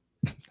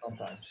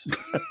 Sometimes.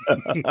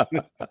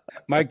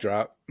 Mic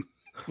drop.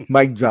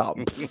 Mic drop.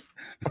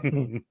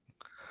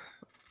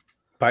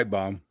 Pipe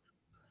bomb.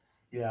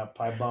 Yeah,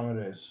 pipe bomb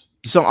it is.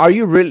 So are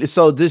you really,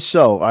 so this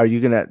show, are you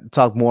going to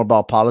talk more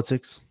about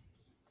politics?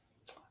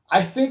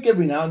 I think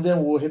every now and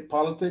then we'll hit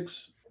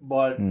politics,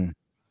 but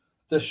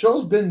the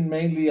show's been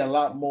mainly a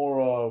lot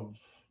more of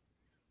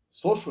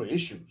social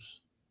issues.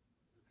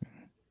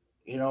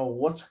 You know,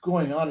 what's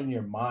going on in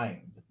your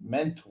mind,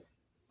 mental.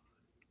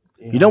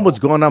 You know what's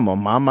going on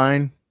my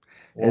mind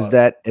is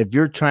that if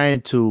you're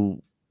trying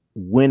to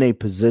win a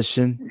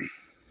position,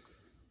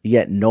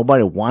 yet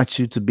nobody wants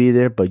you to be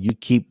there, but you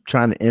keep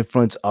trying to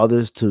influence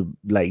others to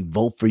like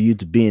vote for you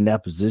to be in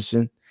that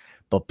position,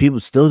 but people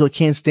still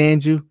can't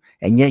stand you,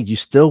 and yet you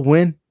still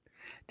win,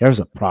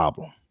 there's a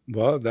problem.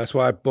 Well, that's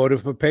why I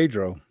voted for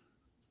Pedro.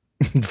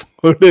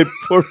 Voted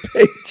for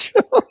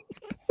Pedro.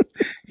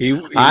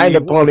 I ain't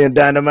Napoleon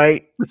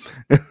Dynamite.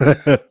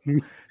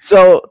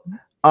 So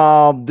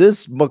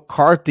this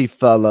McCarthy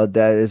fella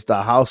that is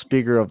the House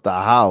Speaker of the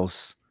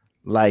House,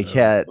 like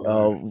had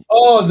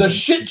the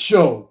shit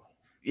show.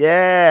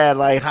 Yeah,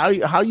 like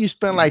how you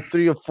spend like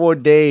 3 or 4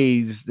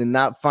 days and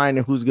not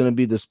finding who's gonna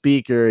be the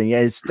speaker, and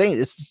yeah, it's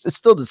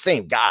still the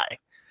same guy,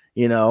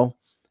 you know,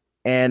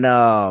 and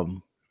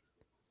I'm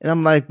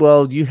like,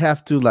 well, you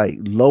have to like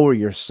lower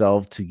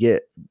yourself to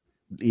get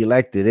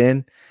elected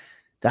in.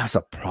 that's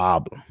a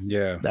problem.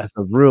 Yeah. That's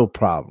a real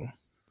problem.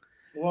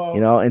 Well,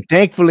 You know, and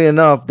thankfully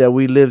enough that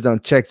we lived on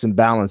checks and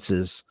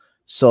balances.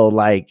 So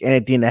like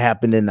anything that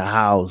happened in the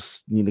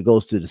House,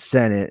 goes to the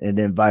Senate and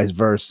then vice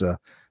versa.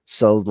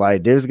 So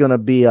like there's gonna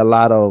be a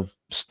lot of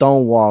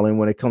stonewalling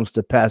when it comes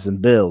to passing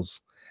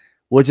bills,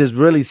 which is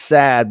really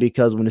sad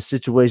because when the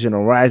situation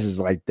arises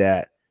like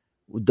that,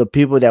 the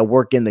people that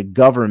work in the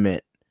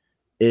government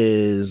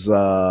is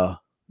the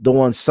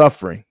one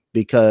suffering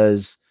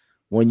because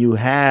when you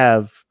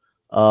have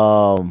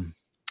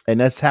and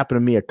that's happened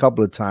to me a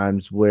couple of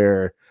times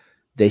where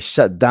they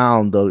shut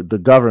down the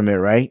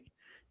government, right?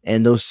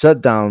 And those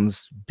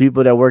shutdowns,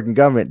 people that work in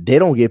government, they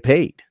don't get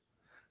paid,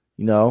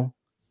 you know,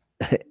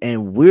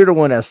 and we're the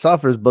one that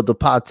suffers, but the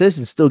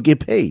politicians still get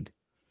paid.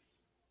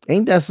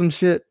 Ain't that some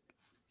shit?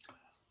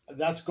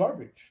 that's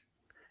garbage.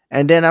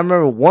 And then I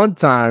remember one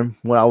time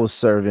when I was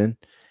serving,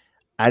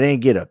 I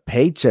didn't get a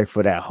paycheck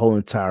for that whole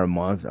entire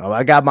month.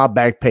 I got my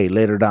back pay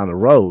later down the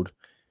road,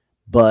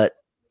 but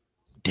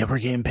they were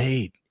getting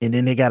paid. And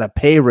then they got a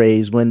pay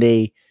raise when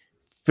they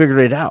figured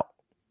it out.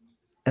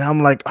 And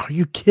I'm like, are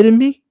you kidding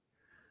me?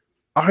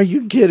 Are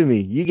you kidding me?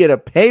 You get a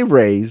pay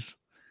raise,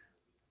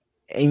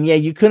 and yeah,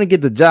 you couldn't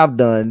get the job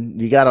done.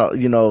 You gotta,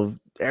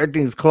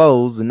 everything's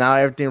closed, and now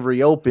everything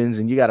reopens,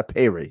 and you got a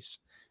pay raise.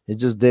 It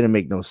just didn't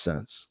make no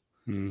sense.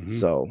 Mhm.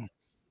 So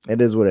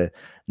it is what it.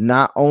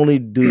 Not only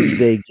do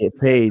they get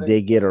paid,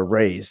 they get a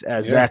raise.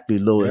 Exactly,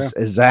 Lewis.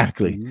 Yeah.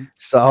 Exactly. Mhm.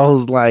 So I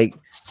was like,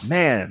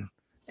 man,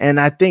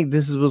 and I think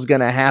this is what's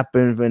gonna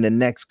happen in the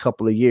next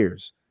couple of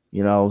years.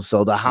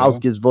 So the House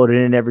gets voted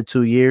in every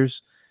 2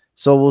 years.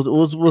 So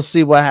we'll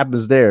see what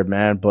happens there,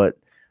 man. But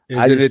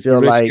I Isn't just it the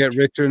feel rich like get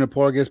richer and the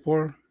poor gets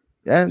poorer?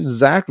 yeah,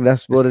 exactly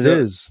that's what it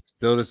is.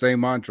 Still the same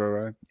mantra,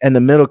 right? And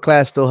the middle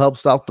class still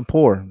helps out the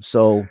poor.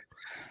 So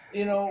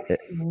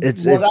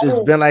it's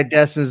been like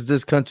that since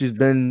this country's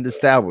been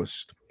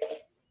established.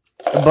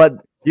 But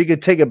you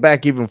could take it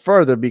back even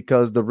further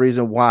because the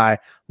reason why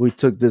we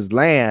took this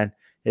land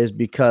is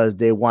because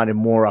they wanted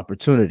more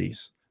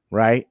opportunities,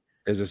 right?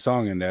 There's a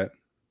song in that.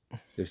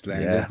 This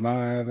land is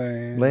my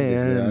land.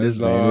 This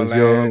land is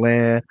your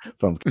land.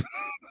 From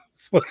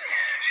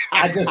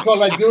I just felt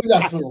like doing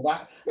that to him.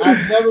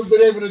 I've never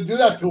been able to do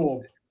that to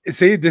him.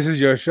 See, this is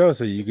your show,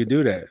 so you could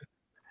do that.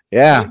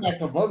 Yeah,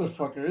 That's a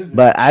motherfucker, isn't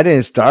but I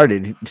didn't start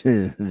it.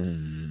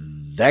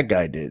 That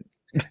guy did.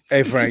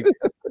 Hey Frank,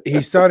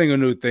 he's starting a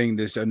new thing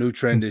a new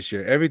trend this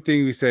year.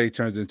 Everything we say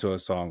turns into a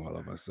song all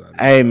of a sudden.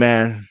 Hey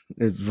man,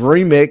 it's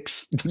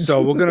remix.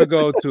 So we're gonna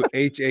go to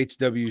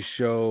HHW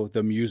show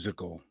the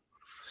musical.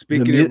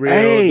 Speaking it real,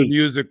 the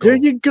musical. There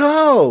you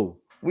go.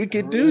 We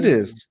could do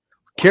this.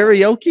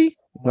 Karaoke?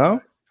 No?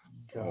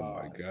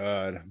 Oh my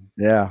god.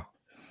 Yeah.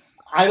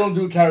 I don't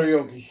do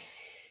karaoke.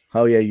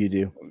 Oh yeah, you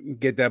do.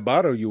 Get that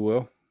bottle, you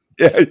will.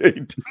 Yeah,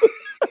 you do.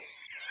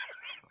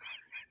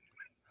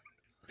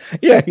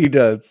 Yeah, he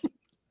does.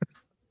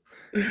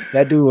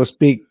 That dude will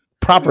speak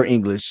proper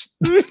English.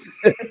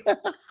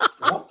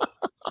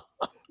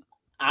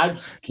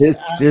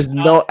 There's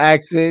no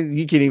accent.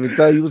 You can't even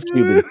tell he was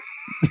Cuban.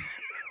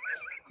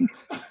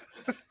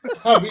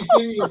 I'll be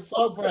singing a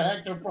song for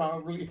Hector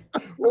probably.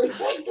 Where's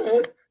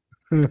Hector?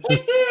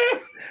 Hector!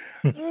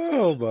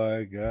 Oh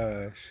my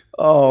gosh.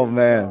 Oh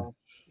man.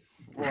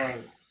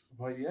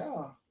 But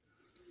yeah.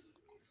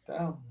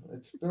 Damn,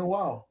 it's been a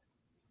while.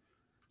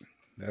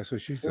 That's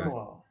what she said.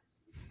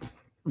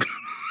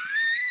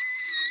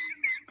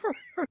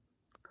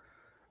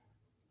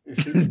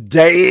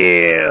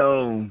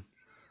 Damn.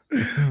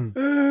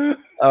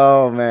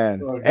 Oh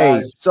man.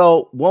 Hey,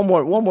 so one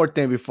more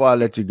thing before I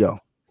let you go.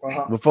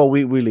 Before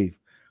we leave.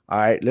 All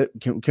right.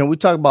 Can we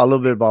talk about a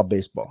little bit about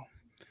baseball?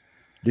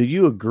 Do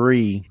you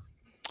agree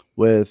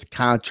with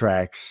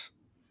contracts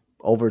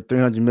over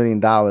 $300 million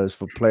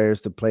for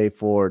players to play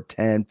for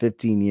 10,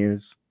 15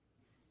 years?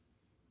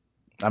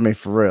 I mean,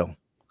 for real.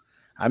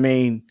 I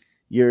mean,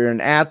 you're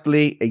an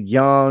athlete,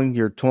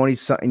 you're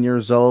 20-something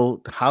years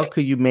old. How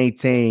could you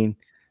maintain?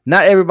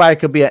 Not everybody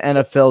could be an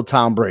NFL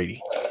Tom Brady.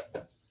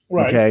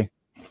 Right. Okay.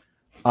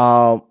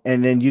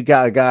 And then you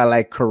got a guy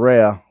like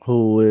Correa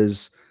who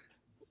was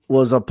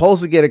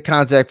supposed to get a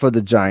contract for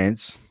the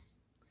Giants.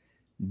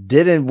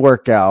 Didn't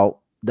work out.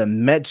 The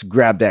Mets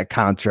grabbed that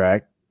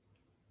contract.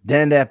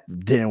 Then that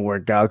didn't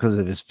work out because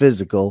of his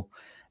physical.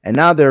 And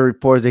now there are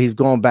reports that he's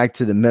going back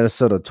to the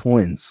Minnesota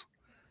Twins.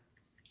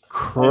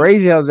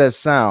 Crazy how does that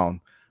sound?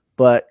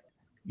 But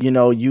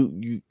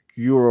you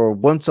were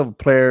once a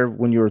player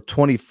when you were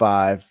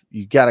 25.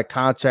 You got a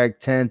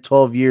contract 10,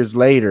 12 years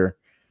later,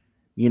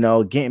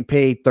 getting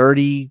paid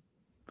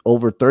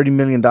over $30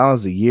 million a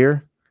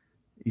year.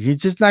 You're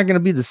just not going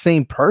to be the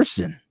same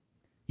person.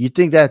 You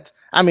think that's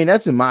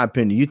in my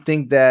opinion. You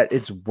think that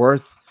it's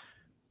worth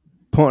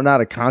putting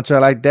out a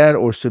contract like that,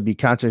 or should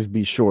contracts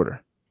be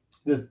shorter?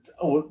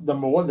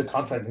 Number one, the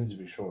contract needs to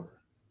be shorter.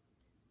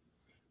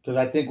 Because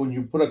I think when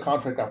you put a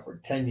contract out for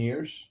 10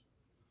 years,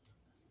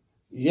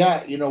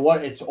 yeah, you know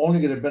what? It's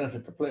only going to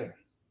benefit the player.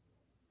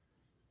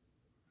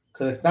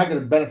 Because it's not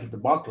going to benefit the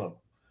ball club.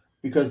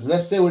 Because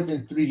let's say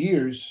within 3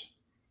 years,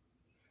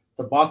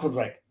 The boss was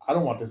like, I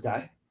don't want this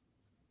guy.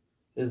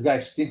 This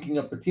guy's stinking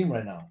up the team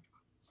right now.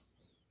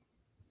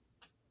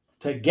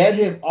 To get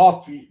him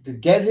off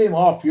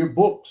your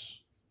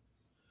books,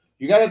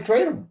 you got to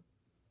trade him.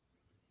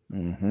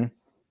 Mm-hmm.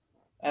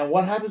 And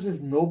what happens if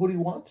nobody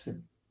wants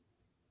him?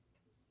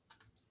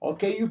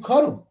 Okay, you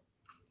cut him.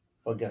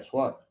 But guess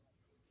what?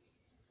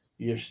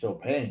 You're still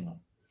paying him.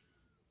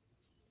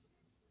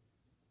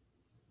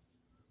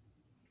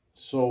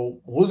 So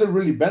who's it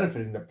really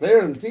benefiting? The player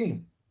or the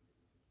team?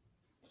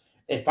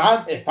 If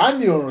I'm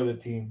the owner of the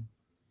team,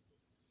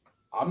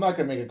 I'm not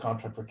gonna make a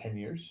contract for 10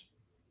 years.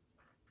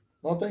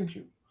 No, thank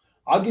you.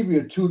 I'll give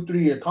you a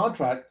 2-3 year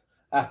contract.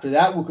 After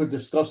that, we could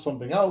discuss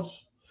something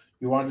else.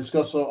 You want to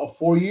discuss a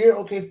 4 year?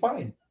 Okay,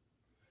 fine.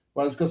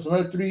 Want to discuss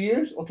another 3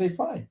 years? Okay,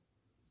 fine.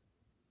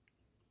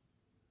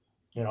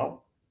 You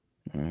know?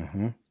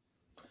 Mm-hmm.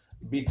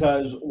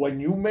 Because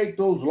when you make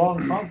those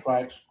long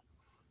contracts,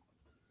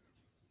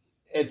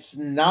 it's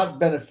not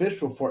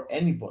beneficial for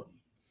anybody.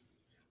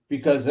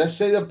 Because let's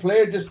say the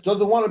player just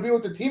doesn't want to be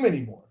with the team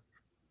anymore.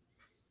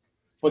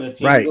 But the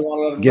team Right. doesn't want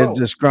to let him Get go.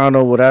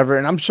 disgruntled, whatever.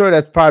 And I'm sure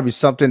that's probably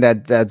something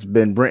that's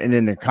been written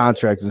in their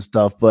contracts and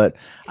stuff. But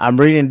I'm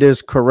reading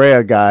this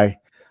Correa guy,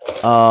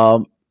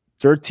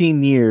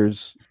 13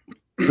 years,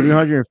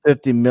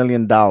 $350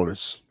 million.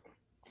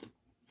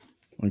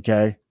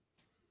 Okay.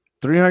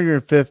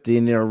 350,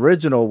 and the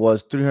original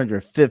was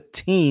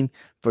 315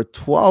 for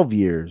 12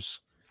 years.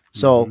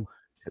 So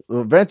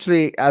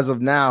eventually, as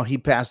of now, he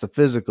passed the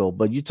physical.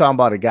 But you're talking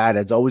about a guy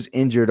that's always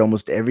injured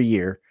almost every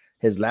year.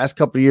 His last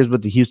couple of years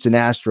with the Houston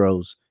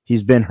Astros,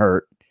 he's been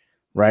hurt,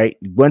 right?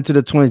 Went to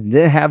the Twins,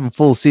 didn't have a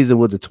full season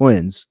with the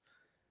Twins,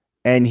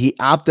 and he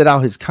opted out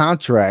his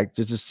contract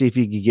just to see if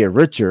he could get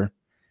richer.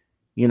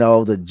 You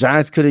know, the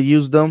Giants could have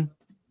used him,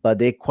 but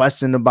they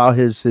questioned about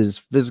his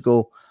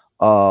physical.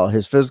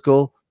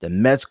 The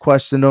Mets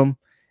questioned him,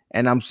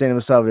 and I'm saying to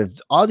myself, if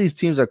all these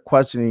teams are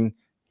questioning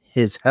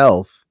his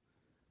health,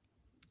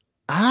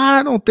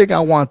 I don't think I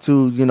want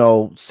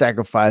to,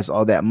 sacrifice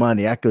all that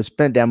money. I could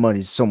spend that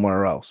money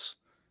somewhere else.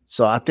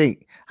 So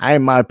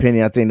in my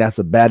opinion, I think that's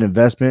a bad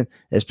investment,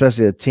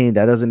 especially a team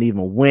that doesn't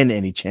even win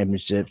any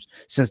championships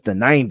since the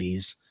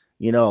 90s,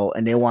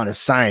 and they want to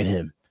sign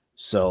him.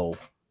 So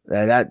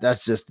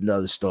that's just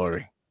another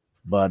story.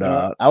 But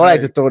I would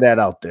like to throw that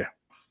out there.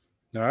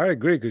 No, I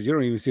agree, because you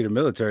don't even see the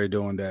military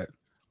doing that.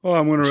 Oh,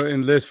 I'm going to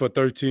enlist for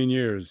 13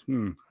 years.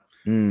 No.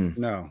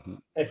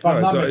 If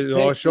I'm not mistaken, it's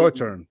all short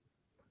term.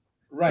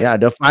 Right. Yeah,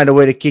 they'll find a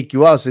way to kick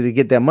you out so they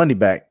get that money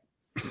back.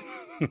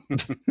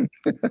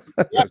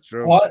 That's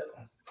true.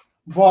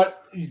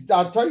 But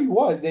I'll tell you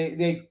what,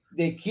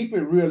 they keep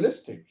it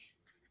realistic.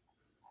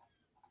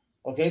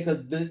 Okay,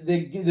 because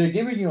they're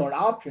giving you an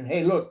option.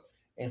 Hey, look,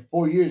 in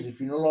 4 years,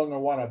 if you no longer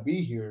want to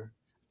be here,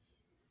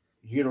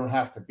 you don't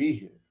have to be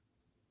here.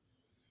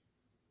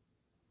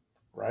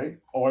 Right?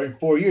 Or in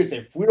 4 years,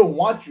 if we don't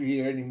want you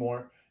here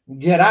anymore,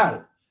 get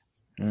out.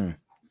 Hey,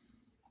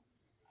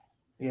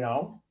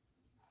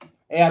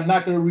 I'm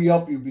not going to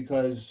re-up you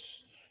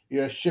because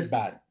you're a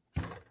shitbag.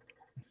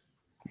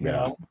 You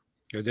know?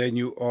 And then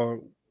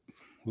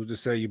who's to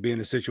say you be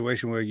in a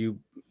situation where you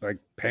like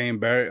paying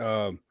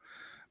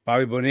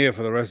Bobby Bonilla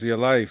for the rest of your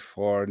life,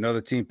 or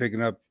another team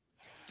picking up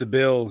the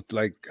bill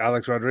like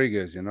Alex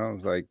Rodriguez,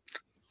 It's like,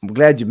 I'm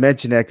glad you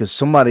mentioned that, because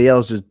somebody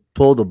else just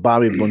pulled a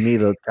Bobby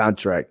Bonilla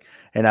contract,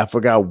 and I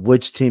forgot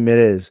which team it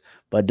is,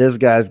 but this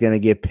guy's going to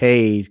get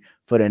paid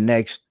for the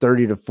next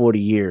 30 to 40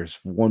 years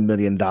for $1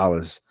 million.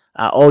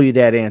 I owe you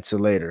that answer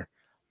later,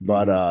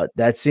 but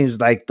that seems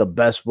like the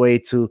best way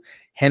to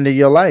handle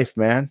your life,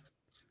 man.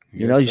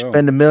 You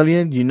spend $1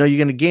 million, you're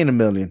going to gain $1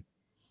 million.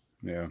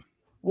 Yeah.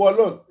 Well,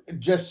 look,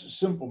 just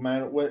simple,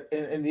 man.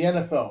 In the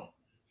NFL,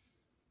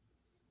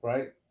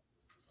 right?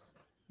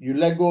 You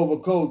let go of a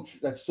coach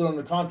that's still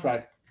under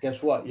contract.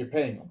 Guess what? You're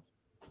paying him.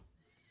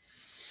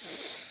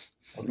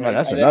 Okay? Well,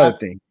 that's another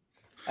thing.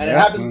 And it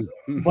happens,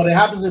 but it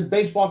happens in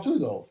baseball too,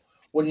 though.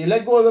 When you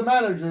let go of the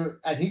manager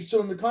and he's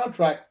still under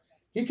contract,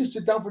 he can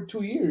sit down for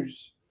 2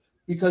 years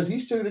because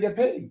he's still going to get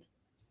paid.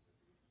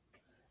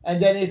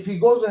 And then if he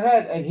goes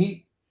ahead and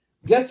he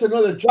gets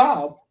another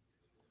job,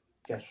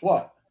 guess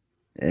what?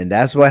 And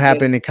that's what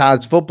happened in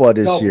college football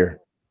this year.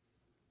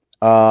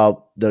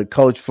 The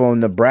coach from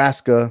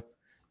Nebraska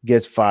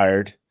gets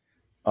fired,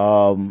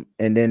 and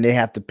then they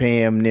have to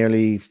pay him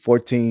nearly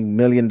 $14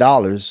 million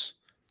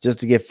just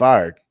to get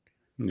fired.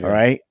 Yeah. All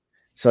right.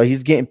 So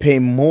he's getting paid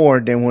more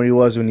than when he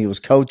was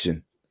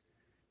coaching.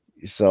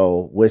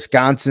 So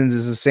Wisconsin's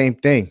is the same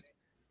thing.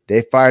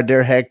 They fired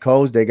their head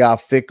coach. They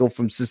got Fickell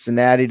from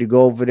Cincinnati to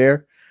go over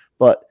there.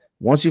 But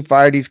once you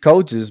fire these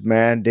coaches,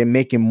 man, they're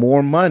making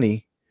more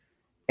money.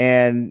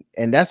 And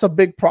that's a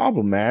big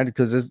problem, man,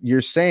 because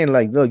you're saying,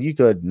 like, look, you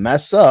could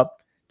mess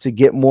up to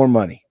get more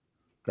money.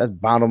 That's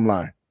bottom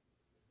line.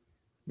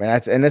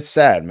 Man, and it's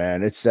sad,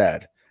 man. It's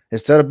sad.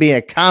 Instead of being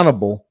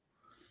accountable,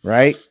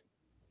 right,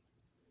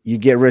 you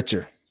get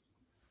richer.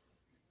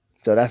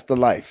 So that's the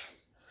life.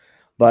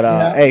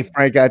 But hey,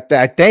 Frank,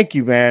 I thank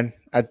you, man.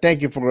 I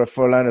thank you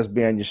for letting us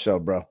be on your show,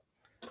 bro.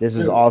 This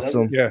is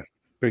awesome. Yeah,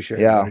 appreciate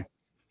it. Yeah,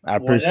 I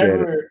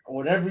appreciate it.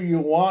 Whenever you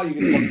want,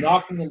 you can come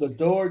knocking on the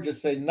door.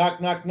 Just say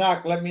knock, knock,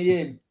 knock. Let me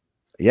in.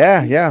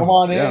 Yeah. Come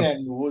on in,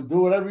 and we'll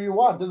do whatever you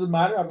want. Doesn't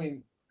matter. I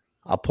mean,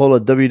 I'll pull a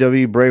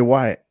WWE Bray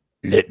Wyatt.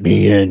 Let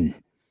me in.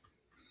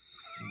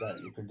 That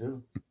you could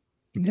do.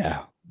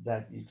 Yeah.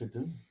 That you could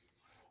do.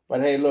 But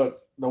hey,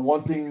 look, the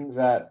one thing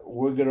that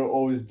we're gonna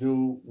always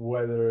do,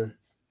 whether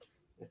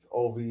it's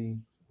Ovi,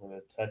 whether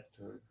it's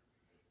Hector,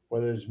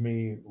 whether it's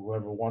me,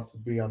 whoever wants to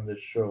be on this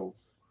show,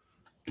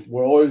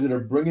 we're always gonna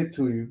bring it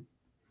to you.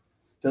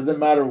 Doesn't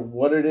matter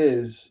what it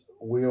is,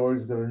 we're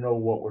always gonna know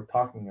what we're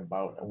talking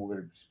about, and we're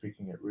gonna be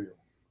speaking it real.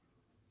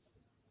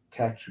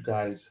 Catch you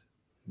guys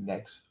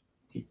next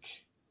week.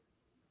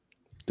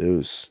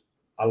 Deuce.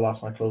 I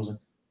lost my closing.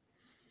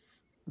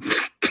 Is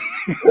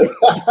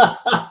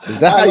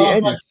that how you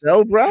end the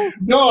show, bro?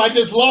 No, I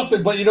just lost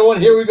it. But you know what?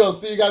 Here we go.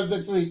 See you guys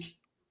next week.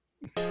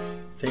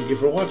 Thank you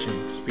for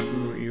watching.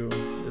 Speaking with You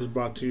is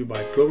brought to you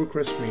by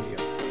Clovercrest Media.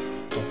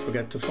 Don't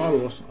forget to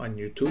follow us on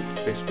YouTube,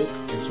 Facebook,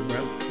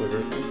 Instagram, Twitter,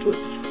 and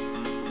Twitch.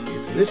 You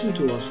can listen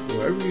to us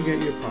wherever you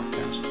get your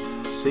podcast.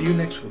 See you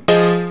next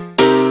week.